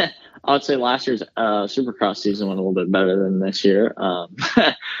 well, I would say last year's Supercross season went a little bit better than this year.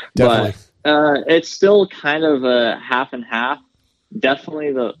 But it's still kind of a half and half.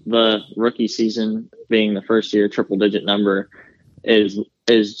 Definitely the rookie season being the first year triple digit number is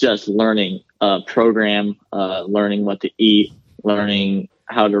just learning program, learning what to eat, learning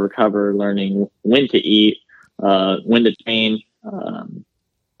how to recover, learning when to eat, when to train,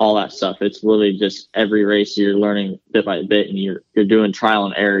 all that stuff. It's really just every race you're learning bit by bit, and you're doing trial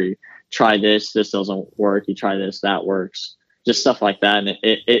and error. You try this doesn't work. You try this, that works. Just stuff like that. And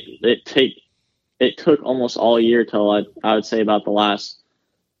it took almost all year till I would say about the last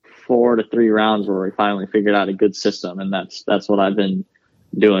 4 to 3 rounds where we finally figured out a good system, and that's what I've been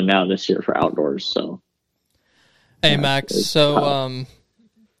doing now this year for outdoors. So, hey Max, so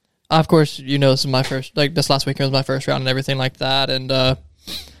of course this is my first, like this last weekend was my first round and everything like that, and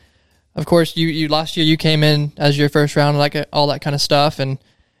of course you last year you came in as your first round, like all that kind of stuff, and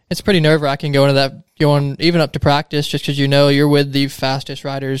it's pretty nerve-wracking going even up to practice just because you're with the fastest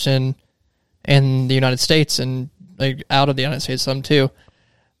riders in the United States and like out of the United States some too.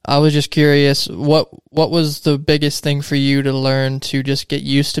 I was just curious, what was the biggest thing for you to learn to just get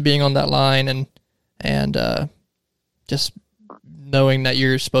used to being on that line and just knowing that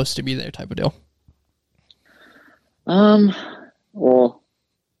you're supposed to be there type of deal? Well,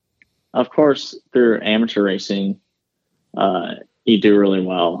 of course, through amateur racing, you do really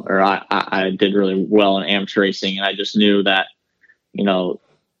well, or I did really well in amateur racing, and I just knew that,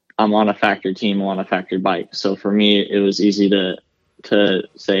 I'm on a factory team, I'm on a factory bike. So for me, it was easy to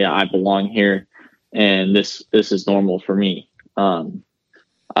say I belong here and this is normal for me.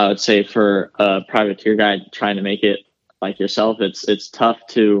 I would say for a privateer guy trying to make it like yourself, it's tough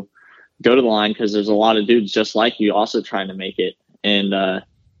to go to the line because there's a lot of dudes just like you also trying to make it. And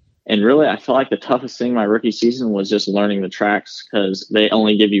really, I felt like the toughest thing my rookie season was just learning the tracks because they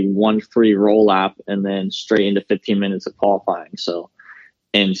only give you one free roll lap and then straight into 15 minutes of qualifying. So,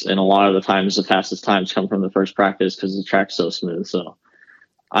 and a lot of the times the fastest times come from the first practice because the track's so smooth. So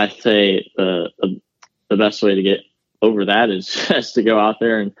I say the best way to get over that is just to go out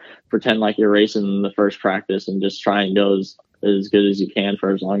there and pretend like you're racing the first practice and just try and go as good as you can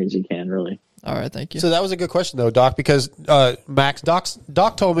for as long as you can, really. All right, thank you. So that was a good question, though, Doc, because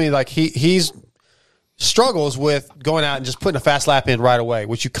Doc told me like he's struggles with going out and just putting a fast lap in right away,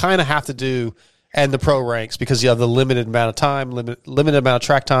 which you kind of have to do in the pro ranks because you have the limited amount of time, limited amount of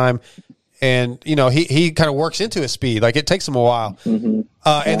track time, and he kind of works into his speed. Like it takes him a while, and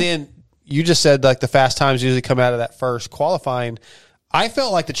then you just said like the fast times usually come out of that first qualifying. I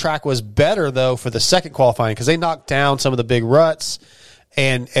felt like the track was better though for the second qualifying because they knocked down some of the big ruts.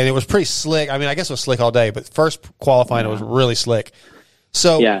 And it was pretty slick. I mean, I guess it was slick all day, but first qualifying, it was really slick.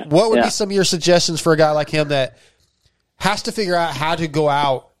 So what would be some of your suggestions for a guy like him that has to figure out how to go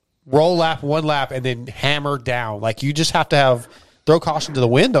out, roll lap, one lap, and then hammer down. Like, you just have to throw caution to the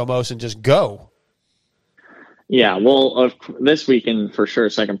wind almost and just go. Yeah, well, this weekend for sure,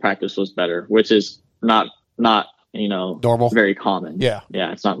 second practice was better, which is not normal, very common. Yeah,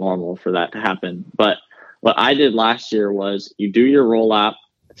 it's not normal for that to happen. But what I did last year was you do your roll lap,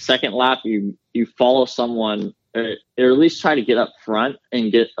 second lap you follow someone, or at least try to get up front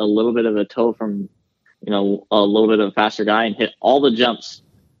and get a little bit of a toe from a little bit of a faster guy and hit all the jumps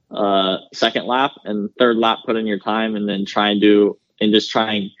second lap, and third lap put in your time, and then try and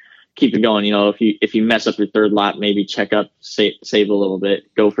keep it going. If you mess up your third lap, maybe check up, save a little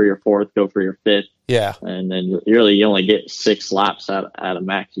bit, go for your fourth, go for your fifth. Yeah. And then really you only get 6 laps at a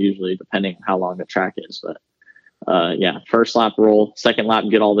max usually, depending on how long the track is. But first lap roll, second lap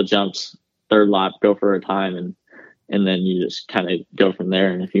get all the jumps, third lap go for a time, and then you just kind of go from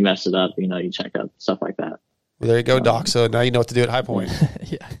there. And if you mess it up, you check up, stuff like that. Well, there you go, Doc. So now you know what to do at High Point.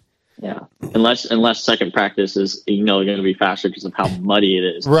 Yeah. Unless second practice is going to be faster because of how muddy it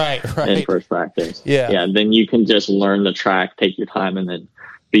is. Right. In first practice. Yeah. Then you can just learn the track, take your time, and then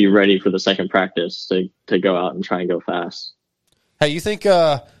be ready for the second practice to go out and try and go fast. Hey, you think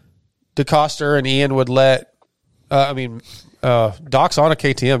DeCoster and Ian would let? Doc's on a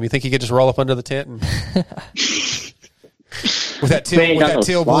KTM. You think he could just roll up under the tent and with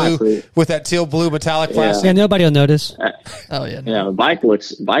that teal blue metallic plastic? Yeah, nobody will notice. Oh yeah, yeah. The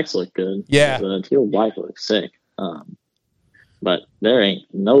bikes look good. Yeah, the teal bike looks sick. But there ain't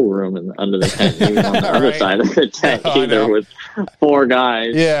no room under the tent, even on the other side of the tent either, with 4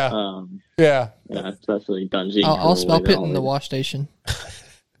 guys. Yeah, especially Dungy. I'll smell it in the wash station.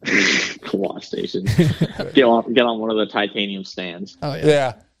 Wash station. Get on one of the titanium stands. Oh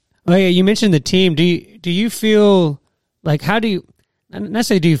yeah. Oh yeah. You mentioned the team. Do you feel like, how do you? Not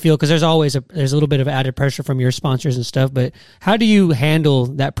necessarily do you feel, because there's always there's a little bit of added pressure from your sponsors and stuff, but how do you handle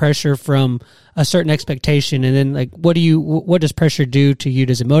that pressure from a certain expectation? And then, like, what does pressure do to you?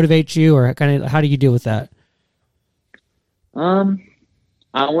 Does it motivate you, or how do you deal with that?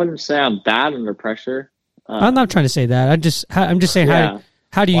 I wouldn't say I'm bad under pressure. I'm not trying to say that. I'm just saying,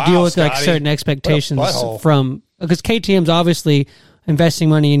 how do you deal with like certain expectations from, because KTM's obviously investing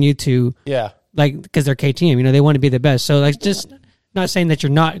money in you to, like, because they're KTM, they want to be the best. So, like, just not saying that you're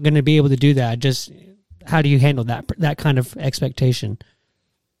not going to be able to do that. Just how do you handle that kind of expectation?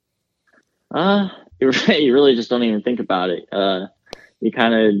 You really just don't even think about it. You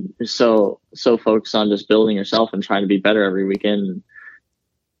kind of so focused on just building yourself and trying to be better every weekend.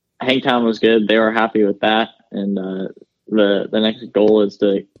 Hangtown was good; they were happy with that, and the next goal is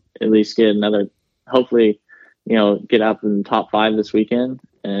to at least get another. Hopefully, get up in the top 5 this weekend,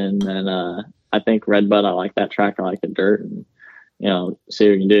 and then I think Redbud. I like that track. I like the dirt, and see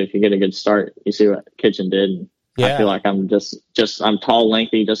what you can do. If you get a good start, you see what Kitchen did. And I feel like I'm I'm tall,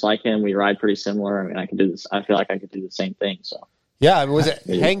 lengthy, just like him. We ride pretty similar. I mean, I can do this. I feel like I could do the same thing. So yeah, was it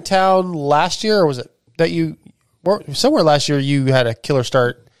Hangtown last year, or was it that you somewhere last year you had a killer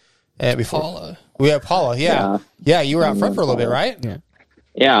start before? Paula. We had Paula. Yeah. You were out front for a little bit, right?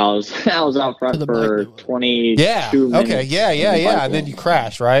 Yeah, I was out front for 22 minutes. Okay. Yeah. And then you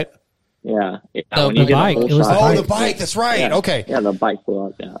crashed, right? Yeah. The bike. It was the bike. That's right. Yeah. Okay. Yeah, the bike blew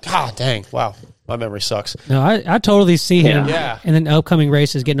up. Yeah. God dang. Wow. My memory sucks. No, I totally see him. Yeah. And then upcoming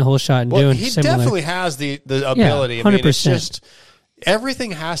races, getting a whole shot and doing he similar. Definitely has the ability. 100%. I mean, it's just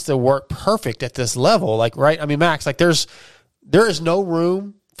everything has to work perfect at this level. Like, right? I mean, Max, like there is no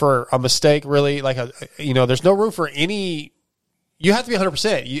room for a mistake, really. Like, there's no room for any. You have to be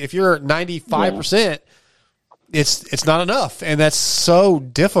 100%. If you're 95%, it's not enough, and that's so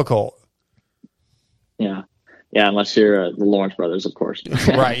difficult. Yeah, unless you're the Lawrence brothers, of course.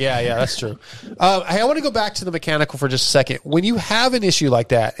 Right, yeah, that's true. Hey, I want to go back to the mechanical for just a second. When you have an issue like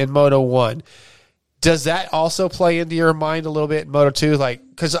that in Moto 1, does that also play into your mind a little bit in Moto 2? Like,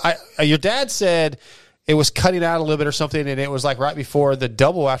 because your dad said it was cutting out a little bit or something, and it was like right before the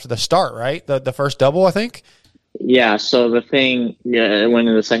double after the start, right? The first double, I think? Yeah, so the thing, it went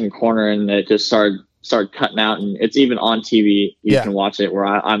in the second corner, and it just started cutting out, and it's even on TV. You can watch it where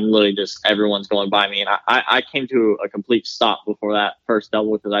I'm literally just, everyone's going by me, and I came to a complete stop before that first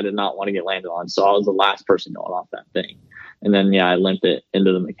double because I did not want to get landed on, so I was the last person going off that thing. And then I limped it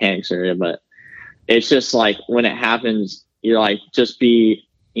into the mechanics area. But it's just like when it happens, you're like, just be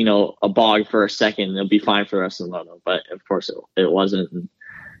a bog for a second, it'll be fine for the rest of the moto. But of course it wasn't,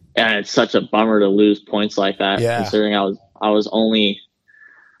 and it's such a bummer to lose points like that, considering I was only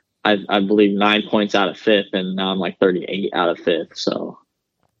I believe 9 points out of 5th, and now I'm like 38 out of 5th. So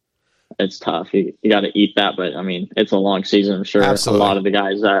it's tough. You got to eat that, but I mean, it's a long season. I'm sure Absolutely. a lot of the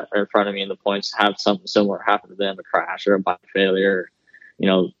guys that are in front of me in the points have something similar happen to them, a crash or a bike failure. You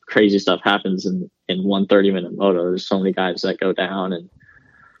know, crazy stuff happens in 1 30-minute moto. There's so many guys that go down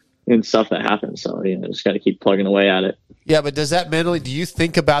and stuff that happens. So, you know, just got to keep plugging away at it. Yeah, but does that mentally, do you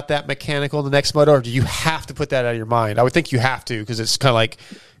think about that mechanical in the next moto, or do you have to put that out of your mind? I would think you have to, because it's kind of like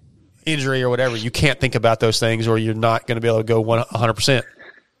injury or whatever. You can't think about those things, or you're not going to be able to go 100%.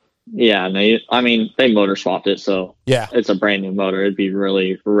 Yeah, no, I mean, they motor swapped it, so yeah, it's a brand new motor. It'd be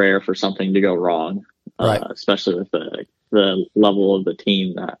really rare for something to go wrong, right? Especially with the level of the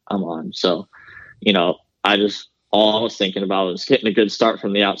team that I'm on. So, you know, all I was thinking about was getting a good start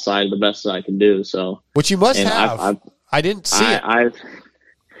from the outside, the best that I could do. So, which you must have. I didn't see it.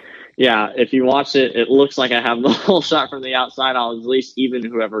 Yeah, if you watch it, it looks like I have the whole shot from the outside. I was at least even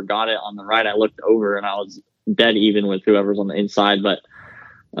whoever got it on the right. I looked over and I was dead even with whoever's on the inside. But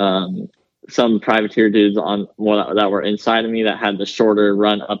some privateer dudes that were inside of me that had the shorter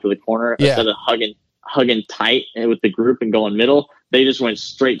run up to the corner, instead of hugging tight with the group and going middle, they just went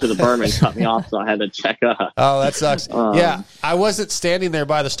straight to the berm and cut me off. So I had to check up. Oh, that sucks. Yeah, I wasn't standing there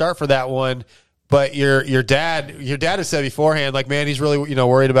by the start for that one. But your dad had said beforehand, like, man, he's really,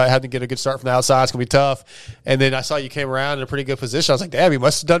 worried about having to get a good start from the outside. It's gonna be tough. And then I saw you came around in a pretty good position. I was like, damn, he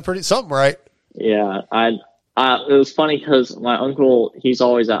must have done something right. Yeah, it was funny because my uncle, he's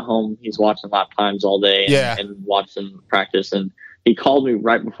always at home. He's watching lap times all day and watching practice. And he called me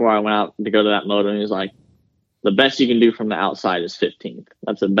right before I went out to go to that moto, and he was like, the best you can do from the outside is 15th.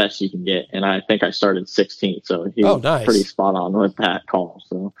 That's the best you can get. And I think I started 16th, so he was pretty spot on with that call.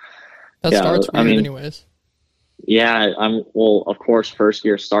 So. That starts weird anyways. Yeah, of course, first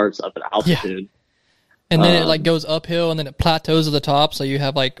gear starts up at altitude. Yeah. And then it goes uphill and then it plateaus at the top, so you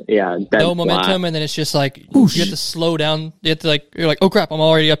have no momentum, and then it's just like you have to slow down. You have to you're like, oh crap, I'm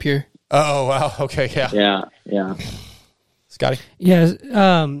already up here. Oh wow, okay, yeah. Scotty? Yeah.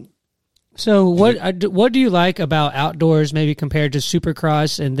 So what do you like about outdoors, maybe compared to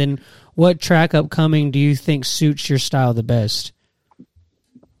Supercross, and then what track upcoming do you think suits your style the best?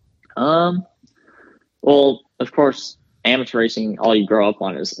 Well, of course, amateur racing, all you grow up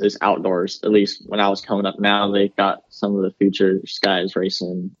on is outdoors. At least when I was coming up now, they've got some of the future guys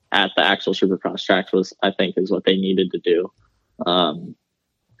racing at the actual Supercross tracks, I think is what they needed to do.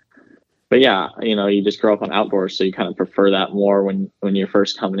 But yeah, you just grow up on outdoors, so you kind of prefer that more when you're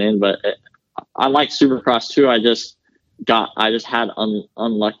first coming in. But I like Supercross too. I just had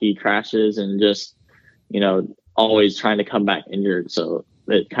unlucky crashes and just, always trying to come back injured. So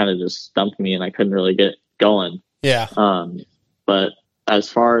it kind of just stumped me and I couldn't really get going. Yeah. But as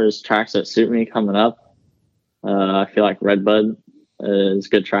far as tracks that suit me coming up, I feel like Redbud is a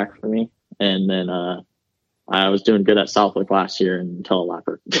good track for me. And then, I was doing good at Southwick last year until a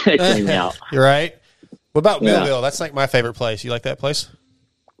lapper cleaned me out. You're right. What about Millville? That's like my favorite place. You like that place?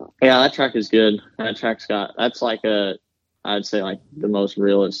 Yeah, that track is good. That's I'd say the most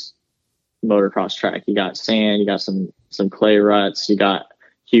realist motocross track. You got sand, you got some clay ruts, you got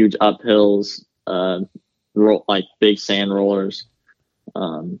huge uphills, big sand rollers.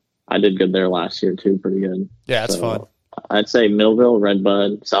 I did good there last year too, pretty good. Yeah, it's fun. I'd say Millville,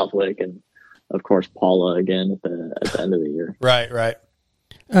 Redbud, Southwick, and of course Paula again at the end of the year. Right.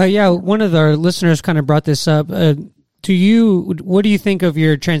 Yeah, one of our listeners kind of brought this up. To you, what do you think of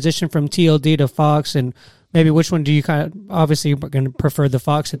your transition from TLD to Fox, and maybe which one do you kind of, obviously you're going to prefer the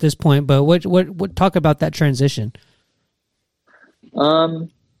Fox at this point, but what talk about that transition?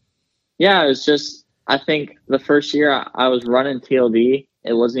 Yeah, it's just, I think the first year I was running TLD,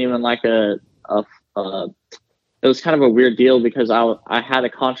 it wasn't even like it was kind of a weird deal because I had a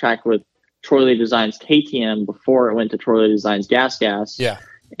contract with Troy Lee Designs KTM before it went to Troy Lee Designs Gas. Yeah.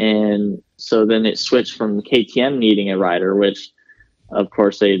 And so then it switched from KTM needing a rider, which of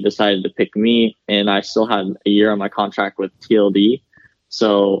course they decided to pick me, and I still had a year on my contract with TLD.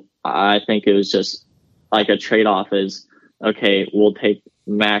 So I think it was just like a trade-off is, okay, we'll take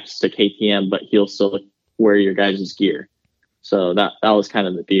Max to KTM, but he'll still wear your guys' gear. So that was kind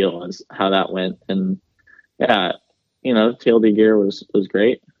of the deal, is how that went. And yeah, TLD gear was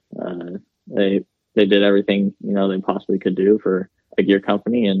great. They did everything, they possibly could do for a gear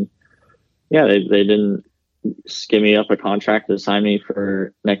company. And yeah, they didn't give me up a contract to sign me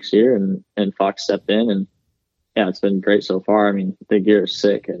for next year, and Fox stepped in, and yeah, it's been great so far. I mean, the gear is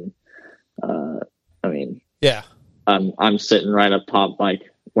sick, and yeah, I'm sitting right up top,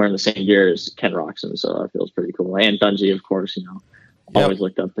 wearing the same gear as Ken Roxon, so that feels pretty cool. And Dungey, of course, always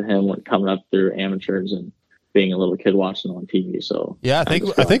looked up to him when coming up through amateurs, and being a little kid watching on TV. So yeah, I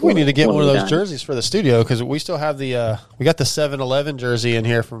think we need to get one of those jerseys for the studio because we still have the we got the 7-Eleven jersey in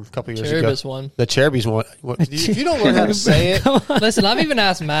here from a couple years ago. One. The Cherubies one. If you don't learn how to say it, listen, I've even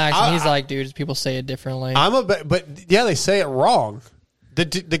asked Max, and he's like, "Dude, people say it differently." But yeah, they say it wrong. The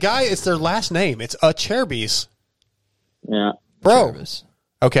guy, it's their last name. It's a Cherubies. Yeah, bro. Cherubies.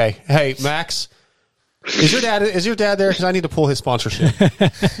 Okay, hey Max, is your dad there? Because I need to pull his sponsorship.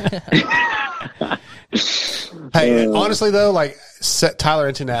 Hey, honestly though, like Tyler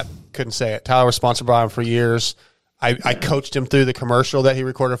Internet couldn't say it. Tyler was sponsored by him for years. I coached him through the commercial that he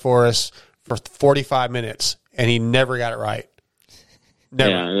recorded for us for 45 minutes, and he never got it right. Never.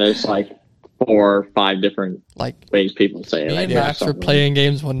 Yeah, there's like 4 or 5 different ways people say it. Me and Max were playing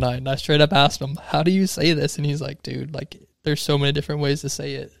games one night, and I straight up asked him, "How do you say this?" And he's like, "Dude, like there's so many different ways to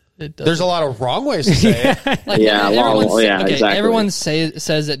say it." There's a lot of wrong ways to say it. Exactly. Everyone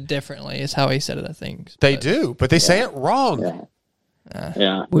says it differently. Is how he said it. I think they do, but they say it wrong.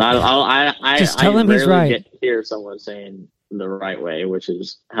 Yeah. I just tell him he's rarely right. get to hear someone saying the right way, which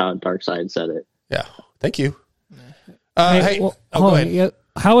is how Darkside said it. Yeah. Thank you. Hey, go ahead. Yeah,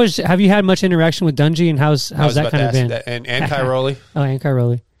 have you had much interaction with Dungy, and how's that kind of been? And Kyroli? Oh, and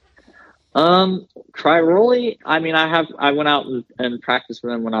Kyroli. Kyroli, I mean, I went out and practiced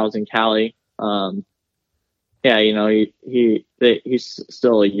with him when I was in Cali. Yeah, you know, he's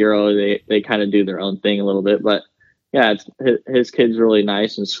still a Euro. They kind of do their own thing a little bit, but yeah, his kid's really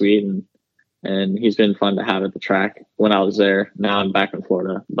nice and sweet, and he's been fun to have at the track when I was there. Now I'm back in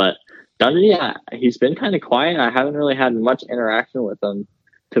Florida, but Dundee, yeah, he's been kind of quiet. I haven't really had much interaction with him,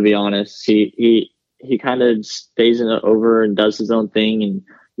 to be honest. He kind of stays over and does his own thing, and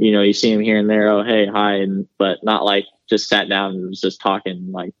you know, you see him here and there. Oh, hey, hi, but not like just sat down and was just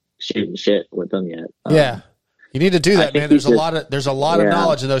talking, like shooting shit with them yet. Yeah, you need to do that, man. There's a lot of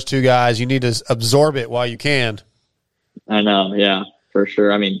knowledge in those two guys. You need to absorb it while you can. I know, yeah, for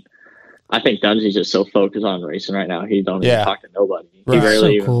sure. I mean, I think Dungy's just so focused on racing right now. He don't even talk to nobody. Right. He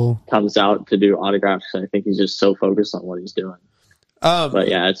rarely even comes out to do autographs. I think he's just so focused on what he's doing. But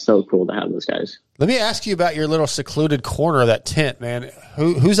yeah, it's so cool to have those guys. Let me ask you about your little secluded corner of that tent, man.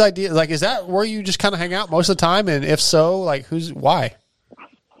 Whose idea? Like, is that where you just kind of hang out most of the time? And if so, like, why?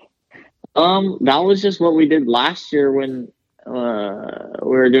 That was just what we did last year when we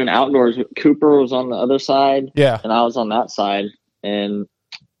were doing outdoors. Cooper was on the other side, and I was on that side, and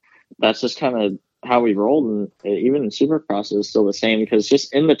that's just kind of how we rolled. And even in Supercross, it was still the same because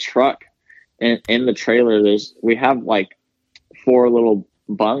just in the truck and in the trailer, we have like 4 little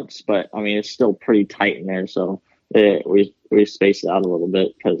bunks, but I mean it's still pretty tight in there. So we spaced it out a little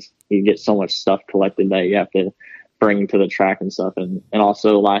bit because you get so much stuff collected that you have to bring to the track and stuff. And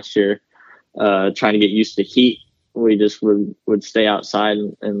also last year, trying to get used to heat, we just would stay outside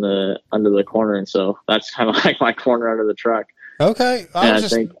in the under the corner, and so that's kind of like my corner under the truck. Okay, I was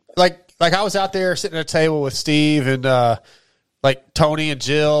just like I was out there sitting at a table with Steve and like Tony and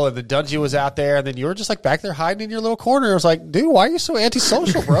Jill, and the Dungy was out there, and then you were just like back there hiding in your little corner. I was like, dude, why are you so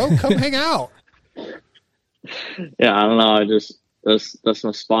antisocial, bro? Come hang out. Yeah, I don't know. That's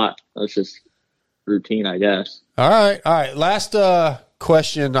my spot. That's just routine, I guess. All right. Last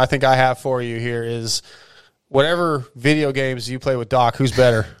question I think I have for you here is, whatever video games you play with Doc, who's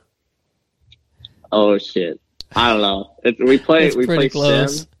better? Oh shit, I don't know. We play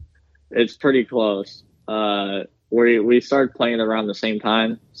close. Sim. It's pretty close. We started playing around the same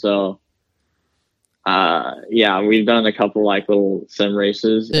time, so yeah, we've done a couple like little sim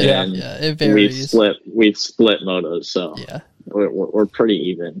races, and it varies. We've split motos, so yeah, we're pretty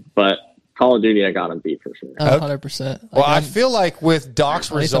even. But Call of Duty, I got him beat for sure. 100%. Well, I feel like with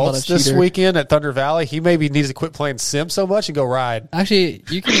Doc's results this weekend at Thunder Valley, he maybe needs to quit playing sim so much and go ride. Actually,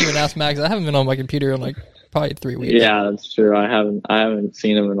 you can even ask Max. I haven't been on my computer in like probably 3 weeks. Yeah, that's true. I haven't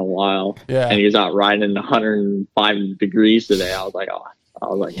seen him in a while. Yeah, and he was out riding in 105 degrees today. I was like,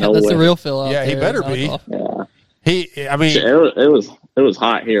 no that's way. the real feel out Yeah, there. he better be. Yeah, I mean, it was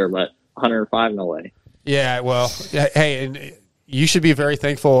hot here, but 105, no way. Yeah, well, hey, and you should be very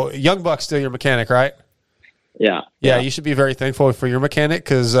thankful. Young Buck's still your mechanic, right? Yeah. You should be very thankful for your mechanic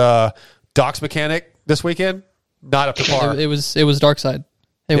because Doc's mechanic this weekend, not up to par. It was Dark Side.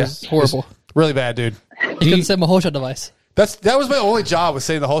 It was horrible. It was really bad, dude. He couldn't set my whole shot device. That was my only job, was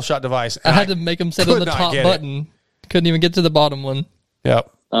setting the whole shot device. I had to make him set on the top button. Couldn't even get to the bottom one.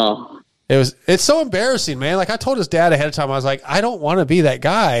 Yep. Oh. It's so embarrassing, man. Like I told his dad ahead of time, I was like, I don't want to be that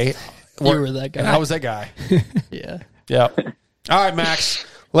guy. You were that guy. And I was that guy. Yeah. Yep. All right, Max.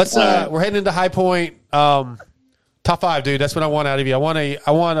 Let's we're heading into High Point. Top 5, dude. That's what I want out of you. I want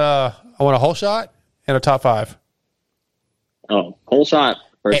a whole shot and a top 5. Oh, whole shot.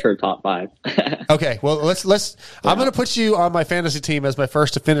 for sure top 5. Okay, well let's. I'm going to put you on my fantasy team as my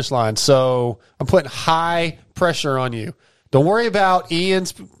first to finish line. So I'm putting high pressure on you. Don't worry about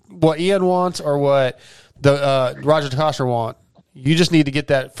what Ian wants or what the Roger DeCoster want. You just need to get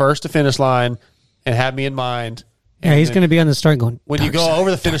that first to finish line and have me in mind. Yeah, he's going to be on the start going. When you go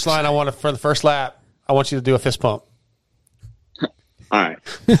over the finish line, for the first lap, I want you to do a fist pump. All right.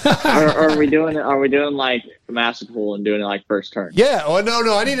 Are we doing like the master pool and doing it like first turn? Yeah. Oh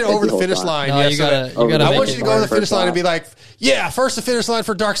no! I need it over the finish line. No, you gotta. I want you to go to the finish line and be like, "Yeah, first the finish line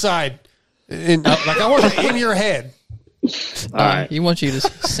for Dark Side." And, I want it in your head. All right. He wants you to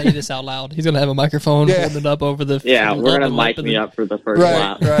say this out loud. He's gonna have a microphone holding it up over the. Yeah, we're gonna mic me up for the first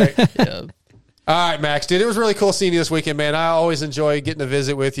lap. Right. Yeah. All right, Max, dude, it was really cool seeing you this weekend, man. I always enjoy getting to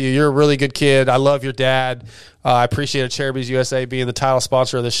visit with you. You're a really good kid. I love your dad. I appreciate Cherubies USA being the title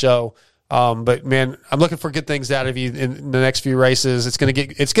sponsor of the show. But man, I'm looking for good things out of you in the next few races. It's gonna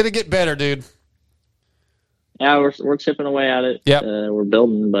get better, dude. Yeah, we're chipping away at it. Yep. We're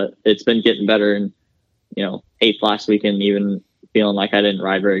building, but it's been getting better. And 8th last weekend, even feeling like I didn't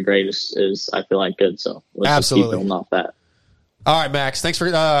ride very great is I feel like good. So let's just keep building off that. All right, Max. Thanks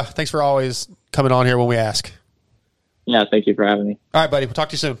for always coming on here when we ask. Yeah, thank you for having me. All right, buddy. We'll talk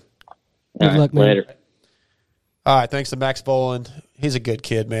to you soon. Good luck, man. Later. All right, thanks to Max Boland. He's a good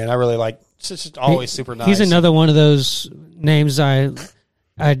kid, man. I really like. Just always super nice. He's another one of those names I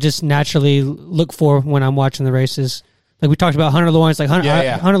just naturally look for when I'm watching the races. Like we talked about Hunter Lawrence. Like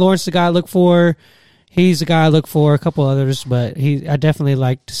Hunter Lawrence is the guy I look for. He's the guy I look for. A couple others, but I definitely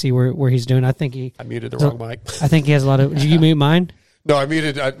like to see where he's doing. I muted the wrong mic. I think he has a lot of. Did you mute mine? No, I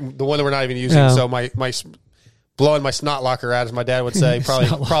muted the one that we're not even using. So my blowing my snot locker out, as my dad would say,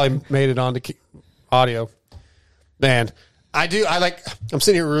 probably made it onto audio. Man, I'm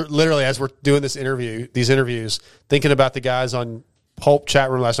sitting here literally as we're doing these interviews, thinking about the guys on Pulp chat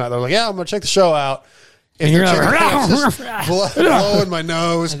room last night. They're like, "Yeah, I'm gonna check the show out." And you're like, blowing my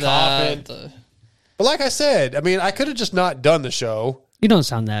nose, coughing. But like I said, I mean, I could have just not done the show. You don't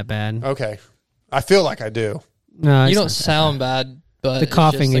sound that bad. Okay, I feel like I do. No, you don't sound bad, but the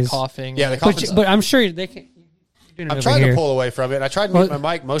coughing is coughing. Yeah, the coughing. But I'm sure they can. I'm trying to pull away from it. I tried to mute my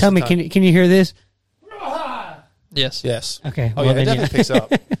mic most of the time. Tell me, can you hear this? Yes. Okay. Oh, yeah, it definitely picks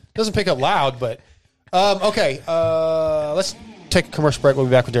up. It doesn't pick up loud, but... okay, let's take a commercial break. We'll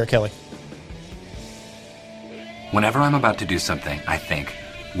be back with Derek Kelly. Whenever I'm about to do something, I think,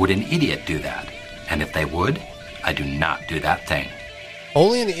 would an idiot do that? And if they would, I do not do that thing.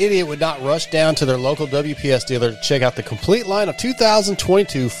 Only an idiot would not rush down to their local WPS dealer to check out the complete line of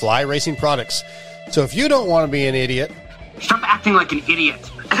 2022 Fly Racing products. So if you don't want to be an idiot... Stop acting like an idiot.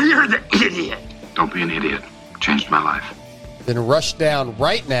 You're the idiot. Don't be an idiot. Changed my life. Then rush down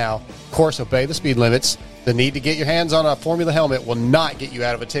right now. Of course, obey the speed limits. The need to get your hands on a Formula helmet will not get you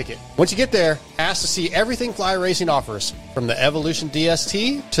out of a ticket. Once you get there, ask to see everything Fly Racing offers, from the Evolution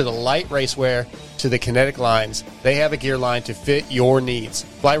DST to the light racewear to the kinetic lines. They have a gear line to fit your needs.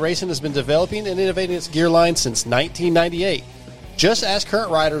 Fly Racing has been developing and innovating its gear line since 1998. Just ask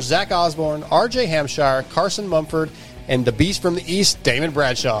current riders Zach Osborne, RJ Hampshire, Carson Mumford, and the Beast from the East, Damon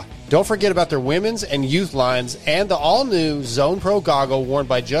Bradshaw. Don't forget about their women's and youth lines and the all-new Zone Pro goggle worn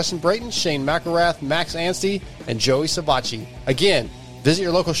by Justin Brayton, Shane McElrath, Max Anstey, and Joey Sabachi. Again, visit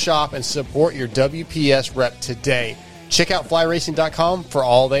your local shop and support your WPS rep today. Check out flyracing.com for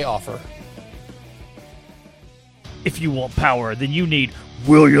all they offer. If you want power, then you need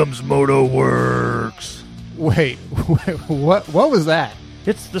Williams Moto Works. Wait, what was that?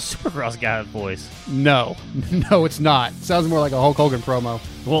 It's the Supercross guy voice. No, it's not. It sounds more like a Hulk Hogan promo.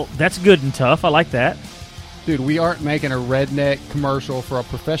 Well, that's good and tough. I like that. Dude, we aren't making a redneck commercial for a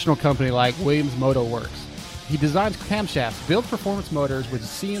professional company like Williams Moto Works. He designs camshafts, builds performance motors with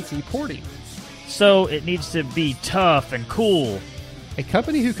CNC porting. So it needs to be tough and cool. A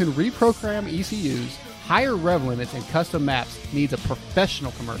company who can reprogram ECUs, higher rev limits, and custom maps needs a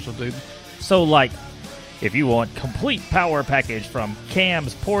professional commercial, dude. So, like, if you want complete power package from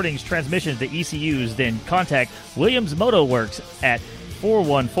cams, portings, transmissions to ECUs, then contact Williams Moto Works at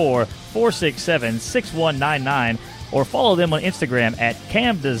 414-467-6199 or follow them on Instagram at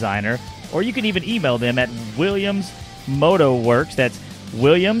camdesigner, or you can even email them at Williams Moto Works. That's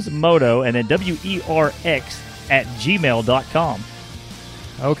Williams Moto and then WERX at gmail.com.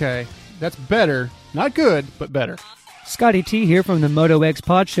 Okay, that's better. Not good, but better. Scotty T here from the Moto X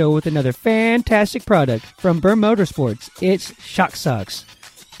Pod Show with another fantastic product from Burr Motorsports. It's Shock Socks,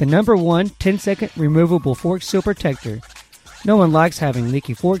 the #1 10-second removable fork seal protector. No one likes having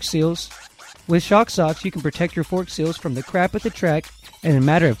leaky fork seals. With Shock Socks, you can protect your fork seals from the crap at the track in a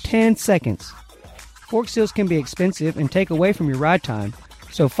matter of 10 seconds. Fork seals can be expensive and take away from your ride time,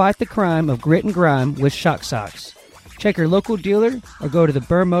 So fight the crime of grit and grime with Shock Socks. Check your local dealer or go to the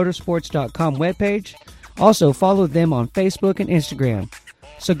BurrMotorsports.com webpage. Also, follow them on Facebook and Instagram.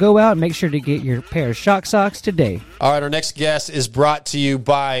 So go out and make sure to get your pair of Shock Socks today. All right, our next guest is brought to you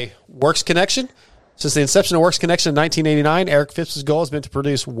by Works Connection. Since the inception of Works Connection in 1989, Eric Phipps' goal has been to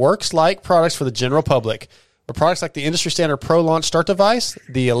produce Works-like products for the general public. With products like the industry standard Pro Launch Start Device,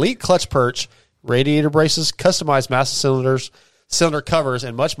 the Elite Clutch Perch, radiator braces, customized master cylinders, cylinder covers,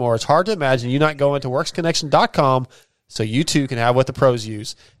 and much more, it's hard to imagine you not going to WorksConnection.com so you too can have what the pros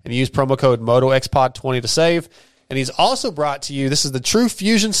use. And use promo code MotoXPod20 to save. And he's also brought to you, this is the True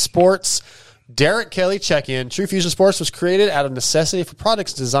Fusion Sports Derek Kelly check-in. True Fusion Sports was created out of necessity for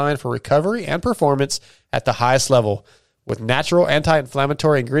products designed for recovery and performance at the highest level. With natural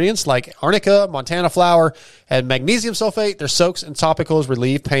anti-inflammatory ingredients like arnica, Montana flower, and magnesium sulfate, their soaks and topicals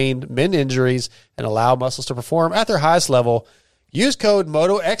relieve pain, mend injuries, and allow muscles to perform at their highest level. Use code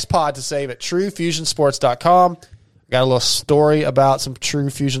MotoXPod to save at TrueFusionSports.com. Got a little story about some True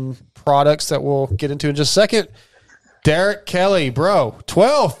Fusion products that we'll get into in just a second. Derek Kelly, bro,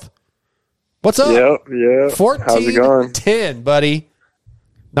 12th. What's up? Yep. 14, How's it going? 10, buddy.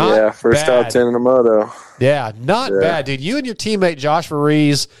 Not first bad. top 10 in the moto. Yeah, not bad, dude. You and your teammate Josh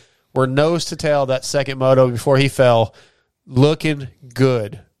Varize were nose to tail that second moto before he fell, looking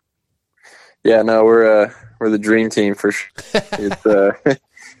good. Yeah, no, we're the dream team for sure.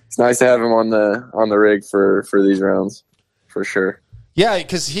 It's nice to have him on the rig for these rounds, for sure. Yeah,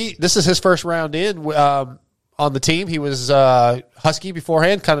 because this is his first round in on the team. He was Husky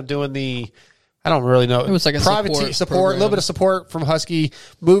beforehand, kind of doing the, I don't really know. It was like a private support, a little bit of support from Husky.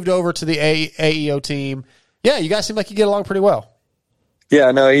 Moved over to the AEO team. Yeah, you guys seem like you get along pretty well. Yeah,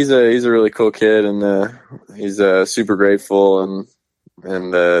 no, he's a really cool kid, and he's super grateful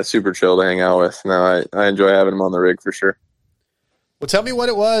and super chill to hang out with. No, I enjoy having him on the rig for sure. Well, tell me what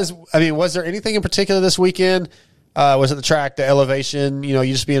it was. I mean, was there anything in particular this weekend? Was it the track, the elevation? You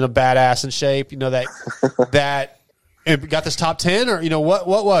just being a badass in shape. That it got this top 10, or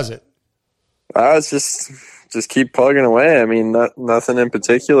what was it? It's just keep plugging away. I mean, nothing in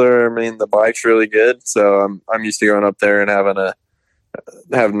particular. I mean, the bike's really good, so I'm used to going up there and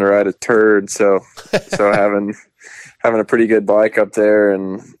having to ride a turd. So having a pretty good bike up there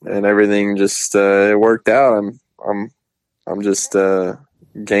and everything just it worked out. I'm just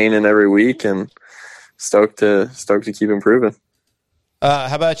gaining every week and stoked to keep improving.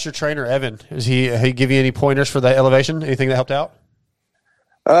 How about your trainer Evan? Does he give you any pointers for the elevation? Anything that helped out?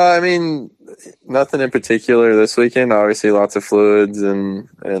 I mean, nothing in particular this weekend. Obviously, lots of fluids and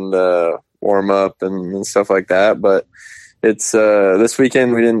warm up and stuff like that. But it's this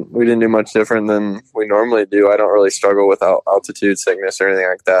weekend we didn't do much different than we normally do. I don't really struggle with altitude sickness or anything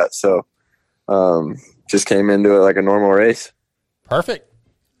like that. So just came into it like a normal race. Perfect.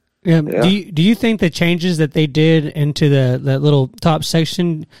 Yeah. Do you think the changes that they did into that little top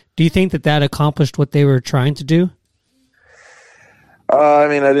section, do you think that accomplished what they were trying to do? I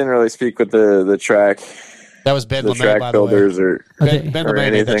mean, I didn't really speak with the track. That was Ben the LeMay, track by builders the way. Ben or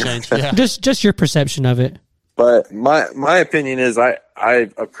LeMay made that anything. change. Yeah. Just your perception of it. But my opinion is I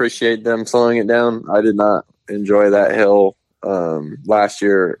appreciate them slowing it down. I did not enjoy that hill last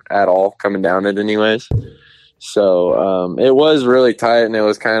year at all, coming down it anyways. So it was really tight, and it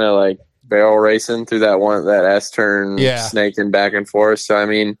was kind of like barrel racing through that S turn, snaking back and forth. So I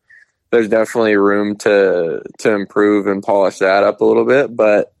mean, there's definitely room to improve and polish that up a little bit.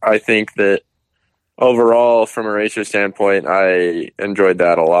 But I think that overall, from a racer standpoint, I enjoyed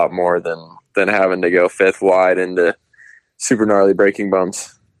that a lot more than having to go fifth wide into super gnarly braking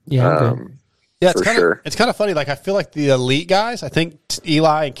bumps. Yeah, it's kind of funny. Like, I feel like the elite guys, I think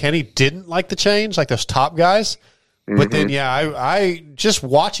Eli and Kenny didn't like the change, like those top guys. But then, I just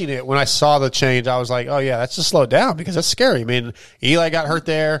watching it, when I saw the change, I was like, oh yeah, that's just slow down, because that's scary. I mean, Eli got hurt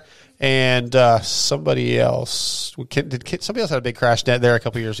there, and somebody else had a big crash there a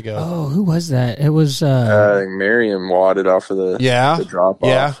couple years ago. Oh, who was that? It was I think Merriam wadded off of the drop off.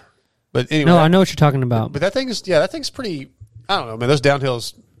 Yeah. But anyway, no, I know what you're talking about. But that thing's pretty. I don't know, man. Those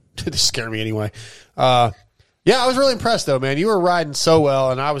downhills they scare me anyway. I was really impressed though, man. You were riding so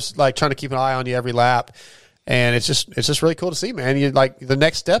well, and I was like trying to keep an eye on you every lap. And it's just really cool to see, man. You like the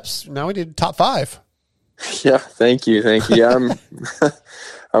next steps. Now we did top 5. Yeah, thank you. Yeah,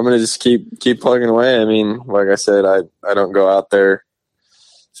 I'm gonna just keep plugging away. I mean, like I said, I don't go out there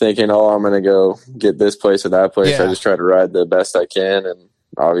thinking, oh, I'm gonna go get this place or that place. Yeah. I just try to ride the best I can, and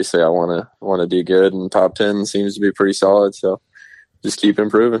obviously I want to do good. And top 10 seems to be pretty solid, so just keep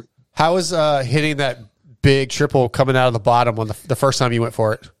improving. How was hitting that big triple coming out of the bottom on the first time you went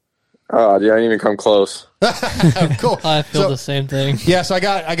for it? Oh, dude, I didn't even come close. Cool. I feel the same thing. Yeah, so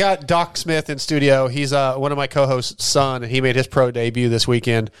I got Doc Smith in studio. He's one of my co-hosts' son, and he made his pro debut this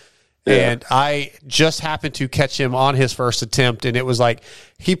weekend. Yeah. And I just happened to catch him on his first attempt, and it was like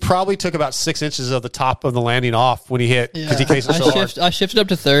he probably took about 6 inches of the top of the landing off when he hit because he cased it so hard. I shifted up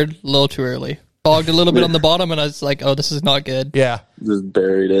to third a little too early. Bogged a little bit on the bottom, and I was like, oh, this is not good. Yeah. Just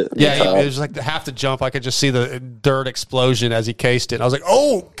buried it. Yeah, it was like half the jump. I could just see the dirt explosion as he cased it. I was like,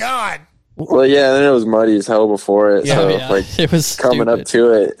 oh, God. Well, yeah, and then it was muddy as hell before it. Yeah, so, yeah. like, it was coming stupid. up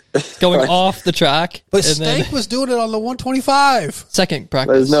to it. Going like, off the track. But Stank was doing it on the 125. Second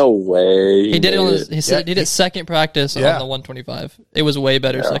practice. There's no way. He did it on he did it second practice on the 125. It was way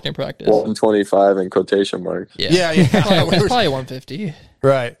better second practice. 125 in quotation marks. Yeah. Probably 150.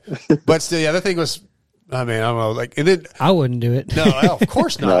 Right. But still, the other thing was, I mean, I don't know. Like, and then, I wouldn't do it. No, of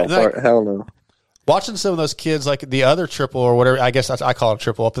course not. No, Like, hell no. watching some of those kids, like the other triple or whatever, I guess I call it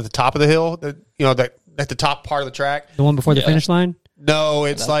triple, up at the top of the hill, that at the top part of the track. The one before the finish line? No,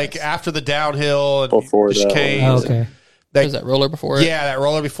 it's like after the downhill and before the chicanes. Oh, okay. Was that roller before it? Yeah, that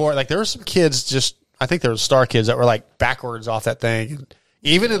roller before it. Like there were some kids I think there were star kids that were like backwards off that thing. And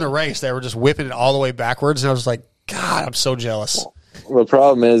even in the race, they were just whipping it all the way backwards. And I was like, God, I'm so jealous. The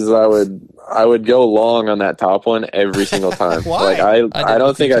problem is I would go long on that top one every single time. Why? Like I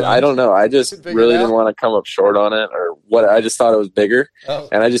don't think I don't know. I just really didn't want to come up short on it or what. I just thought it was bigger,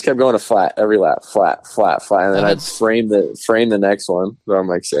 and I just kept going to flat every lap, flat, and then I'd frame the next one. So I'm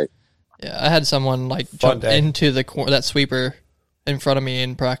like sick. Yeah, I had someone like jump into that sweeper in front of me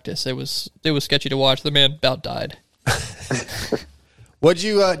in practice. It was sketchy to watch. The man about died. Did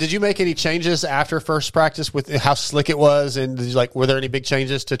you make any changes after first practice with how slick it was, and were there any big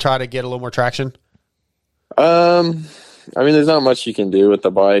changes to try to get a little more traction? I mean, there's not much you can do with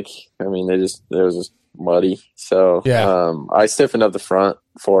the bike. I mean, it was just muddy. So I stiffened up the front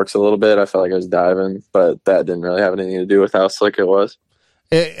forks a little bit. I felt like I was diving, but that didn't really have anything to do with how slick it was.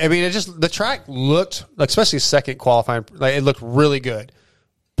 The track looked, like, especially second qualifying, like it looked really good.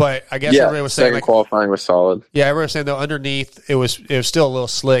 But I guess everybody was saying second qualifying was solid. Yeah, everybody was saying though underneath it was still a little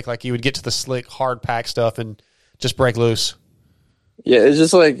slick. Like you would get to the slick hard pack stuff and just break loose. Yeah, it's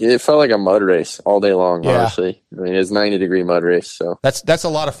just like it felt like a mud race all day long. Yeah. Honestly, I mean it's 90-degree mud race. So that's a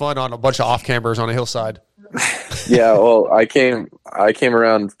lot of fun on a bunch of off cambers on a hillside. Yeah, well, I came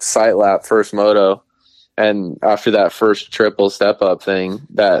around sight lap first moto, and after that first triple step up thing,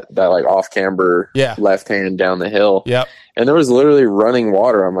 that like off camber left hand down the hill. Yep. And there was literally running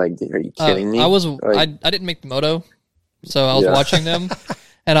water. I'm like, are you kidding me? I didn't make the moto, so I was watching them,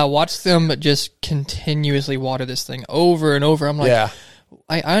 and I watched them just continuously water this thing over and over. I'm like,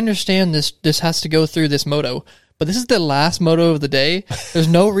 I understand this has to go through this moto, but this is the last moto of the day. There's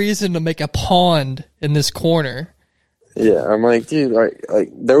no reason to make a pond in this corner. Yeah, I'm like, dude, like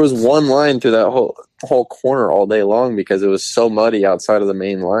there was one line through that whole corner all day long because it was so muddy outside of the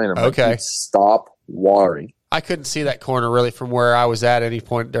main line. I'm like, dude, stop watering. I couldn't see that corner really from where I was at any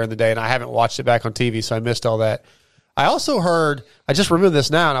point during the day, and I haven't watched it back on TV, so I missed all that. I also heard, I just remember this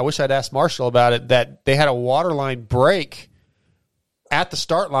now, and I wish I'd asked Marshall about it, that they had a waterline break at the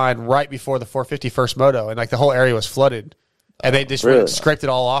start line right before the 450 first moto, and like the whole area was flooded, and they just scraped it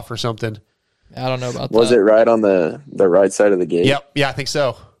all off or something. I don't know about that. Was it right on the right side of the gate? Yep. Yeah, I think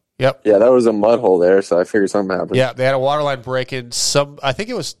so. Yep. Yeah, that was a mud hole there, so I figured something happened. Yeah, they had a waterline break in I think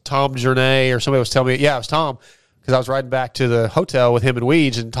it was Tom Journay or somebody was telling me, it was Tom, because I was riding back to the hotel with him and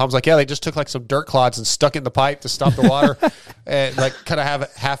Weege, and Tom's like, they just took like some dirt clods and stuck it in the pipe to stop the water and like kind of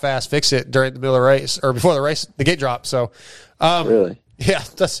have half-ass fix it during the middle of the race or before the race, the gate drop. So, really? Yeah, I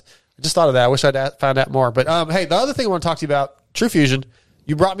just thought of that. I wish I'd found out more. But, hey, the other thing I want to talk to you about, True Fusion,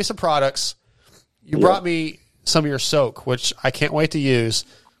 you brought me some products. You brought me some of your soak, which I can't wait to use.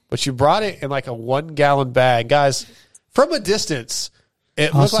 But you brought it in like a 1-gallon bag. Guys, from a distance,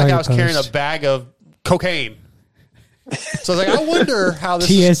 it looked like I was carrying a bag of cocaine. So I was like, I wonder how this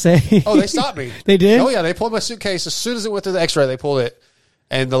TSA. Oh, they stopped me. They did? Oh, yeah. They pulled my suitcase. As soon as it went through the x-ray, they pulled it.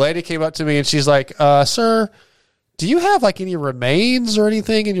 And the lady came up to me and she's like, sir, do you have like any remains or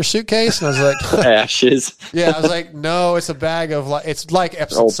anything in your suitcase? And I was like, ashes. Yeah, I was like, no, it's a bag of it's like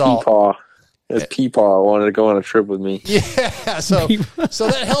Epsom salt. Peepaw. His Peepaw wanted to go on a trip with me. Yeah, so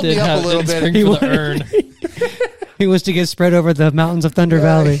that held me up a little bit. He was to get spread over the mountains of Thunder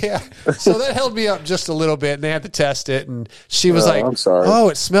Valley. Yeah, so that held me up just a little bit, and they had to test it. And she was like, I'm sorry. Oh,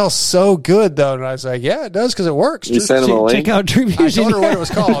 it smells so good, though. And I was like, yeah, it does because it works. You sent him a link? Check out True Fusion. I told her what it was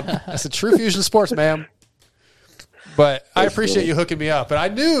called. I said, True Fusion Sports, ma'am. But I appreciate you hooking me up. And I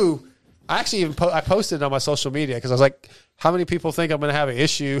knew, I actually even I posted it on my social media because I was like, how many people think I'm going to have an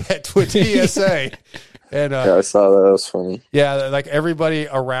issue with TSA? And yeah, I saw that. That was funny. Yeah, like everybody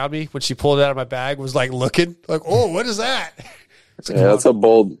around me when she pulled it out of my bag was like looking, like, "Oh, what is that?" Yeah, that's a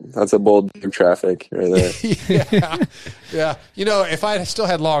bold traffic right there. Yeah. You know, if I still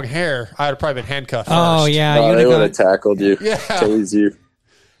had long hair, I'd have probably been handcuffed. Oh, first. yeah. No, they would have tackled you. Yeah. Tased you.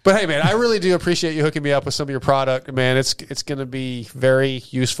 But hey, man, I really do appreciate you hooking me up with some of your product, man. It's going to be very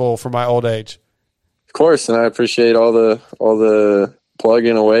useful for my old age. Of course, and I appreciate all the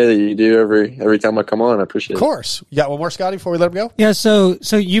plugging away that you do every time I come on. I appreciate it. Of course. You got one more, Scotty, before we let him go? Yeah, so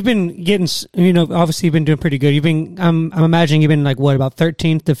you've been getting, obviously you've been doing pretty good. You've been, I'm imagining you've been like what, about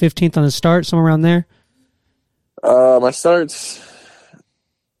 13th to 15th on the start, somewhere around there. My starts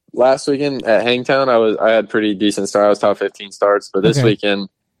last weekend at Hangtown, I had pretty decent start. I was top 15 starts, but this weekend,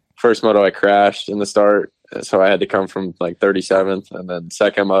 first moto I crashed in the start, so I had to come from like 37th, and then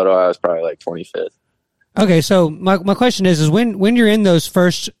second moto I was probably like 25th. Okay, so my question is when you're in those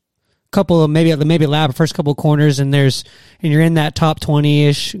first couple of maybe lap, first couple of corners, and you're in that top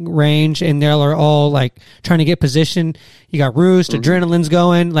 20-ish range, and they are all like trying to get position. You got roost, adrenaline's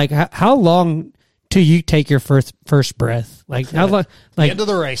going. Like how long till you take your first breath? Like how long? Like end of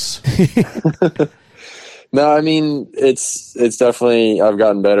the race. No, I mean it's definitely I've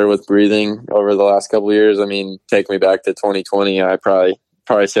gotten better with breathing over the last couple of years. I mean, take me back to 2020, I probably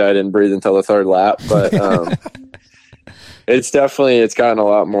say I didn't breathe until the third lap, but it's gotten a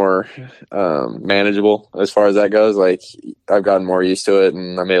lot more manageable as far as that goes. Like I've gotten more used to it,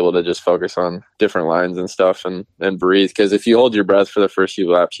 and I'm able to just focus on different lines and stuff and breathe. Because if you hold your breath for the first few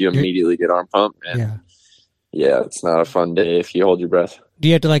laps, you immediately get arm pump, and yeah, it's not a fun day if you hold your breath. Do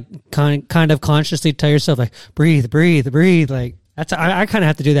you have to like kind of consciously tell yourself like breathe? Like that's I kind of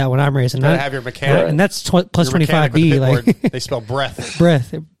have to do that when I'm racing. Gotta have your mechanic, and that's plus 25B. Like they spell breath.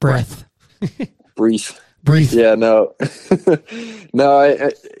 breath. Breathe. Yeah, no,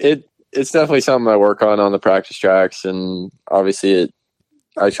 it's definitely something I work on the practice tracks, and obviously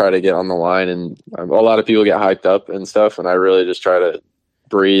I try to get on the line, and a lot of people get hyped up and stuff, and I really just try to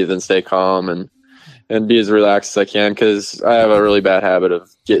breathe and stay calm and be as relaxed as I can, because I have a really bad habit of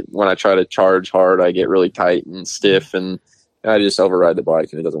when I try to charge hard, I get really tight and stiff, and I just override the bike,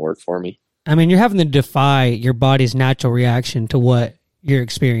 and it doesn't work for me. I mean, you're having to defy your body's natural reaction to what you're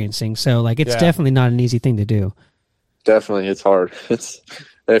experiencing. So, like, it's definitely not an easy thing to do. Definitely. It's hard.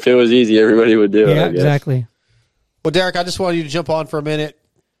 If it was easy, everybody would do it. Yeah, exactly. Well, Derek, I just wanted you to jump on for a minute.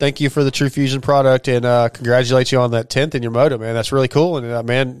 Thank you for the True Fusion product, and congratulate you on that 10th in your moto, man. That's really cool. And,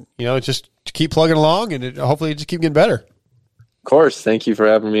 man, just keep plugging along, and hopefully just keep getting better. Of course. Thank you for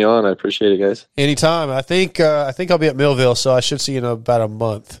having me on. I appreciate it, guys. Anytime. I think I'll be at Millville, so I should see you in about a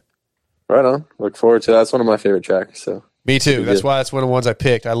month. Right on. Look forward to it. That's one of my favorite tracks. So me too. That's why that's one of the ones I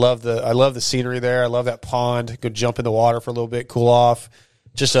picked. I love the scenery there. I love that pond. Go jump in the water for a little bit, cool off.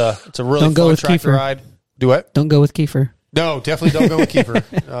 It's a really fun track to ride. Do what? Don't go with Kiefer. No, definitely don't go with Kiefer.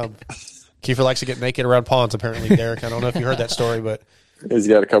 Kiefer likes to get naked around ponds, apparently, Derek. I don't know if you heard that story, but he's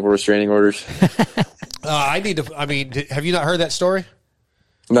got a couple restraining orders. have you not heard that story?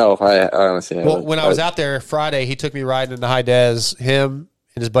 No, I honestly haven't. Well, when I was out there Friday, he took me riding in the high des, him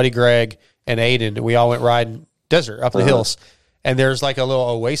and his buddy Greg and Aiden, and we all went riding desert up the hills. And there's like a little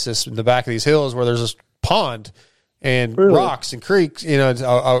oasis in the back of these hills where there's this pond and rocks and creeks,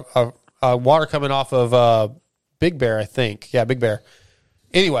 water coming off of Big Bear, I think. Yeah, Big Bear.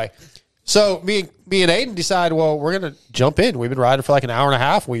 Anyway, so me and Aiden decide, well, we're going to jump in. We've been riding for like an hour and a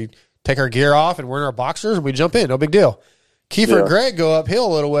half. We take our gear off and we're in our boxers and we jump in. No big deal. Kiefer and Greg go uphill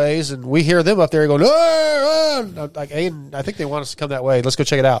a little ways, and we hear them up there going, like, Aiden, I think they want us to come that way. Let's go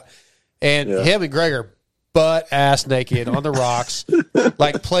check it out. And him and Greg are butt-ass naked on the rocks,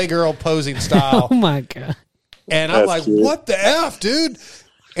 like Playgirl posing style. Oh, my God. And I'm like, what the F, dude?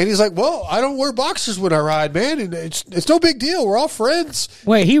 And he's like, well, I don't wear boxers when I ride, man. And it's no big deal. We're all friends.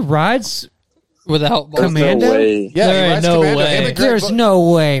 Wait, he rides without Commando? No way. Yeah, there ain't no way. There's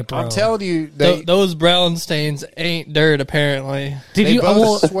no way, bro. I'm telling you. Those brown stains ain't dirt, apparently. They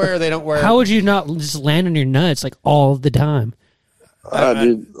both swear they don't wear. How would you not just land on your nuts like all the time?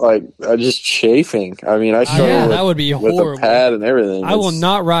 Dude, like just chafing. I mean, I struggle that would be horrible. With the pad and everything. I will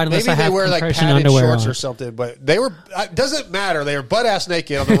not ride unless I have wear like compression padded underwear shorts on. or something. But they were. Doesn't matter. They were butt ass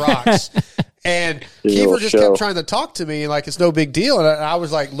naked on the rocks. And Kiefer just kept trying to talk to me, and like it's no big deal. And I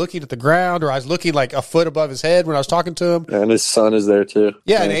was like looking at the ground, or I was looking like a foot above his head when I was talking to him. And his son is there too.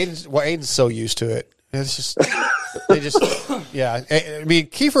 Yeah, and Aiden's so used to it. It's just yeah. I mean,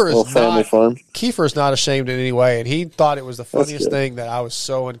 Kiefer is not ashamed in any way, and he thought it was the funniest thing that I was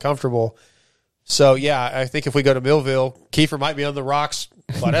so uncomfortable. So yeah, I think if we go to Millville, Kiefer might be on the rocks,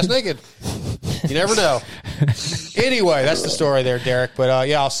 butt ass naked. You never know. Anyway, that's the story there, Derek. But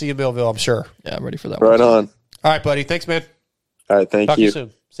yeah, I'll see you in Millville, I'm sure. Yeah, I'm ready for that Right on. All right, buddy. Thanks, man. All right, thank Talk you. to you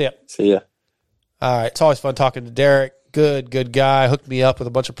soon. See ya. See ya. All right. It's always fun talking to Derek. Good guy. Hooked me up with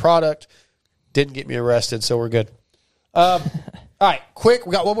a bunch of product. Didn't get me arrested, so we're good. All right, quick.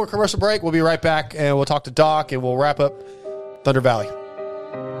 We got one more commercial break. We'll be right back, and we'll talk to Doc, and we'll wrap up Thunder Valley.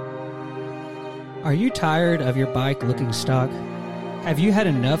 Are you tired of your bike looking stock? Have you had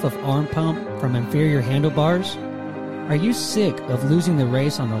enough of arm pump from inferior handlebars? Are you sick of losing the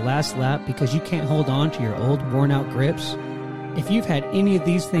race on the last lap because you can't hold on to your old worn-out grips? If you've had any of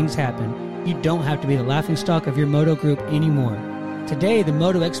these things happen, you don't have to be the laughingstock of your moto group anymore. Today, the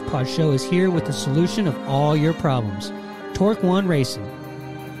Moto X Pod Show is here with the solution of all your problems. Torque One Racing.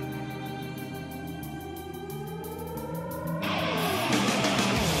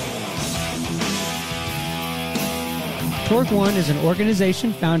 Torque One is an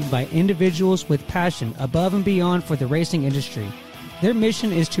organization founded by individuals with passion above and beyond for the racing industry. Their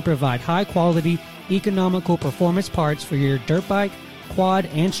mission is to provide high-quality, economical performance parts for your dirt bike, quad,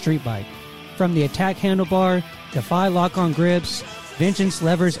 and street bike. From the Attack handlebar, Defy lock-on grips, Vengeance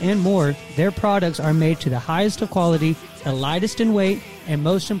levers, and more, their products are made to the highest of quality, the lightest in weight, and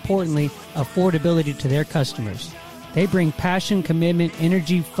most importantly, affordability to their customers. They bring passion, commitment,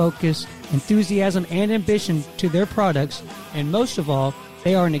 energy, focus, enthusiasm, and ambition to their products, and most of all,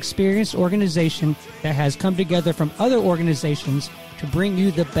 they are an experienced organization that has come together from other organizations to bring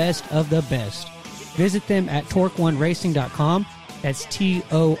you the best of the best. Visit them at torque1racing.com. That's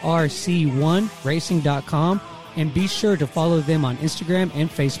TORC1racing.com. And be sure to follow them on Instagram and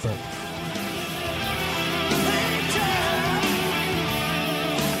Facebook.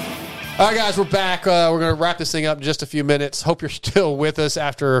 All right, guys, we're back. We're going to wrap this thing up in just a few minutes. Hope you're still with us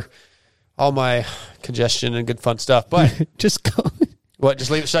after all my congestion and good fun stuff. But just go. What?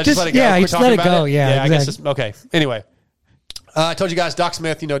 Just leave it? Should I just let it go? Yeah, Quit just talking let it about go. Yeah, I guess exactly. it's okay. Anyway, I told you guys, Doc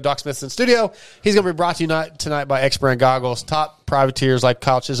Smith. You know, Doc Smith's in the studio. He's going to be brought to you tonight by X Brand Goggles. Top privateers like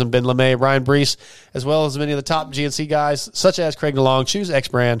Kyle Chisholm, Ben LeMay, Ryan Brees, as well as many of the top GNC guys, such as Craig DeLong. Choose X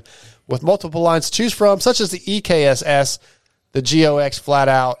Brand with multiple lines to choose from, such as the EKSS, the GOX Flat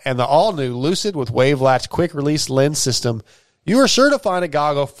Out, and the all-new Lucid with Wave Latch Quick Release Lens System. You are sure to find a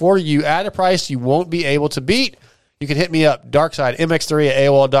goggle for you at a price you won't be able to beat. You can hit me up, DarksideMX3 at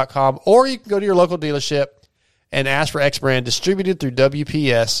AOL.com, or you can go to your local dealership and ask for X Brand, distributed through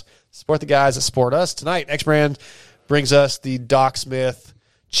WPS. Support the guys that support us. Tonight, X Brand brings us the Doc Smith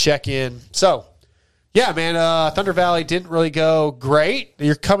check-in. So, yeah, man, Thunder Valley didn't really go great.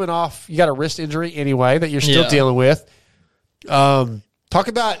 You're coming off, you got a wrist injury anyway that you're still dealing with. Talk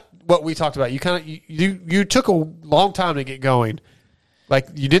about what we talked about. You kind of you took a long time to get going. Like,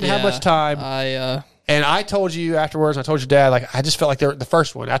 you didn't have much time. And I told you afterwards, I told your dad, like, I just felt like the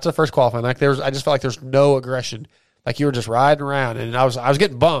first one, after the first qualifying, like I just felt like there's no aggression. Like, you were just riding around, and I was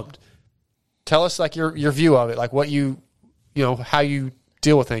getting bummed. Tell us, like, your view of it, like what you know, how you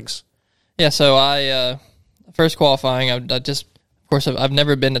deal with things. Yeah, so first qualifying, I just, of course, I've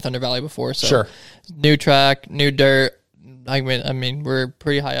never been to Thunder Valley before, so sure. New track, new dirt. I mean, we're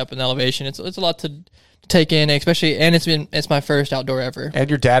pretty high up in elevation. It's a lot to take in, especially, and it's my first outdoor ever. And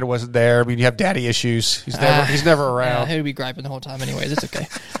your dad wasn't there. I mean, you have daddy issues. He's never around. He'd be griping the whole time, anyways. It's okay.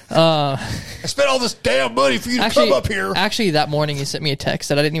 I spent all this damn money for you to come up here. Actually, that morning he sent me a text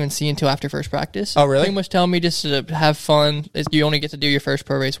that I didn't even see until after first practice. Oh, really? Pretty much telling me just to have fun. You only get to do your first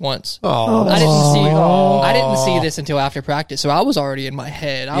pro race once. Oh, I didn't see this until after practice, so I was already in my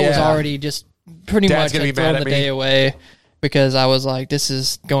head. I was already just pretty much throwing the day away. Because I was like, this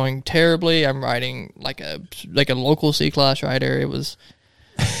is going terribly. I'm riding like a local C-Class rider. It was,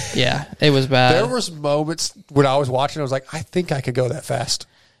 it was bad. There was moments when I was watching, I was like, I think I could go that fast.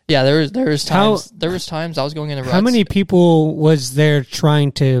 Yeah, there was times I was going in the ruts. How many people was there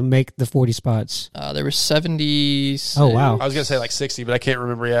trying to make the 40 spots? There was 70. Oh, wow. I was going to say like 60, but I can't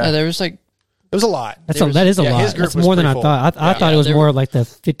remember yet. There was like... It was a lot. That is a lot. That's more than I thought. I thought it was more like the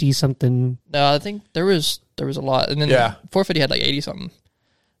 50-something. No, I think there was a lot. And then 450 had like 80-something.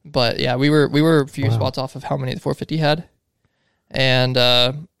 But, yeah, we were a few spots off of how many the 450 had. And,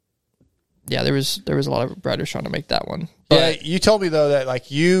 there was a lot of riders trying to make that one. But, you told me, though, that, like,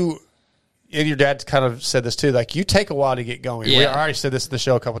 you and your dad kind of said this, too. Like, you take a while to get going. Yeah. We already said this in the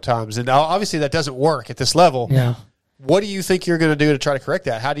show a couple of times. And obviously that doesn't work at this level. Yeah. What do you think you're going to do to try to correct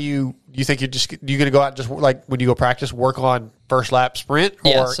that? How do you think you're going to go out and just, like, when you go practice, work on first lap sprint?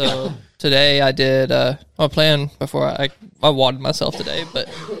 Or? Yeah, so today I did, I planned before I wadded myself today, but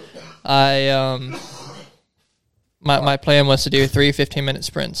my plan was to do 3 15-minute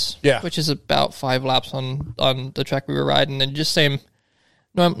sprints, which is about 5 laps on the track we were riding, and just same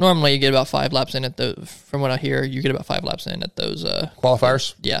Normally, you get about 5 laps in at from what I hear, you get about 5 laps in at those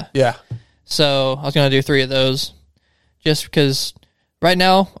qualifiers. Yeah. Yeah. So I was going to do 3 of those just because right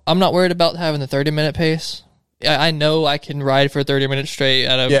now I'm not worried about having the 30-minute pace. I know I can ride for 30 minutes straight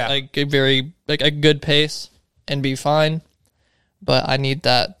at a good pace and be fine, but I need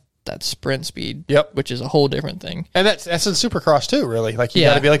that sprint speed, which is a whole different thing. And that's in Supercross too, really. Like you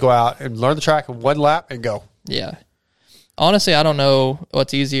got to be able to go out and learn the track in 1 lap and go. Yeah. Honestly, I don't know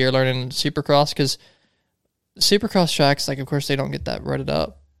what's easier learning Supercross because Supercross tracks, like, of course, they don't get that rutted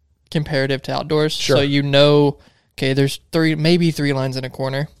up comparative to outdoors. Sure. So okay, there's maybe 3 lines in a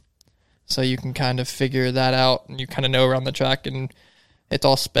corner. So you can kind of figure that out and you kind of know around the track, and it's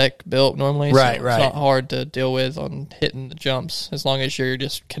all spec built normally. Right. It's not hard to deal with on hitting the jumps as long as you're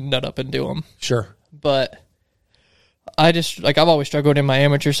just can nut up and do them. Sure. But I've always struggled in my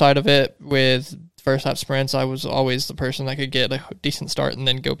amateur side of it with first lap sprints. I was always the person that could get a decent start and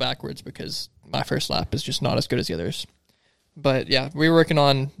then go backwards because my first lap is just not as good as the others. But yeah, we were working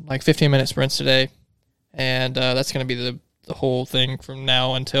on like 15-minute sprints today, and that's going to be the whole thing from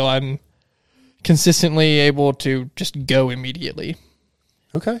now until I'm consistently able to just go immediately.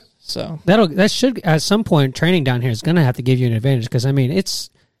 Okay. So that should at some point training down here is going to have to give you an advantage because I mean it's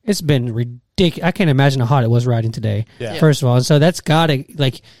been ridiculous. I can't imagine how hot it was riding today. Yeah. First of all, and so that's got to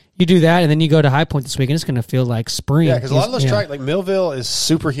like you do that and then you go to High Point this week and it's going to feel like spring. Yeah, because a lot of those tracks like Millville is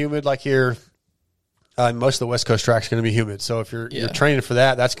super humid. Like here, most of the West Coast tracks are going to be humid. So if you're training for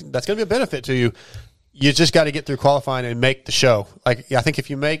that, that's going to be a benefit to you. You just got to get through qualifying and make the show. Like I think if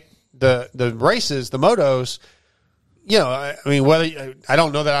you make the races, the motos, you know, I mean, I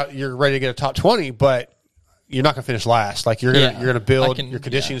don't know that you're ready to get a top 20, but you're not going to finish last. Like you're gonna build. Your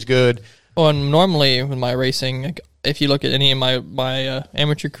conditioning's good. Well, and normally with my racing, like, if you look at any of my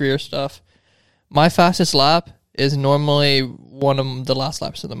amateur career stuff, my fastest lap is normally one of the last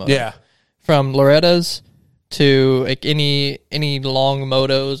laps of the moto. Yeah, from Loretta's to like any long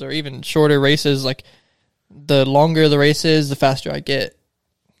motos or even shorter races. Like the longer the race is, the faster I get.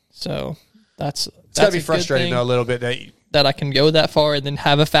 So it's got to be frustrating though, a little bit that I can go that far and then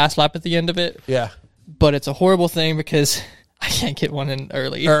have a fast lap at the end of it. Yeah, but it's a horrible thing because I can't get one in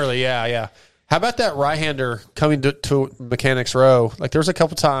early. Yeah. How about that right-hander coming to Mechanics Row? Like there was a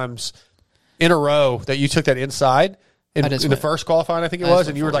couple times in a row that you took that inside in the first qualifying, I think it was,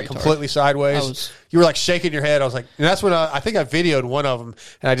 and you were like completely sideways. You were like shaking your head. I was like, and that's when I think I videoed one of them,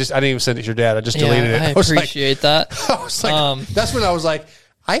 and I didn't even send it to your dad. I just deleted it. I appreciate that. I was like, that's when I was like,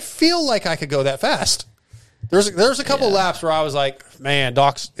 I feel like I could go that fast. There's a couple laps where I was like, man,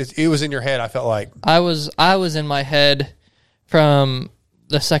 Doc's, it was in your head. I felt like I was in my head from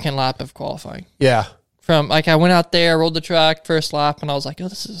the second lap of qualifying. Yeah. From like I went out there, rolled the track first lap, and I was like, oh,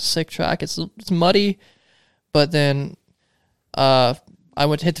 this is a sick track. It's muddy, but then I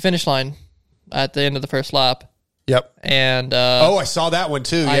went to hit the finish line at the end of the first lap. Yep. And I saw that one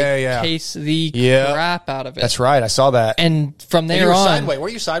too. I chased the crap out of it. That's right. I saw that. And from there you were on, sideways. Were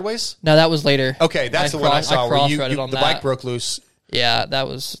you sideways? No, that was later. Okay, that's the one I saw. Where the bike broke loose. Yeah, that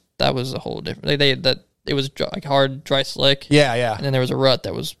was a whole different. It was like hard, dry, slick. Yeah. And then there was a rut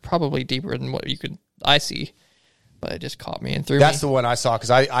that was probably deeper than what I see, but it just caught me and threw me. That's the one I saw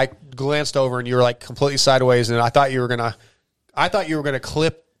because I glanced over and you were like completely sideways, and I thought you were gonna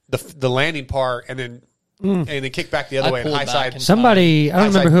clip the landing part and then kick back the other way and high side. Somebody, I don't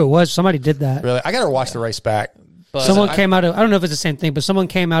remember who it was. Somebody did that. Really, I got to watch the race back. But someone came out of, I don't know if it's the same thing, but someone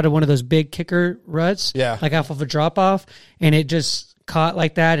came out of one of those big kicker ruts, like off of a drop off, and it just caught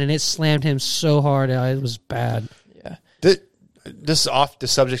like that, and it slammed him so hard, it was bad. Yeah. This is off the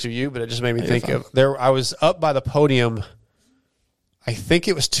subject of you, but it just made me think of I was up by the podium. I think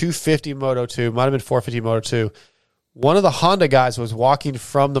it was 250 Moto 2, might have been 450 Moto 2. One of the Honda guys was walking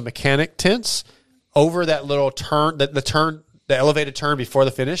from the mechanic tents over that little turn, the elevated turn before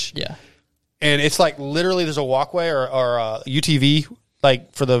the finish. Yeah. And it's like literally there's a walkway or a UTV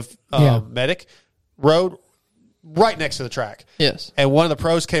like for the medic road right next to the track. Yes. And one of the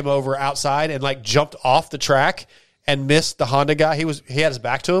pros came over outside and like jumped off the track and missed the Honda guy. He had his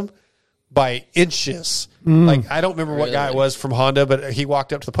back to him by inches. Like I don't remember what guy it was from Honda, but he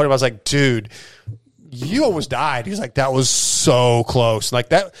walked up to the podium. I was like, dude, you almost died. He was like, that was so close. Like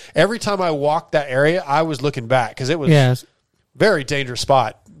that, every time I walked that area, I was looking back because it was very dangerous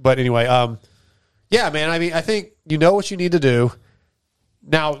spot. But anyway, yeah, man, I mean, I think you know what you need to do.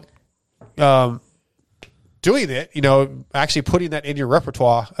 Now, doing it, actually putting that in your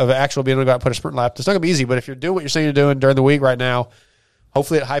repertoire of actually being able to go out and put a sprint lap, it's not going to be easy, but if you're doing what you're saying you're doing during the week right now,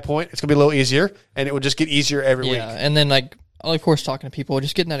 hopefully at High Point, it's going to be a little easier, and it will just get easier every week. Yeah, and then, like, of course, talking to people,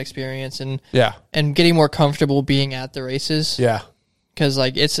 just getting that experience and getting more comfortable being at the races. Yeah. because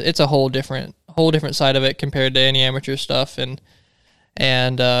like it's a whole different side of it compared to any amateur stuff, and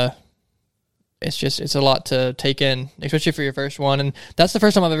it's a lot to take in, especially for your first one. And that's the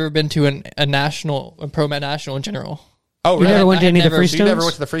first time I've ever been to a pro national in general. Oh, you really? never went to any of the Freestones? You never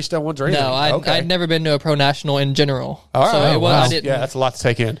went to the Freestone ones or anything? No, I'd never been to a pro national in general. All right. So wow. I didn't, yeah, that's a lot to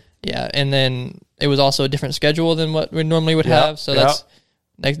take in. Yeah, and then it was also a different schedule than what we normally would have. So that's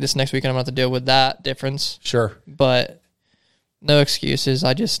this next weekend I'm going to have to deal with that difference. Sure. But no excuses.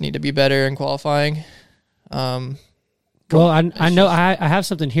 I just need to be better in qualifying. Well, I know I have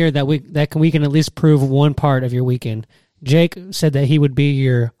something here that we can at least prove one part of your weekend. Jake said that he would be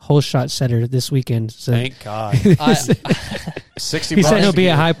your whole shot setter this weekend. So. Thank God. $60. He said he'll be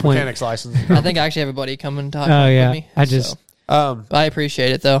at High Point. Mechanics license. I think I actually have a buddy coming to High Oh Point yeah, with me. I just. But I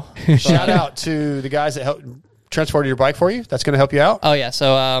appreciate it though. Shout out to the guys that helped transport your bike for you. That's going to help you out. Oh yeah,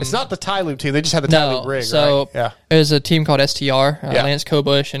 so it's not the tie loop team. They just had the tie loop rig. So right? Yeah, it was a team called STR. Lance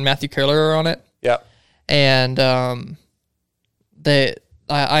Kobush and Matthew Curler are on it. Yeah, and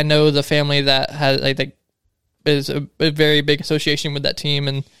I know the family that has is a very big association with that team,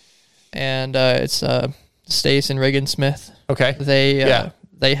 and it's Stace and Reagan Smith. Okay,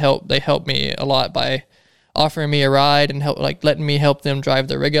 they help me a lot by offering me a ride and letting me help them drive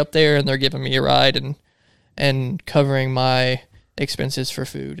the rig up there, and they're giving me a ride and covering my expenses for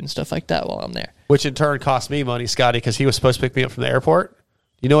food and stuff like that while I'm there. Which in turn cost me money, Scotty, because he was supposed to pick me up from the airport.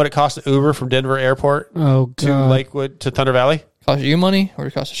 You know what it cost an Uber from Denver Airport to Lakewood to Thunder Valley? Cost you money, or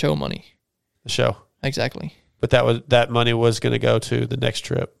it cost the show money? The show, exactly. But that money was going to go to the next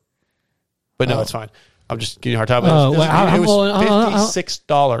trip. But no, it's fine. I'm just giving you a hard time. It was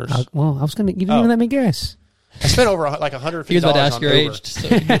 $56. Well, I was going to. You didn't even let me guess. I spent over like $150. He was about to ask your age, so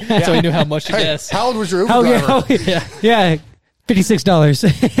he knew how much to guess. How old was your Uber driver? Yeah, $56.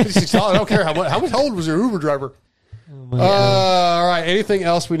 $56. I don't care how much. How old was your Uber driver? All right. Anything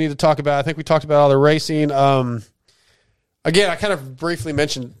else we need to talk about? I think we talked about all the racing. Again, I kind of briefly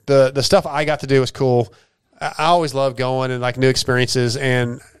mentioned the stuff I got to do was cool. I always love going and like new experiences,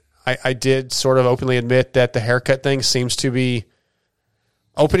 and I did sort of openly admit that the haircut thing seems to be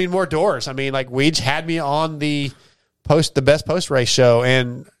opening more doors. I mean, like Weege had me on the best post race show,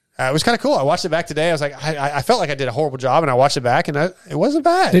 and it was kind of cool. I watched it back today. I was like, I felt like I did a horrible job, and I watched it back, and it wasn't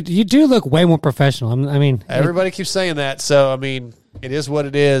bad. You do look way more professional. I mean, everybody keeps saying that, so I mean, it is what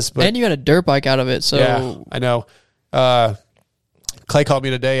it is. But and you had a dirt bike out of it, so yeah, I know. Clay called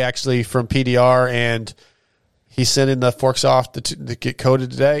me today actually from PDR, and he's sending the forks off to get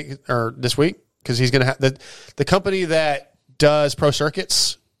coated today or this week because he's going to have the company that does pro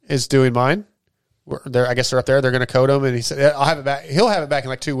circuits is doing mine. I guess they're up there. They're going to coat them, and he said I'll have it back. He'll have it back in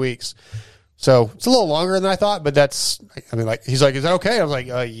like 2 weeks. So it's a little longer than I thought, but he's like, is that okay? I was like,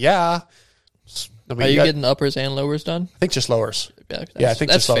 yeah. I mean, are you getting uppers and lowers done? I think just lowers. I think that's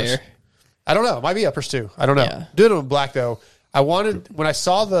just lowers. Fair. I don't know. It might be uppers too. I don't know. Yeah. Doing them in black though. When I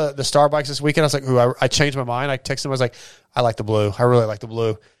saw the Star bikes this weekend, I was like, ooh, I changed my mind. I texted him. I was like, I like the blue. I really like the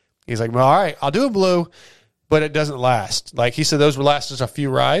blue. He's like, well, all right, I'll do a blue, but it doesn't last. Like he said, those would last just a few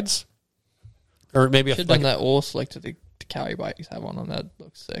rides, or maybe should have done that oil slick to the Cowie bikes. Have one on that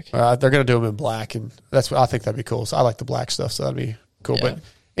looks sick. They're going to do them in black, and that's what I think that'd be cool. So I like the black stuff, so that'd be cool. Yeah. But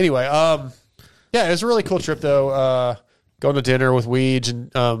anyway, yeah, it was a really cool trip though. Going to dinner with Weege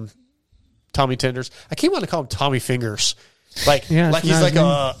and Tommy Tenders. I keep wanting to call him Tommy Fingers. Like he's like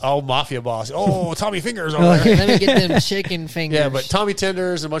a old mafia boss. Oh, Tommy Fingers over there. Let me get them chicken fingers. Yeah, but Tommy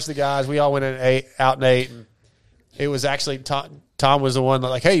Tenders and a bunch of the guys, we all went and ate and ate. And it was actually Tom was the one that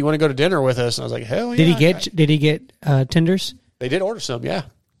like, hey, you want to go to dinner with us? And I was like, hell yeah. Did he get tenders? They did order some. Yeah,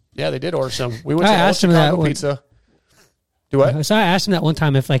 they did order some. We went to asked him that pizza. Do what? So I asked him that one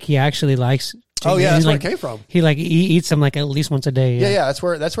time if like he actually likes. Oh yeah, that's where it came from. He eats them like at least once a day. Yeah, that's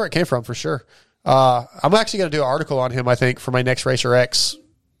where it came from for sure. I'm actually going to do an article on him, I think, for my next Racer X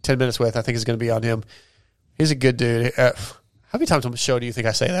 10 Minutes With. I think it's going to be on him. He's a good dude. How many times on the show do you think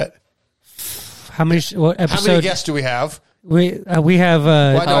I say that? What episode? How many guests do we have? We have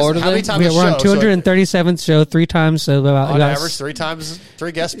how many times we're on 237th show 3 times, so about average 3 times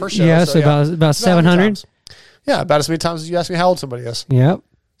 3 guests per show. Yeah, so about 700. Yeah, about as many times as you ask me how old somebody is. Yep.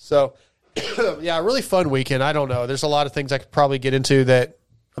 So yeah, really fun weekend. I don't know. There's a lot of things I could probably get into that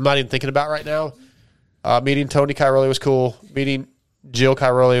I'm not even thinking about right now. Meeting Tony Cairoli was cool. Meeting Jill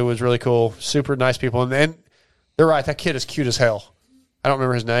Cairoli was really cool. Super nice people. And they're right. That kid is cute as hell. I don't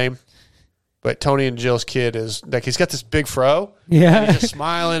remember his name, but Tony and Jill's kid is like, he's got this big fro. Yeah. And he's just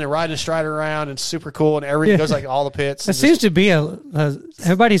smiling and riding a strider around and super cool. And everything goes like all the pits. It seems to be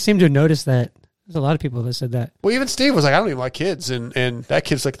everybody seemed to notice that. There's a lot of people that said that. Well, even Steve was like, I don't even like kids. And that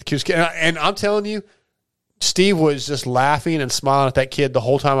kid's like the cutest kid. And I'm telling you, Steve was just laughing and smiling at that kid the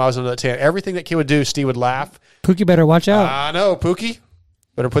whole time I was under that tent. Everything that kid would do, Steve would laugh. Pookie better watch out. I know, Pookie.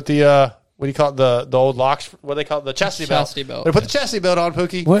 Better put the what do you call it? The old locks? What do they call it? The chastity belt. Better put the chastity belt on,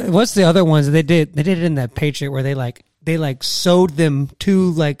 Pookie. What's the other ones they did? They did it in that Patriot where they sewed them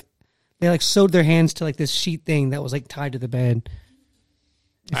to they sewed their hands to this sheet thing that was tied to the bed.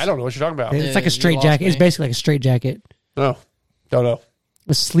 I don't know what you're talking about. It's like a straight jacket. It's basically like a straight jacket. No, don't know.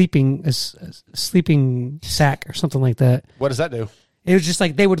 A sleeping sack or something like that. What does that do? It was just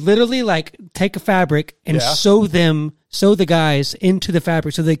they would literally take a fabric and sew the guys into the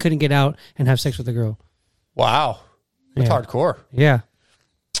fabric so they couldn't get out and have sex with the girl. Wow. That's hardcore. Yeah.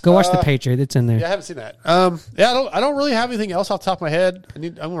 Go watch The Patriot. It's in there. Yeah, I haven't seen that. I don't really have anything else off the top of my head.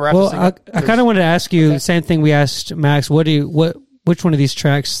 I'm gonna wrap this thing up. I kind of wanted to ask you the same thing we asked Max. Which one of these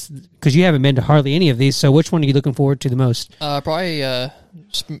tracks, because you haven't been to hardly any of these, so which one are you looking forward to the most? Probably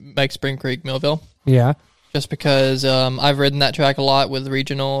Spring Creek, Millville. Yeah. Just because I've ridden that track a lot with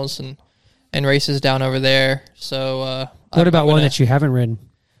regionals and races down over there. So what about one that you haven't ridden?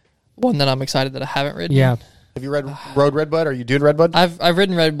 One that I'm excited that I haven't ridden. Yeah. Have you rode Redbud? Are you doing Redbud? I've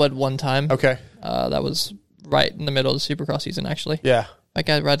ridden Redbud one time. Okay. That was right in the middle of the Supercross season, actually. Yeah. Right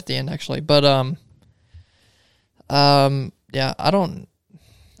at the end, actually. But yeah,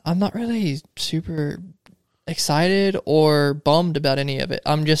 I'm not really super excited or bummed about any of it.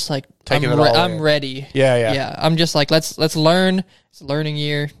 I'm just I'm ready. Yeah. I'm just let's learn. It's a learning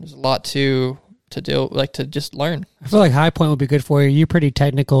year. There's a lot to do, to just learn. I feel like High Point would be good for you. You're pretty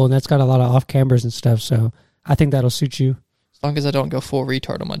technical, and that's got a lot of off cambers and stuff. So I think that'll suit you. As long as I don't go full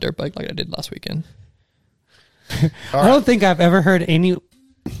retard on my dirt bike like I did last weekend. I don't think I've ever heard any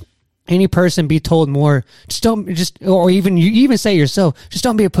person be told more. Or even you even say yourself, just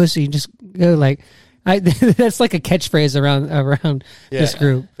don't be a pussy. Just go that's like a catchphrase around this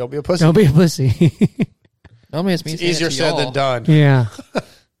group. Don't be a pussy. Don't be a pussy. Normally it's easier said than done. Yeah.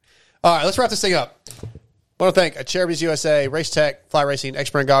 All right, let's wrap this thing up. I want to thank Cherubies USA, Race Tech, Fly Racing, X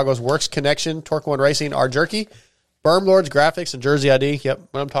Brand Goggles, Works Connection, Torque One Racing, R Jerky, Berm Lords Graphics, and Jersey ID. Yep,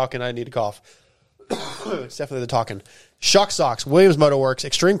 when I'm talking, I need to cough. It's definitely the talking. Shock Socks, Williams Motor Works,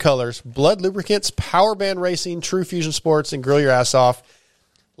 Extreme Colors, Blood Lubricants, Power Band Racing, True Fusion Sports, and Grill Your Ass Off.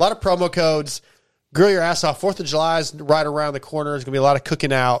 A lot of promo codes. Grill Your Ass Off. 4th of July is right around the corner. There's going to be a lot of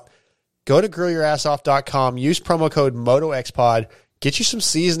cooking out. Go to grillyourassoff.com. Use promo code MotoXPod. Get you some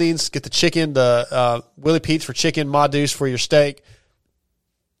seasonings. Get the chicken, the Willie Pete's for chicken, Ma Deuce for your steak.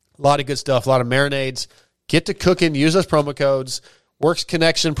 A lot of good stuff. A lot of marinades. Get to cooking. Use those promo codes. Works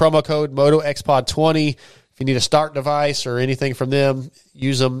Connection, promo code MotoXPod20. If you need a start device or anything from them,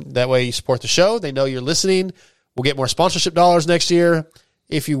 use them. That way you support the show. They know you're listening. We'll get more sponsorship dollars next year.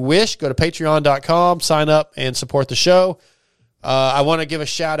 If you wish, go to patreon.com, sign up, and support the show. I want to give a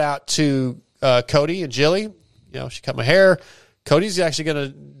shout-out to Cody and Jilly. She cut my hair. Cody's actually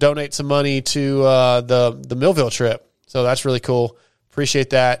going to donate some money to the Millville trip. So that's really cool.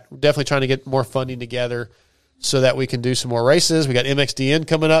 Appreciate that. We're definitely trying to get more funding together so that we can do some more races. We got MXDN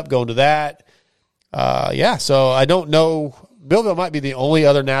coming up, going to that. So I don't know. Millville might be the only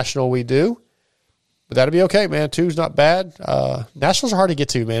other national we do, but that'll be okay, man. 2's not bad. Nationals are hard to get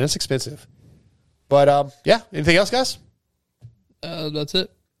to, man. It's expensive. But, anything else, guys? That's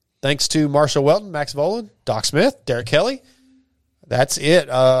it. Thanks to Marshall Welton, Max Volan, Doc Smith, Derek Kelly. That's it.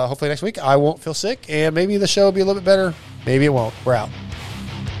 Hopefully next week I won't feel sick, and maybe the show will be a little bit better. Maybe it won't. We're out.